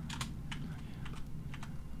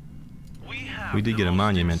 We did get a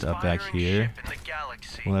monument up back here.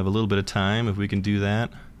 We'll have a little bit of time if we can do that.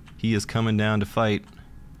 He is coming down to fight.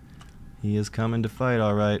 He is coming to fight,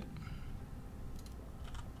 all right.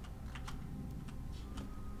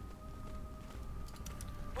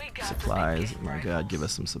 We got Supplies. to Oh my God, give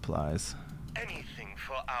us some supplies. Anything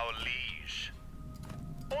for our liege.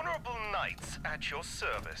 Honorable knights at your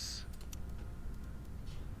service.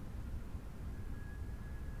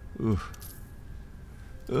 Ooh.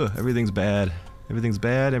 Ugh, everything's bad. Everything's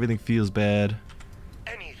bad. Everything feels bad.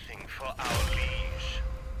 Anything for our liege.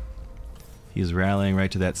 He's rallying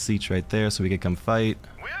right to that siege right there so we can come fight.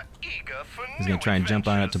 We're eager for He's gonna try and jump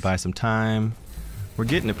on it to buy some time. We're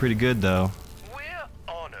getting it pretty good though. We're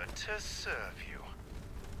honored to serve you.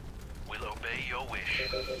 We'll obey your wish.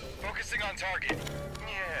 Focusing on target.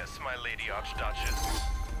 Archduchess.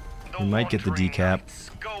 We might get the decap.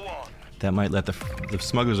 Go on. That might let the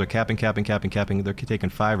smugglers are capping. They're taking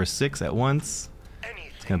 5 or 6 at once.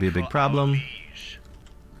 It's gonna be a big problem.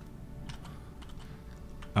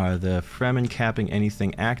 Are the Fremen capping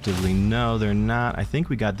anything actively? No, they're not. I think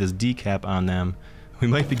we got this decap on them. We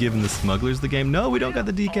might be giving the smugglers the game. No, we don't got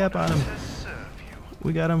the decap on them.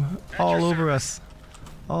 We got them all over us.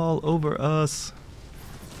 All over us.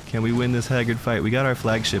 Can we win this haggard fight? We got our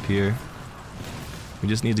flagship here. We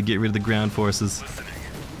just need to get rid of the ground forces.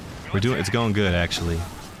 It's going good, actually.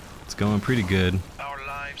 It's going pretty good. Our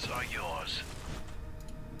lives are yours.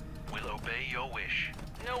 We'll obey your wish.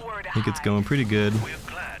 Nowhere to I think it's hide. going pretty good. We're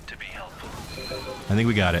glad to be helpful. I think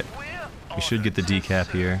we got it. We should get the decap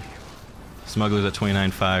here. Smugglers at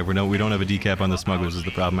 29.5. We don't have a decap on the smugglers is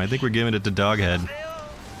the problem. I think we're giving it to Doghead.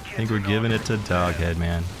 I think we're giving it to Doghead,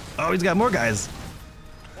 man. Oh, he's got more guys.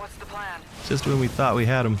 What's the plan? Just when we thought we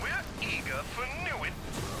had him. We're eager for new it.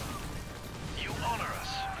 You honor us,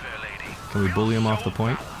 fair lady. Can we bully him off the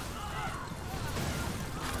point?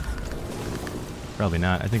 Probably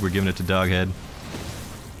not. I think we're giving it to Doghead.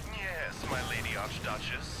 Yes, my lady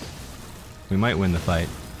Archduchess. We might win the fight.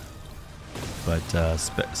 But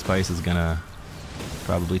Spice is gonna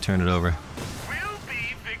probably turn it over. We'll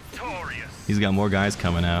be victorious. He's got more guys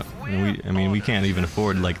coming out. And we can't even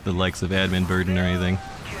afford like the likes of admin burden or anything.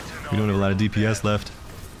 We don't have a lot of DPS left.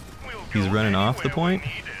 He's running off the point.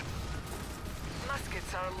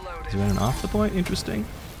 Muskets are loaded. He's running off the point? Interesting.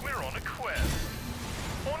 We're on a quest.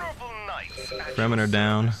 Honorable knights at Fremen your are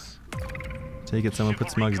down. service. Take it, someone put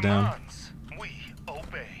Chivalry Smugs down. commands. We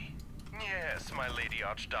obey. Yes, my lady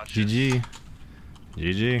Archduchess. GG.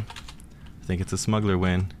 GG. I think it's a smuggler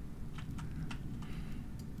win.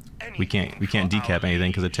 We can't decap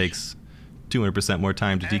anything because it takes 200% more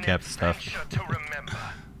time to decap stuff.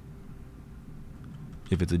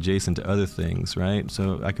 If it's adjacent to other things, right?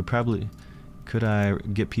 So I could I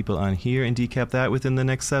get people on here and decap that within the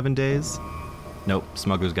next 7 days? Nope,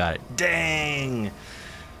 smugglers got it. Dang!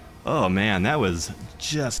 Oh man, that was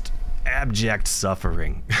just abject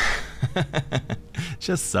suffering.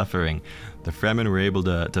 Just suffering. The Fremen were able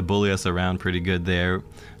to bully us around pretty good there.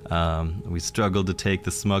 We struggled to take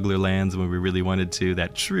the smuggler lands when we really wanted to.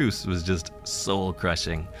 That truce was just soul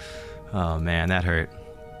crushing. Oh man, that hurt.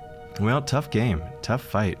 Well, tough game. Tough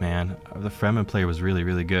fight, man. The Fremen player was really,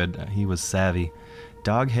 really good. He was savvy.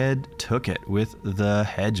 Doghead took it with the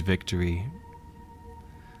hedge victory.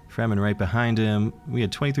 Fremen right behind him. We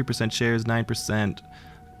had 23% shares, 9%,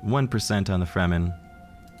 1% on the Fremen.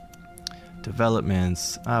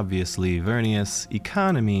 Developments, obviously, Vernius,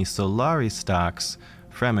 economy, Solari stocks,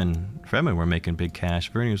 Fremen were making big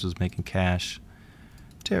cash, Vernius was making cash.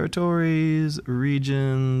 Territories,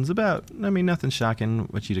 regions, nothing shocking,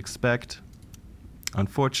 what you'd expect.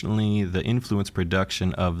 Unfortunately, the influence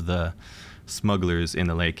production of the smugglers in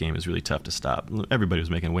the late game is really tough to stop. Everybody was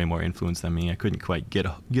making way more influence than me. I couldn't quite get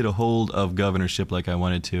a hold of governorship like I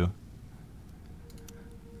wanted to.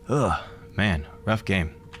 Ugh, man, rough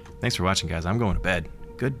game. Thanks for watching, guys. I'm going to bed.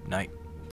 Good night.